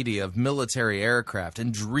encyclopedia of military aircraft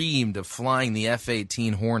and dreamed of flying the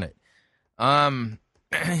F-18 Hornet. And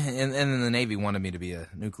then the Navy wanted me to be a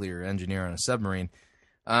nuclear engineer on a submarine.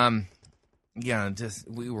 We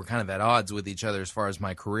were kind of at odds with each other as far as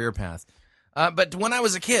my career path. But when I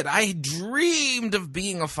was a kid, I dreamed of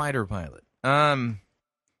being a fighter pilot.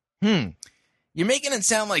 You're making it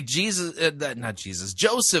sound like Joseph,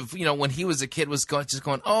 when he was a kid was just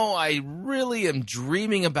going, oh, I really am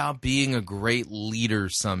dreaming about being a great leader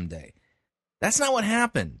someday. That's not what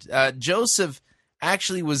happened. Joseph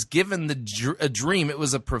actually was given a dream. It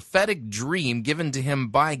was a prophetic dream given to him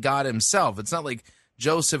by God himself. It's not like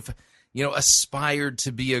Joseph, aspired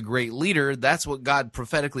to be a great leader. That's what God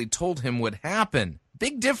prophetically told him would happen.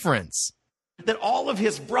 Big difference. That all of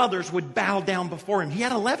his brothers would bow down before him. He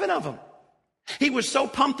had 11 of them. He was so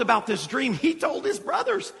pumped about this dream, he told his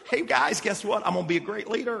brothers, hey guys, guess what? I'm going to be a great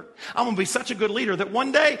leader. I'm going to be such a good leader that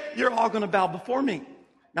one day you're all going to bow before me.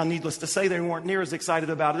 Now, needless to say, they weren't near as excited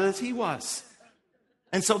about it as he was.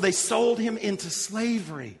 And so they sold him into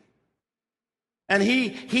slavery. And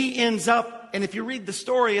he ends up, and if you read the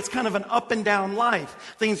story, it's kind of an up and down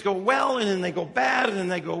life. Things go well, and then they go bad, and then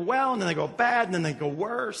they go well, and then they go bad, and then they go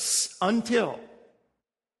worse, until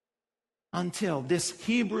this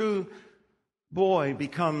Hebrew boy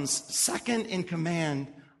becomes second in command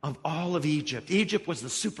of all of Egypt. Egypt was the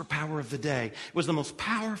superpower of the day. It was the most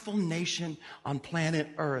powerful nation on planet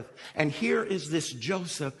Earth. And here is this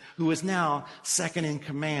Joseph who is now second in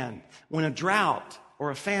command. When a drought or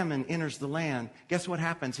a famine enters the land, guess what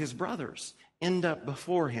happens? His brothers end up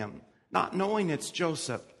before him, not knowing it's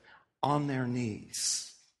Joseph, on their knees.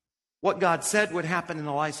 What God said would happen in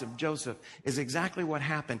the life of Joseph is exactly what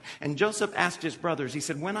happened. And Joseph asked his brothers, he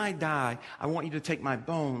said, when I die, I want you to take my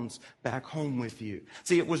bones back home with you.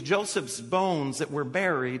 See, it was Joseph's bones that were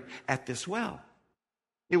buried at this well.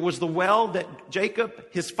 It was the well that Jacob,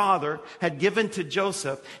 his father, had given to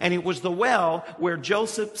Joseph, and it was the well where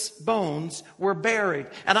Joseph's bones were buried.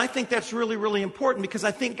 And I think that's really, really important because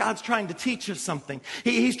I think God's trying to teach us something.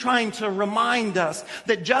 He's trying to remind us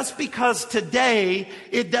that just because today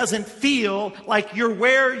it doesn't feel like you're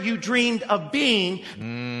where you dreamed of being.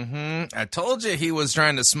 I told you he was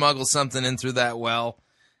trying to smuggle something in through that well.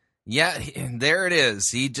 Yeah, there it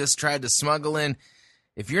is. He just tried to smuggle in.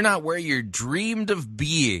 If you're not where you dreamed of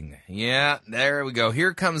being, yeah, there we go.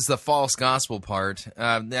 Here comes the false gospel part.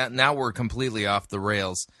 Now we're completely off the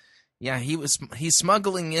rails. Yeah, he's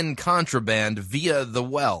smuggling in contraband via the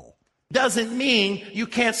well. Doesn't mean you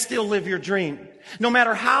can't still live your dream. No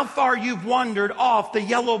matter how far you've wandered off the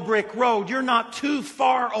yellow brick road, you're not too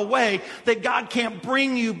far away that God can't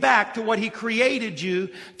bring you back to what He created you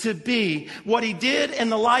to be. What He did in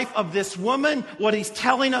the life of this woman, what He's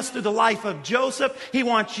telling us through the life of Joseph, He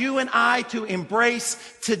wants you and I to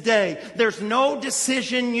embrace today. There's no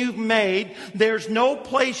decision you've made. There's no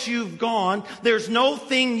place you've gone. There's no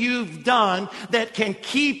thing you've done that can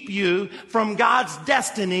keep you from God's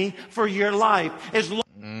destiny for your life.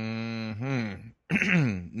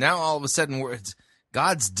 Now all of a sudden it's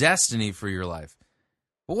God's destiny for your life.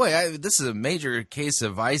 Boy, this is a major case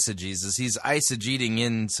of eisegesis. He's eisegeting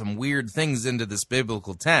in some weird things into this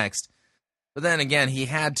biblical text. But then again, he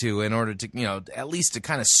had to in order to, at least to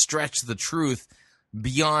kind of stretch the truth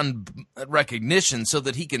beyond recognition so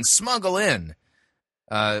that he can smuggle in,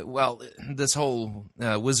 this whole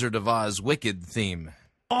Wizard of Oz wicked theme.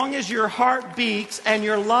 As long as your heart beats and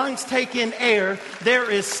your lungs take in air, there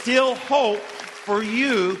is still hope for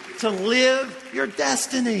you to live your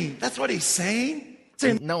destiny. That's what he's saying.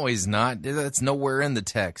 No, he's not. That's nowhere in the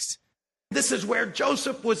text. This is where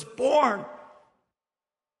Joseph was born.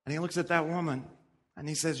 And he looks at that woman and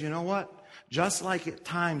he says, you know what? Just like at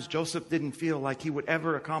times Joseph didn't feel like he would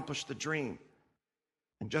ever accomplish the dream.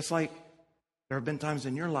 And just like there have been times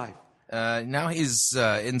in your life. Now he's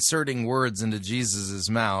inserting words into Jesus'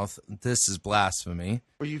 mouth. This is blasphemy.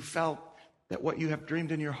 Where you felt that what you have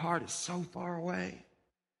dreamed in your heart is so far away.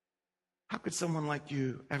 How could someone like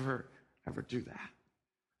you ever do that?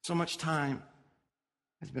 So much time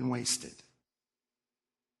has been wasted.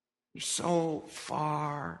 You're so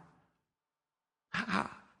far.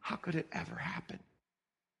 How could it ever happen?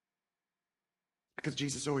 Because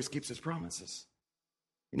Jesus always keeps His promises.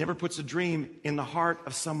 He never puts a dream in the heart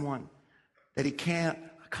of someone that He can't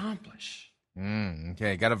accomplish.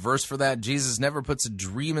 Okay, got a verse for that. Jesus never puts a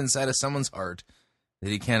dream inside of someone's heart that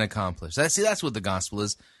He can't accomplish. That's what the gospel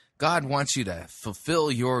is. God wants you to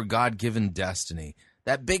fulfill your God-given destiny.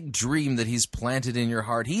 That big dream that He's planted in your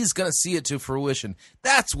heart, He's going to see it to fruition.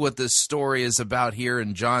 That's what this story is about here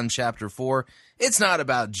in John chapter 4. It's not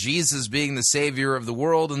about Jesus being the Savior of the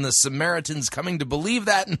world and the Samaritans coming to believe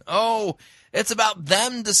that. No, it's about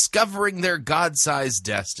them discovering their God-sized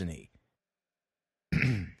destiny.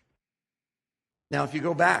 Now, if you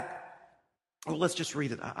go back, let's just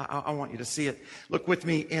read it. I want you to see it. Look with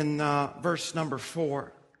me in verse number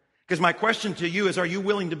 4. Because my question to you is, are you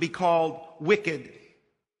willing to be called wicked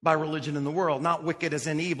by religion in the world? Not wicked as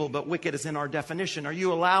in evil, but wicked as in our definition. Are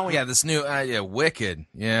you allowing... Yeah, this new idea, wicked.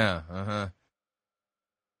 Yeah,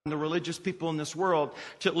 the religious people in this world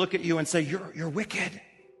to look at you and say, you're wicked.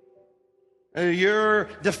 You're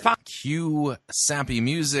defying Cue sappy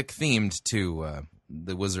music themed to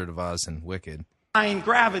The Wizard of Oz and Wicked.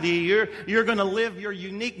 gravity. You're going to live your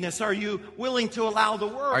uniqueness. Are you willing to allow the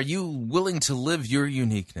world? Are you willing to live your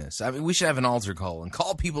uniqueness? I mean, we should have an altar call and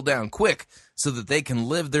call people down quick so that they can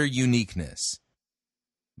live their uniqueness.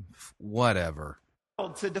 Whatever.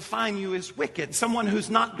 To define you as wicked, someone who's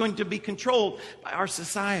not going to be controlled by our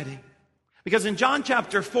society. Because in John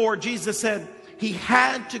chapter 4, Jesus said he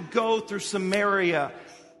had to go through Samaria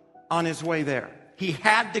on his way there. He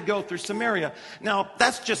had to go through Samaria. Now,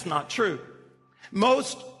 that's just not true.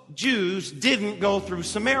 Most Jews didn't go through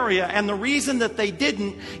Samaria, and the reason that they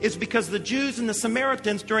didn't is because the Jews and the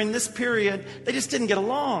Samaritans during this period, they just didn't get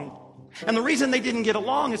along. And the reason they didn't get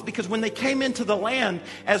along is because when they came into the land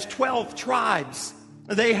as 12 tribes,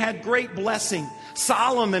 they had great blessing.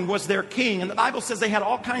 Solomon was their king, and the Bible says they had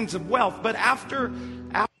all kinds of wealth, but after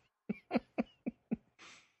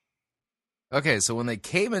Okay, so when they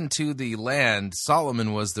came into the land,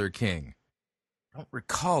 Solomon was their king. I don't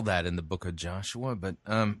recall that in the book of Joshua, but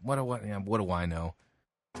what do I know?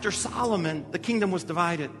 After Solomon, the kingdom was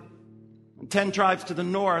divided. 10 tribes to the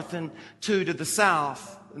north and 2 to the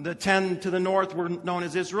south. The 10 to the north were known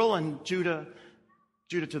as Israel, and Judah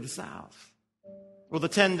to the south. Well, the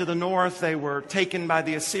 10 to the north, they were taken by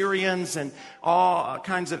the Assyrians, and all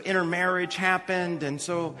kinds of intermarriage happened. And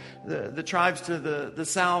so the tribes to the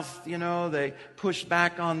south, they pushed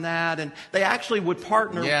back on that. And they actually would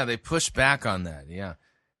partner. Yeah, they pushed back on that, yeah.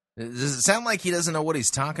 Does it sound like he doesn't know what he's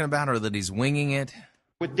talking about or that he's winging it?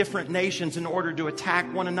 With different nations in order to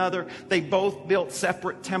attack one another. They both built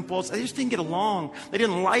separate temples. They just didn't get along. They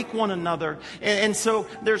didn't like one another. And so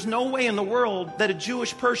there's no way in the world that a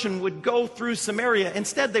Jewish person would go through Samaria.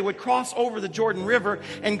 Instead, they would cross over the Jordan River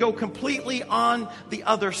and go completely on the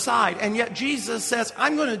other side. And yet Jesus says,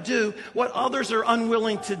 I'm going to do what others are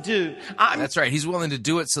unwilling to do. That's right. He's willing to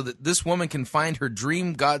do it so that this woman can find her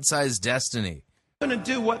dream God-sized destiny. Going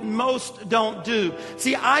to do what most don't do.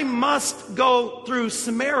 See, I must go through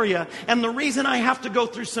Samaria, and the reason I have to go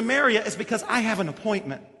through Samaria is because I have an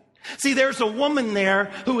appointment. See, there's a woman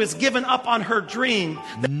there who has given up on her dream.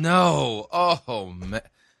 No. Oh, man.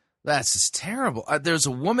 That's just terrible. There's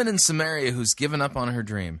a woman in Samaria who's given up on her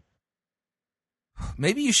dream.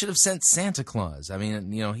 Maybe you should have sent Santa Claus. I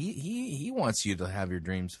mean, he wants you to have your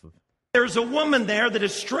dreams fulfilled. There's a woman there that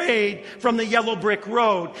has strayed from the yellow brick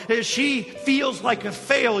road. She feels like a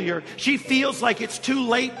failure. She feels like it's too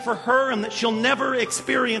late for her and that she'll never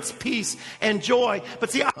experience peace and joy.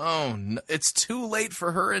 But see, it's too late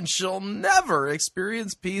for her and she'll never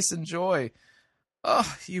experience peace and joy.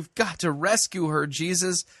 Oh, you've got to rescue her,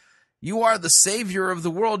 Jesus. You are the Savior of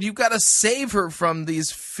the world. You've got to save her from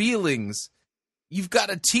these feelings. You've got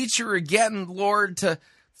to teach her again, Lord, to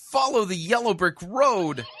follow the yellow brick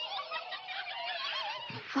road.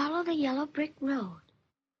 Follow the yellow brick road.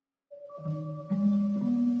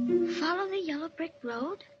 Follow the yellow brick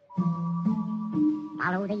road.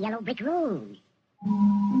 Follow the yellow brick road.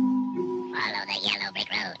 Follow the yellow brick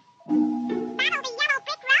road.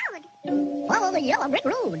 Follow the yellow brick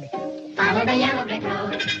road. Follow the yellow brick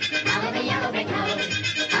road. Follow the yellow brick road.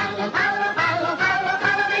 Follow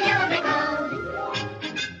the yellow brick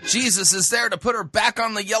road. Jesus is there to put her back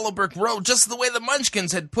on the yellow brick road just the way the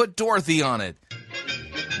Munchkins had put Dorothy on it.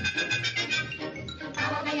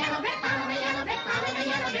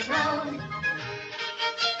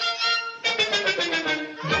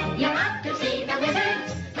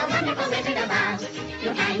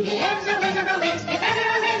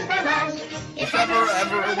 If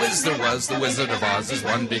ever a whiz there was, the Wizard of Oz is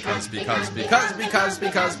one because. Because of the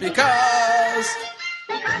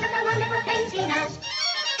wonderful things he does.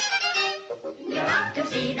 You're off to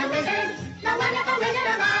see the wizard, the wonderful Wizard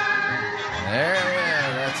of Oz.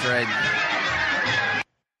 Yeah, that's right.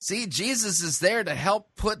 See, Jesus is there to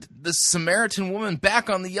help put the Samaritan woman back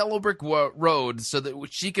on the yellow brick road so that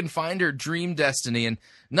she can find her dream destiny and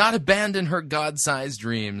not abandon her God-sized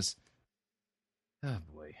dreams. Oh,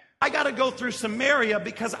 boy. I got to go through Samaria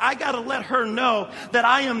because I got to let her know that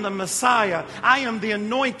I am the Messiah. I am the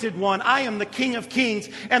anointed one. I am the King of Kings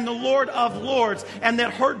and the Lord of Lords, and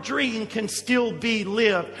that her dream can still be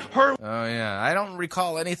lived. Her I don't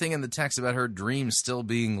recall anything in the text about her dream still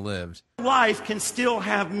being lived. Life can still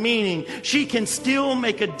have meaning. She can still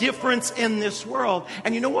make a difference in this world.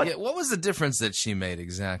 And you know what? Yeah, what was the difference that she made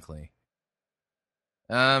exactly?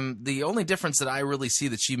 The only difference that I really see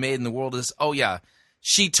that she made in the world is,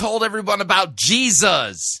 she told everyone about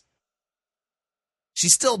Jesus. She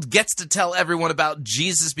still gets to tell everyone about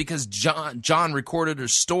Jesus because John recorded her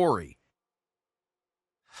story.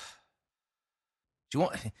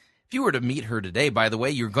 If If you were to meet her today, by the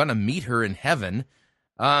way, you're going to meet her in heaven.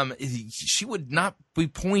 She would not be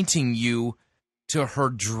pointing you to her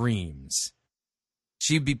dreams.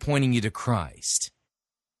 She'd be pointing you to Christ.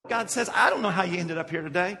 God says, I don't know how you ended up here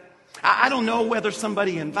today. I don't know whether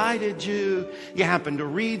somebody invited you, you happened to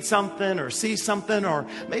read something or see something, or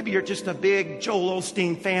maybe you're just a big Joel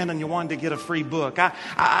Osteen fan and you wanted to get a free book.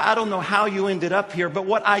 I don't know how you ended up here, but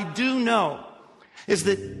what I do know is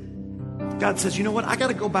that God says, you know what? I got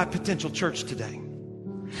to go by Potential Church today.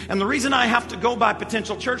 And the reason I have to go by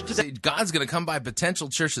Potential Church today... See, God's going to come by Potential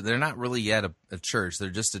Church. They're not really yet a church. They're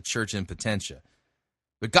just a church in Potentia.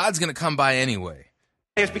 But God's going to come by anyway.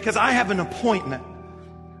 It's because I have an appointment.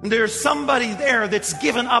 There's somebody there that's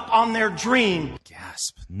given up on their dream.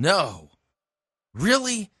 Gasp. No.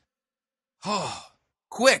 Really? Oh,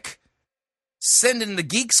 quick. Send in the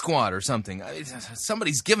Geek Squad or something.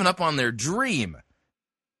 Somebody's given up on their dream.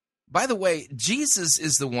 By the way, Jesus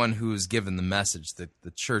is the one who is given the message that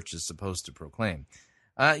the church is supposed to proclaim.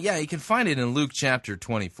 You can find it in Luke chapter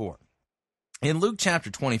 24. In Luke chapter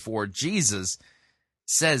 24, Jesus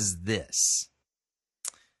says this: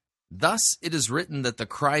 "Thus it is written that the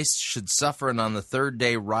Christ should suffer and on the third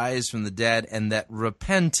day rise from the dead, and that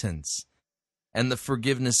repentance and the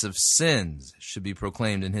forgiveness of sins should be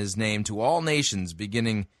proclaimed in his name to all nations,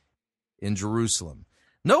 beginning in Jerusalem."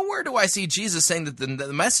 Nowhere do I see Jesus saying that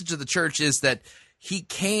the message of the church is that he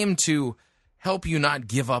came to help you not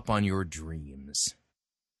give up on your dreams.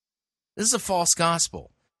 This is a false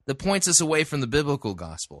gospel that points us away from the biblical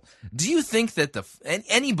gospel. Do you think that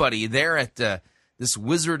anybody there at this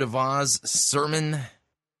Wizard of Oz sermon,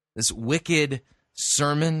 this wicked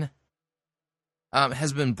sermon,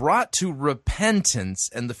 has been brought to repentance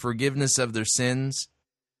and the forgiveness of their sins?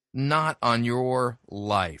 Not on your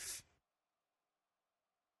life.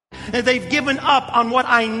 They've given up on what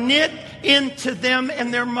I knit into them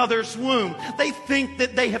in their mother's womb. They think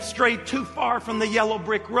that they have strayed too far from the yellow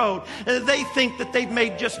brick road. They think that they've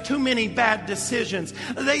made just too many bad decisions.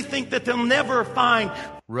 They think that they'll never find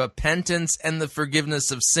repentance and the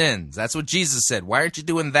forgiveness of sins. That's what Jesus said. Why aren't you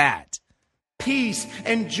doing that? Peace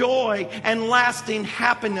and joy and lasting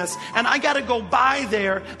happiness. And I got to go by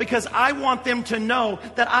there because I want them to know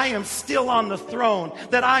that I am still on the throne,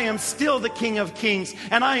 that I am still the King of Kings,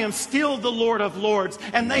 and I am still the Lord of Lords.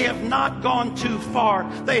 And they have not gone too far.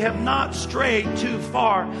 They have not strayed too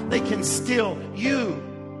far. They can still, you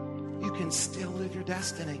can still live your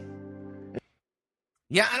destiny.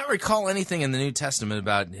 Yeah, I don't recall anything in the New Testament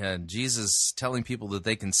about Jesus telling people that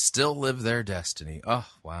they can still live their destiny. Oh,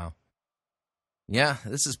 wow. Yeah,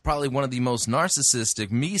 this is probably one of the most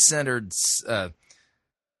narcissistic, me-centered,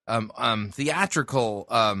 theatrical,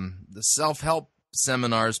 the self-help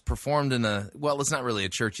seminars performed in it's not really a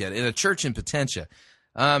church yet, in a church in Potentia,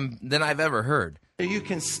 than I've ever heard. You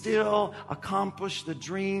can still accomplish the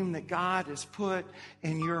dream that God has put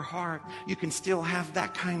in your heart. You can still have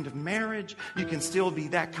that kind of marriage. You can still be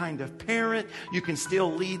that kind of parent. You can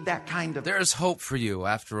still lead that kind of... There is hope for you,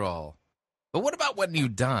 after all. But what about when you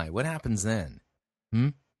die? What happens then?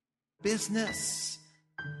 Business.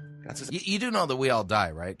 God says, you do know that we all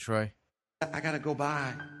die, right, Troy? I got to go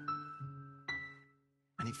by.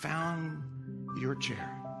 And he found your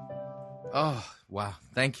chair. Oh, wow.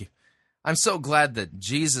 Thank you. I'm so glad that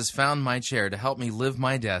Jesus found my chair to help me live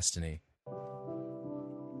my destiny.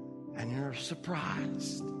 And you're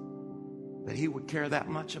surprised that he would care that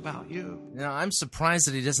much about you. I'm surprised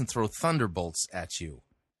that he doesn't throw thunderbolts at you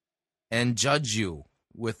and judge you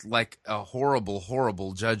with like a horrible,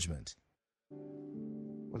 horrible judgment.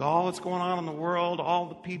 With all that's going on in the world, all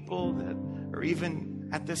the people that are even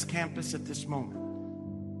at this campus at this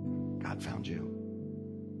moment, God found you.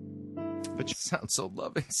 But you sound so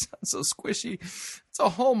loving, sound so squishy. It's a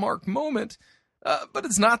Hallmark moment, but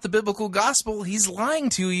it's not the biblical gospel. He's lying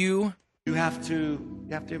to you. You have to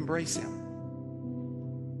embrace him.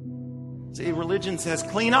 See, religion says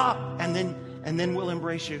clean up, and then we'll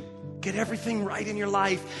embrace you. Get everything right in your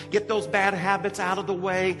life. Get those bad habits out of the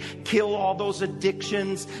way. Kill all those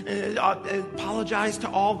addictions. Apologize to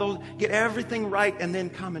all those. Get everything right, and then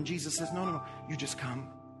come. And Jesus says, no. You just come.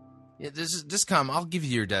 Yeah, just come. I'll give you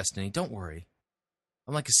your destiny. Don't worry.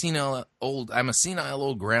 I'm a senile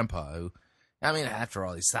old grandpa who, after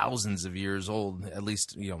all, he's thousands of years old. At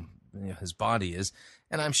least, his body is,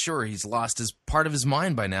 and I'm sure he's lost his part of his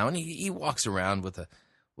mind by now. And he walks around with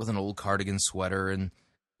an old cardigan sweater and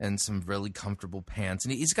some really comfortable pants,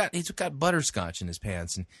 and he's got butterscotch in his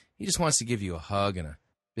pants, and he just wants to give you a hug and a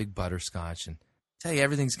big butterscotch and tell you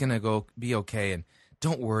everything's gonna be okay, and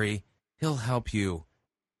don't worry, he'll help you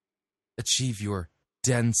achieve your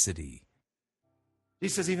density. He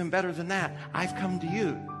says even better than that. I've come to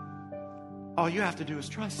you All you have to do is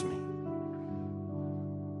trust me.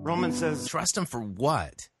 Romans says, trust him for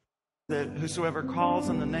what? That whosoever calls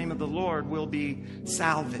on the name of the Lord will be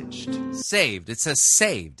salvaged. Saved. It says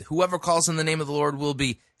saved. Whoever calls on the name of the Lord will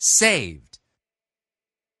be saved.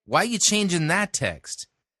 Why are you changing that text?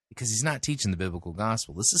 Because he's not teaching the biblical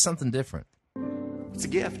gospel. This is something different. It's a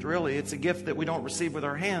gift, really. It's a gift that we don't receive with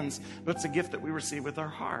our hands, but it's a gift that we receive with our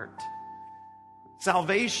heart.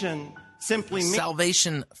 Salvation simply means...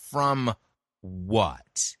 Salvation from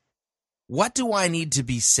what? What do I need to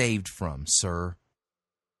be saved from, sir?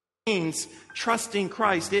 Means trusting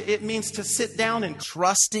Christ. It means to sit down and...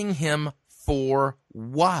 Trusting him for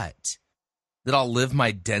what? That I'll live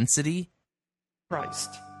my density? Christ.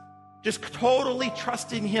 Just totally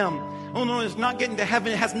trusting him. Oh no, it's not getting to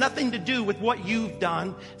heaven. It has nothing to do with what you've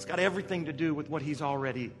done. It's got everything to do with what he's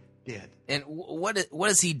already did. And what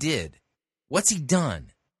has he did? What's he done?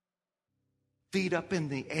 Feet up in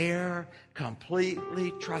the air,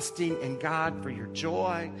 completely trusting in God for your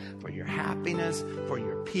joy, for your happiness, for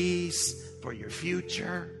your peace, for your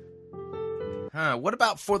future. What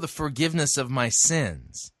about for the forgiveness of my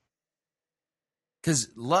sins? Because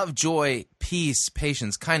love, joy, peace,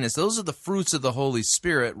 patience, kindness, those are the fruits of the Holy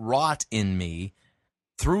Spirit wrought in me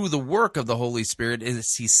through the work of the Holy Spirit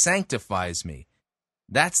as he sanctifies me.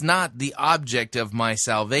 That's not the object of my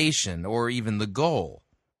salvation or even the goal.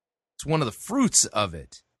 It's one of the fruits of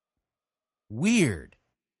it. Weird.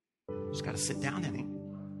 You just got to sit down in him.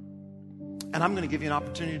 And I'm going to give you an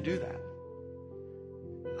opportunity to do that.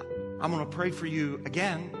 I'm going to pray for you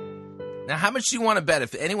again. Now, how much do you want to bet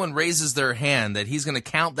if anyone raises their hand that he's going to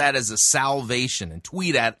count that as a salvation and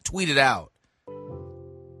tweet it out?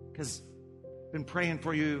 Because I've been praying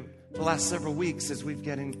for you the last several weeks as we've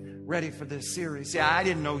getting ready for this series. See, I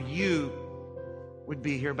didn't know you would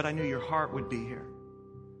be here, but I knew your heart would be here.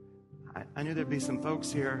 I knew there'd be some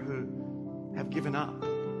folks here who have given up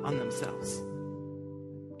on themselves,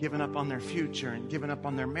 given up on their future, and given up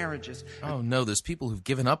on their marriages. Oh, no, there's people who've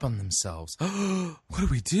given up on themselves. What do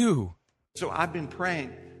we do? So I've been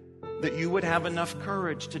praying that you would have enough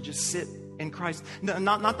courage to just sit in Christ.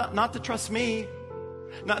 Not to trust me.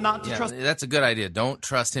 Not to trust... That's a good idea. Don't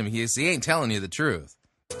trust him. He ain't telling you the truth.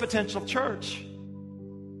 Potential church.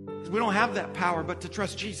 We don't have that power, but to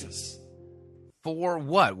trust Jesus. For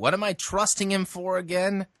what? What am I trusting him for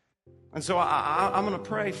again? And so I'm going to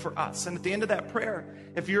pray for us. And at the end of that prayer,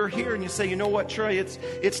 if you're here and you say, you know what, Trey,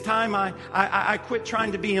 it's time I quit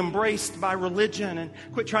trying to be embraced by religion and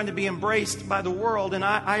quit trying to be embraced by the world, and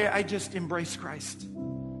I just embrace Christ.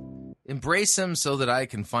 Embrace him so that I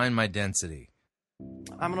can find my density.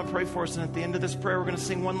 I'm going to pray for us, and at the end of this prayer, we're going to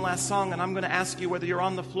sing one last song, and I'm going to ask you whether you're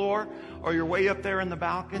on the floor or you're way up there in the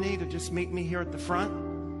balcony to just meet me here at the front.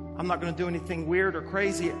 I'm not going to do anything weird or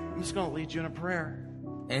crazy. I'm just going to lead you in a prayer.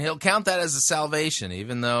 And he'll count that as a salvation,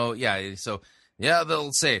 even though,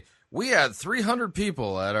 they'll say, we had 300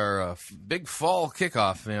 people at our big fall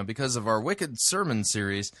kickoff, because of our Wicked sermon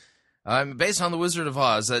series, based on the Wizard of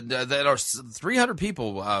Oz, that our 300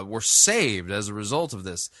 people were saved as a result of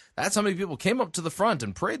this. That's how many people came up to the front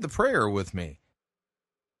and prayed the prayer with me.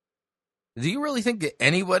 Do you really think that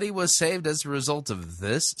anybody was saved as a result of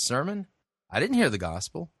this sermon? I didn't hear the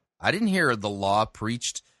gospel. I didn't hear the law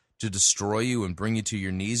preached to destroy you and bring you to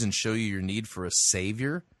your knees and show you your need for a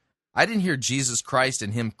Savior. I didn't hear Jesus Christ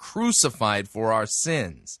and him crucified for our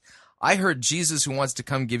sins. I heard Jesus who wants to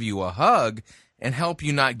come give you a hug and help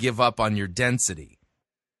you not give up on your density.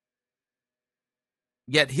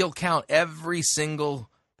 Yet he'll count every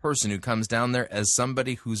single person who comes down there as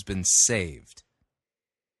somebody who's been saved.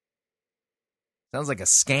 Sounds like a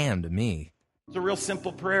scam to me. It's a real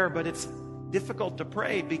simple prayer, but it's difficult to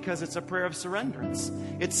pray because it's a prayer of surrenderance.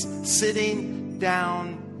 It's sitting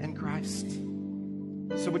down in Christ.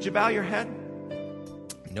 So would you bow your head?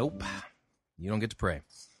 Nope. You don't get to pray.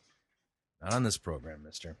 Not on this program,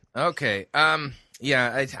 mister. Okay. I'm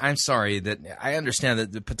sorry that I understand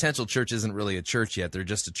that the Potential Church isn't really a church yet. They're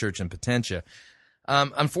just a church in Potentia.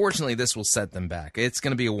 Unfortunately, this will set them back. It's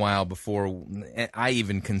going to be a while before I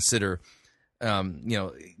even consider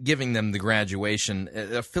giving them the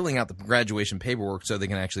graduation, filling out the graduation paperwork so they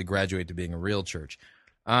can actually graduate to being a real church.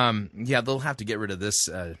 They'll have to get rid of this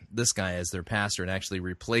guy as their pastor and actually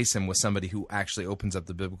replace him with somebody who actually opens up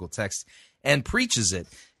the biblical text and preaches it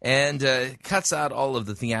and cuts out all of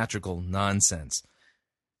the theatrical nonsense.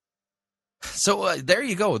 So there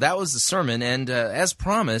you go. That was the sermon, and as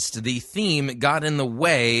promised, the theme got in the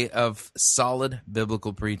way of solid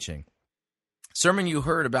biblical preaching. Sermon you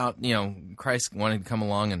heard about, Christ wanting to come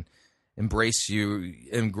along and embrace you,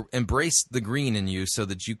 embrace the green in you so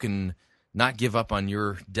that you can not give up on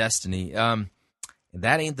your destiny.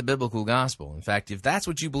 That ain't the biblical gospel. In fact, if that's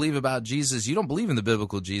what you believe about Jesus, you don't believe in the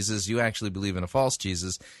biblical Jesus. You actually believe in a false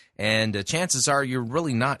Jesus. And chances are you're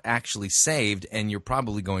really not actually saved, and you're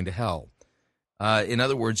probably going to hell. In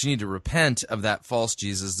other words, you need to repent of that false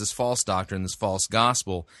Jesus, this false doctrine, this false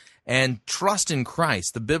gospel, and trust in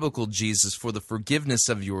Christ, the biblical Jesus, for the forgiveness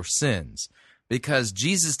of your sins. Because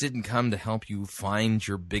Jesus didn't come to help you find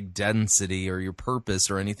your big density or your purpose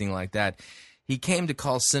or anything like that. He came to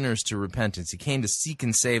call sinners to repentance. He came to seek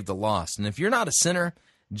and save the lost. And if you're not a sinner,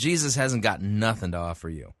 Jesus hasn't got nothing to offer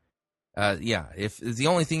you. If the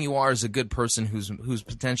only thing you are is a good person who's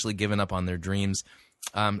potentially given up on their dreams,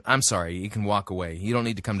 I'm sorry, you can walk away. You don't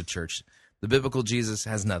need to come to church. The biblical Jesus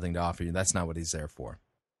has nothing to offer you. That's not what he's there for.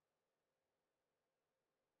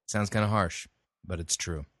 Sounds kind of harsh, but it's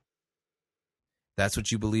true. That's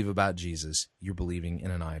what you believe about Jesus. You're believing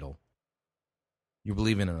in an idol. You're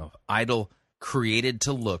believing in an idol created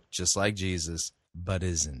to look just like Jesus, but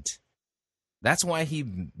isn't. That's why he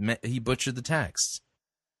butchered the text.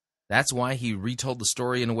 That's why he retold the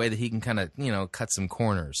story in a way that he can kind of, cut some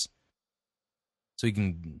corners. So he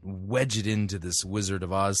can wedge it into this Wizard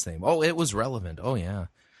of Oz thing. Oh, it was relevant. Oh, yeah.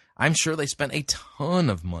 I'm sure they spent a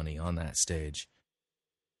ton of money on that stage.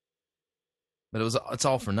 But it's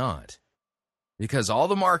all for naught. Because all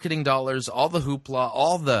the marketing dollars, all the hoopla,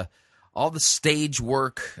 all the stage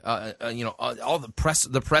work, all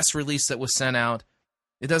the press release that was sent out,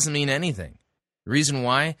 it doesn't mean anything. The reason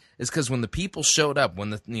why is because when the people showed up, when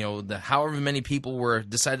the however many people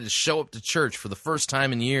decided to show up to church for the first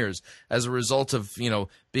time in years as a result of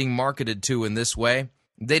being marketed to in this way,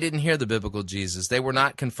 they didn't hear the biblical Jesus. They were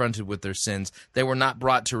not confronted with their sins. They were not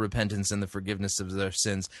brought to repentance and the forgiveness of their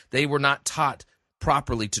sins. They were not taught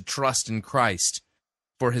properly to trust in Christ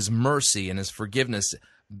for his mercy and his forgiveness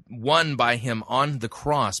won by him on the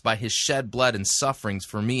cross, by his shed blood and sufferings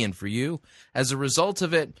for me and for you. As a result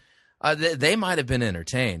of it, they might have been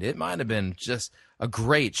entertained. It might have been just a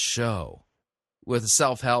great show with a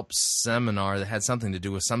self-help seminar that had something to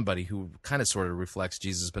do with somebody who kind of sort of reflects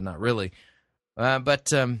Jesus, but not really.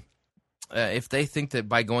 But if they think that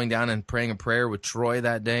by going down and praying a prayer with Troy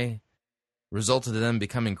that day resulted in them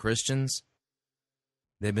becoming Christians,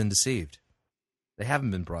 they've been deceived. They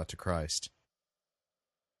haven't been brought to Christ.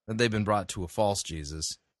 They've been brought to a false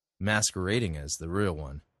Jesus, masquerading as the real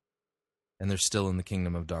one. And they're still in the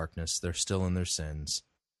kingdom of darkness. They're still in their sins.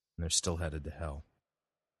 And they're still headed to hell.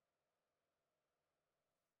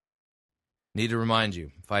 Need to remind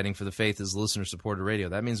you, Fighting for the Faith is listener-supported radio.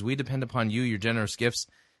 That means we depend upon you, your generous gifts,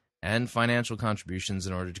 and financial contributions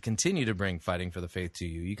in order to continue to bring Fighting for the Faith to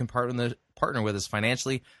you. You can partner with us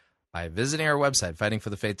financially by visiting our website,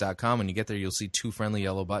 fightingforthefaith.com. When you get there, you'll see 2 friendly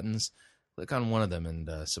yellow buttons. Click on one of them and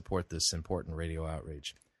support this important radio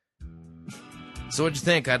outreach. So what'd you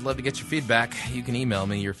think? I'd love to get your feedback. You can email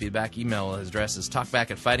me your feedback. Email address is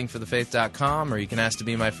talkback@fightingforthefaith.com, or you can ask to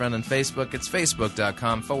be my friend on Facebook. It's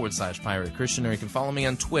facebook.com/Pirate Christian, or you can follow me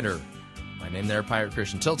on Twitter. My name there, Pirate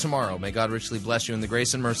Christian. Till tomorrow, may God richly bless you in the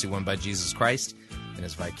grace and mercy won by Jesus Christ and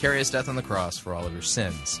his vicarious death on the cross for all of your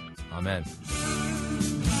sins. Amen.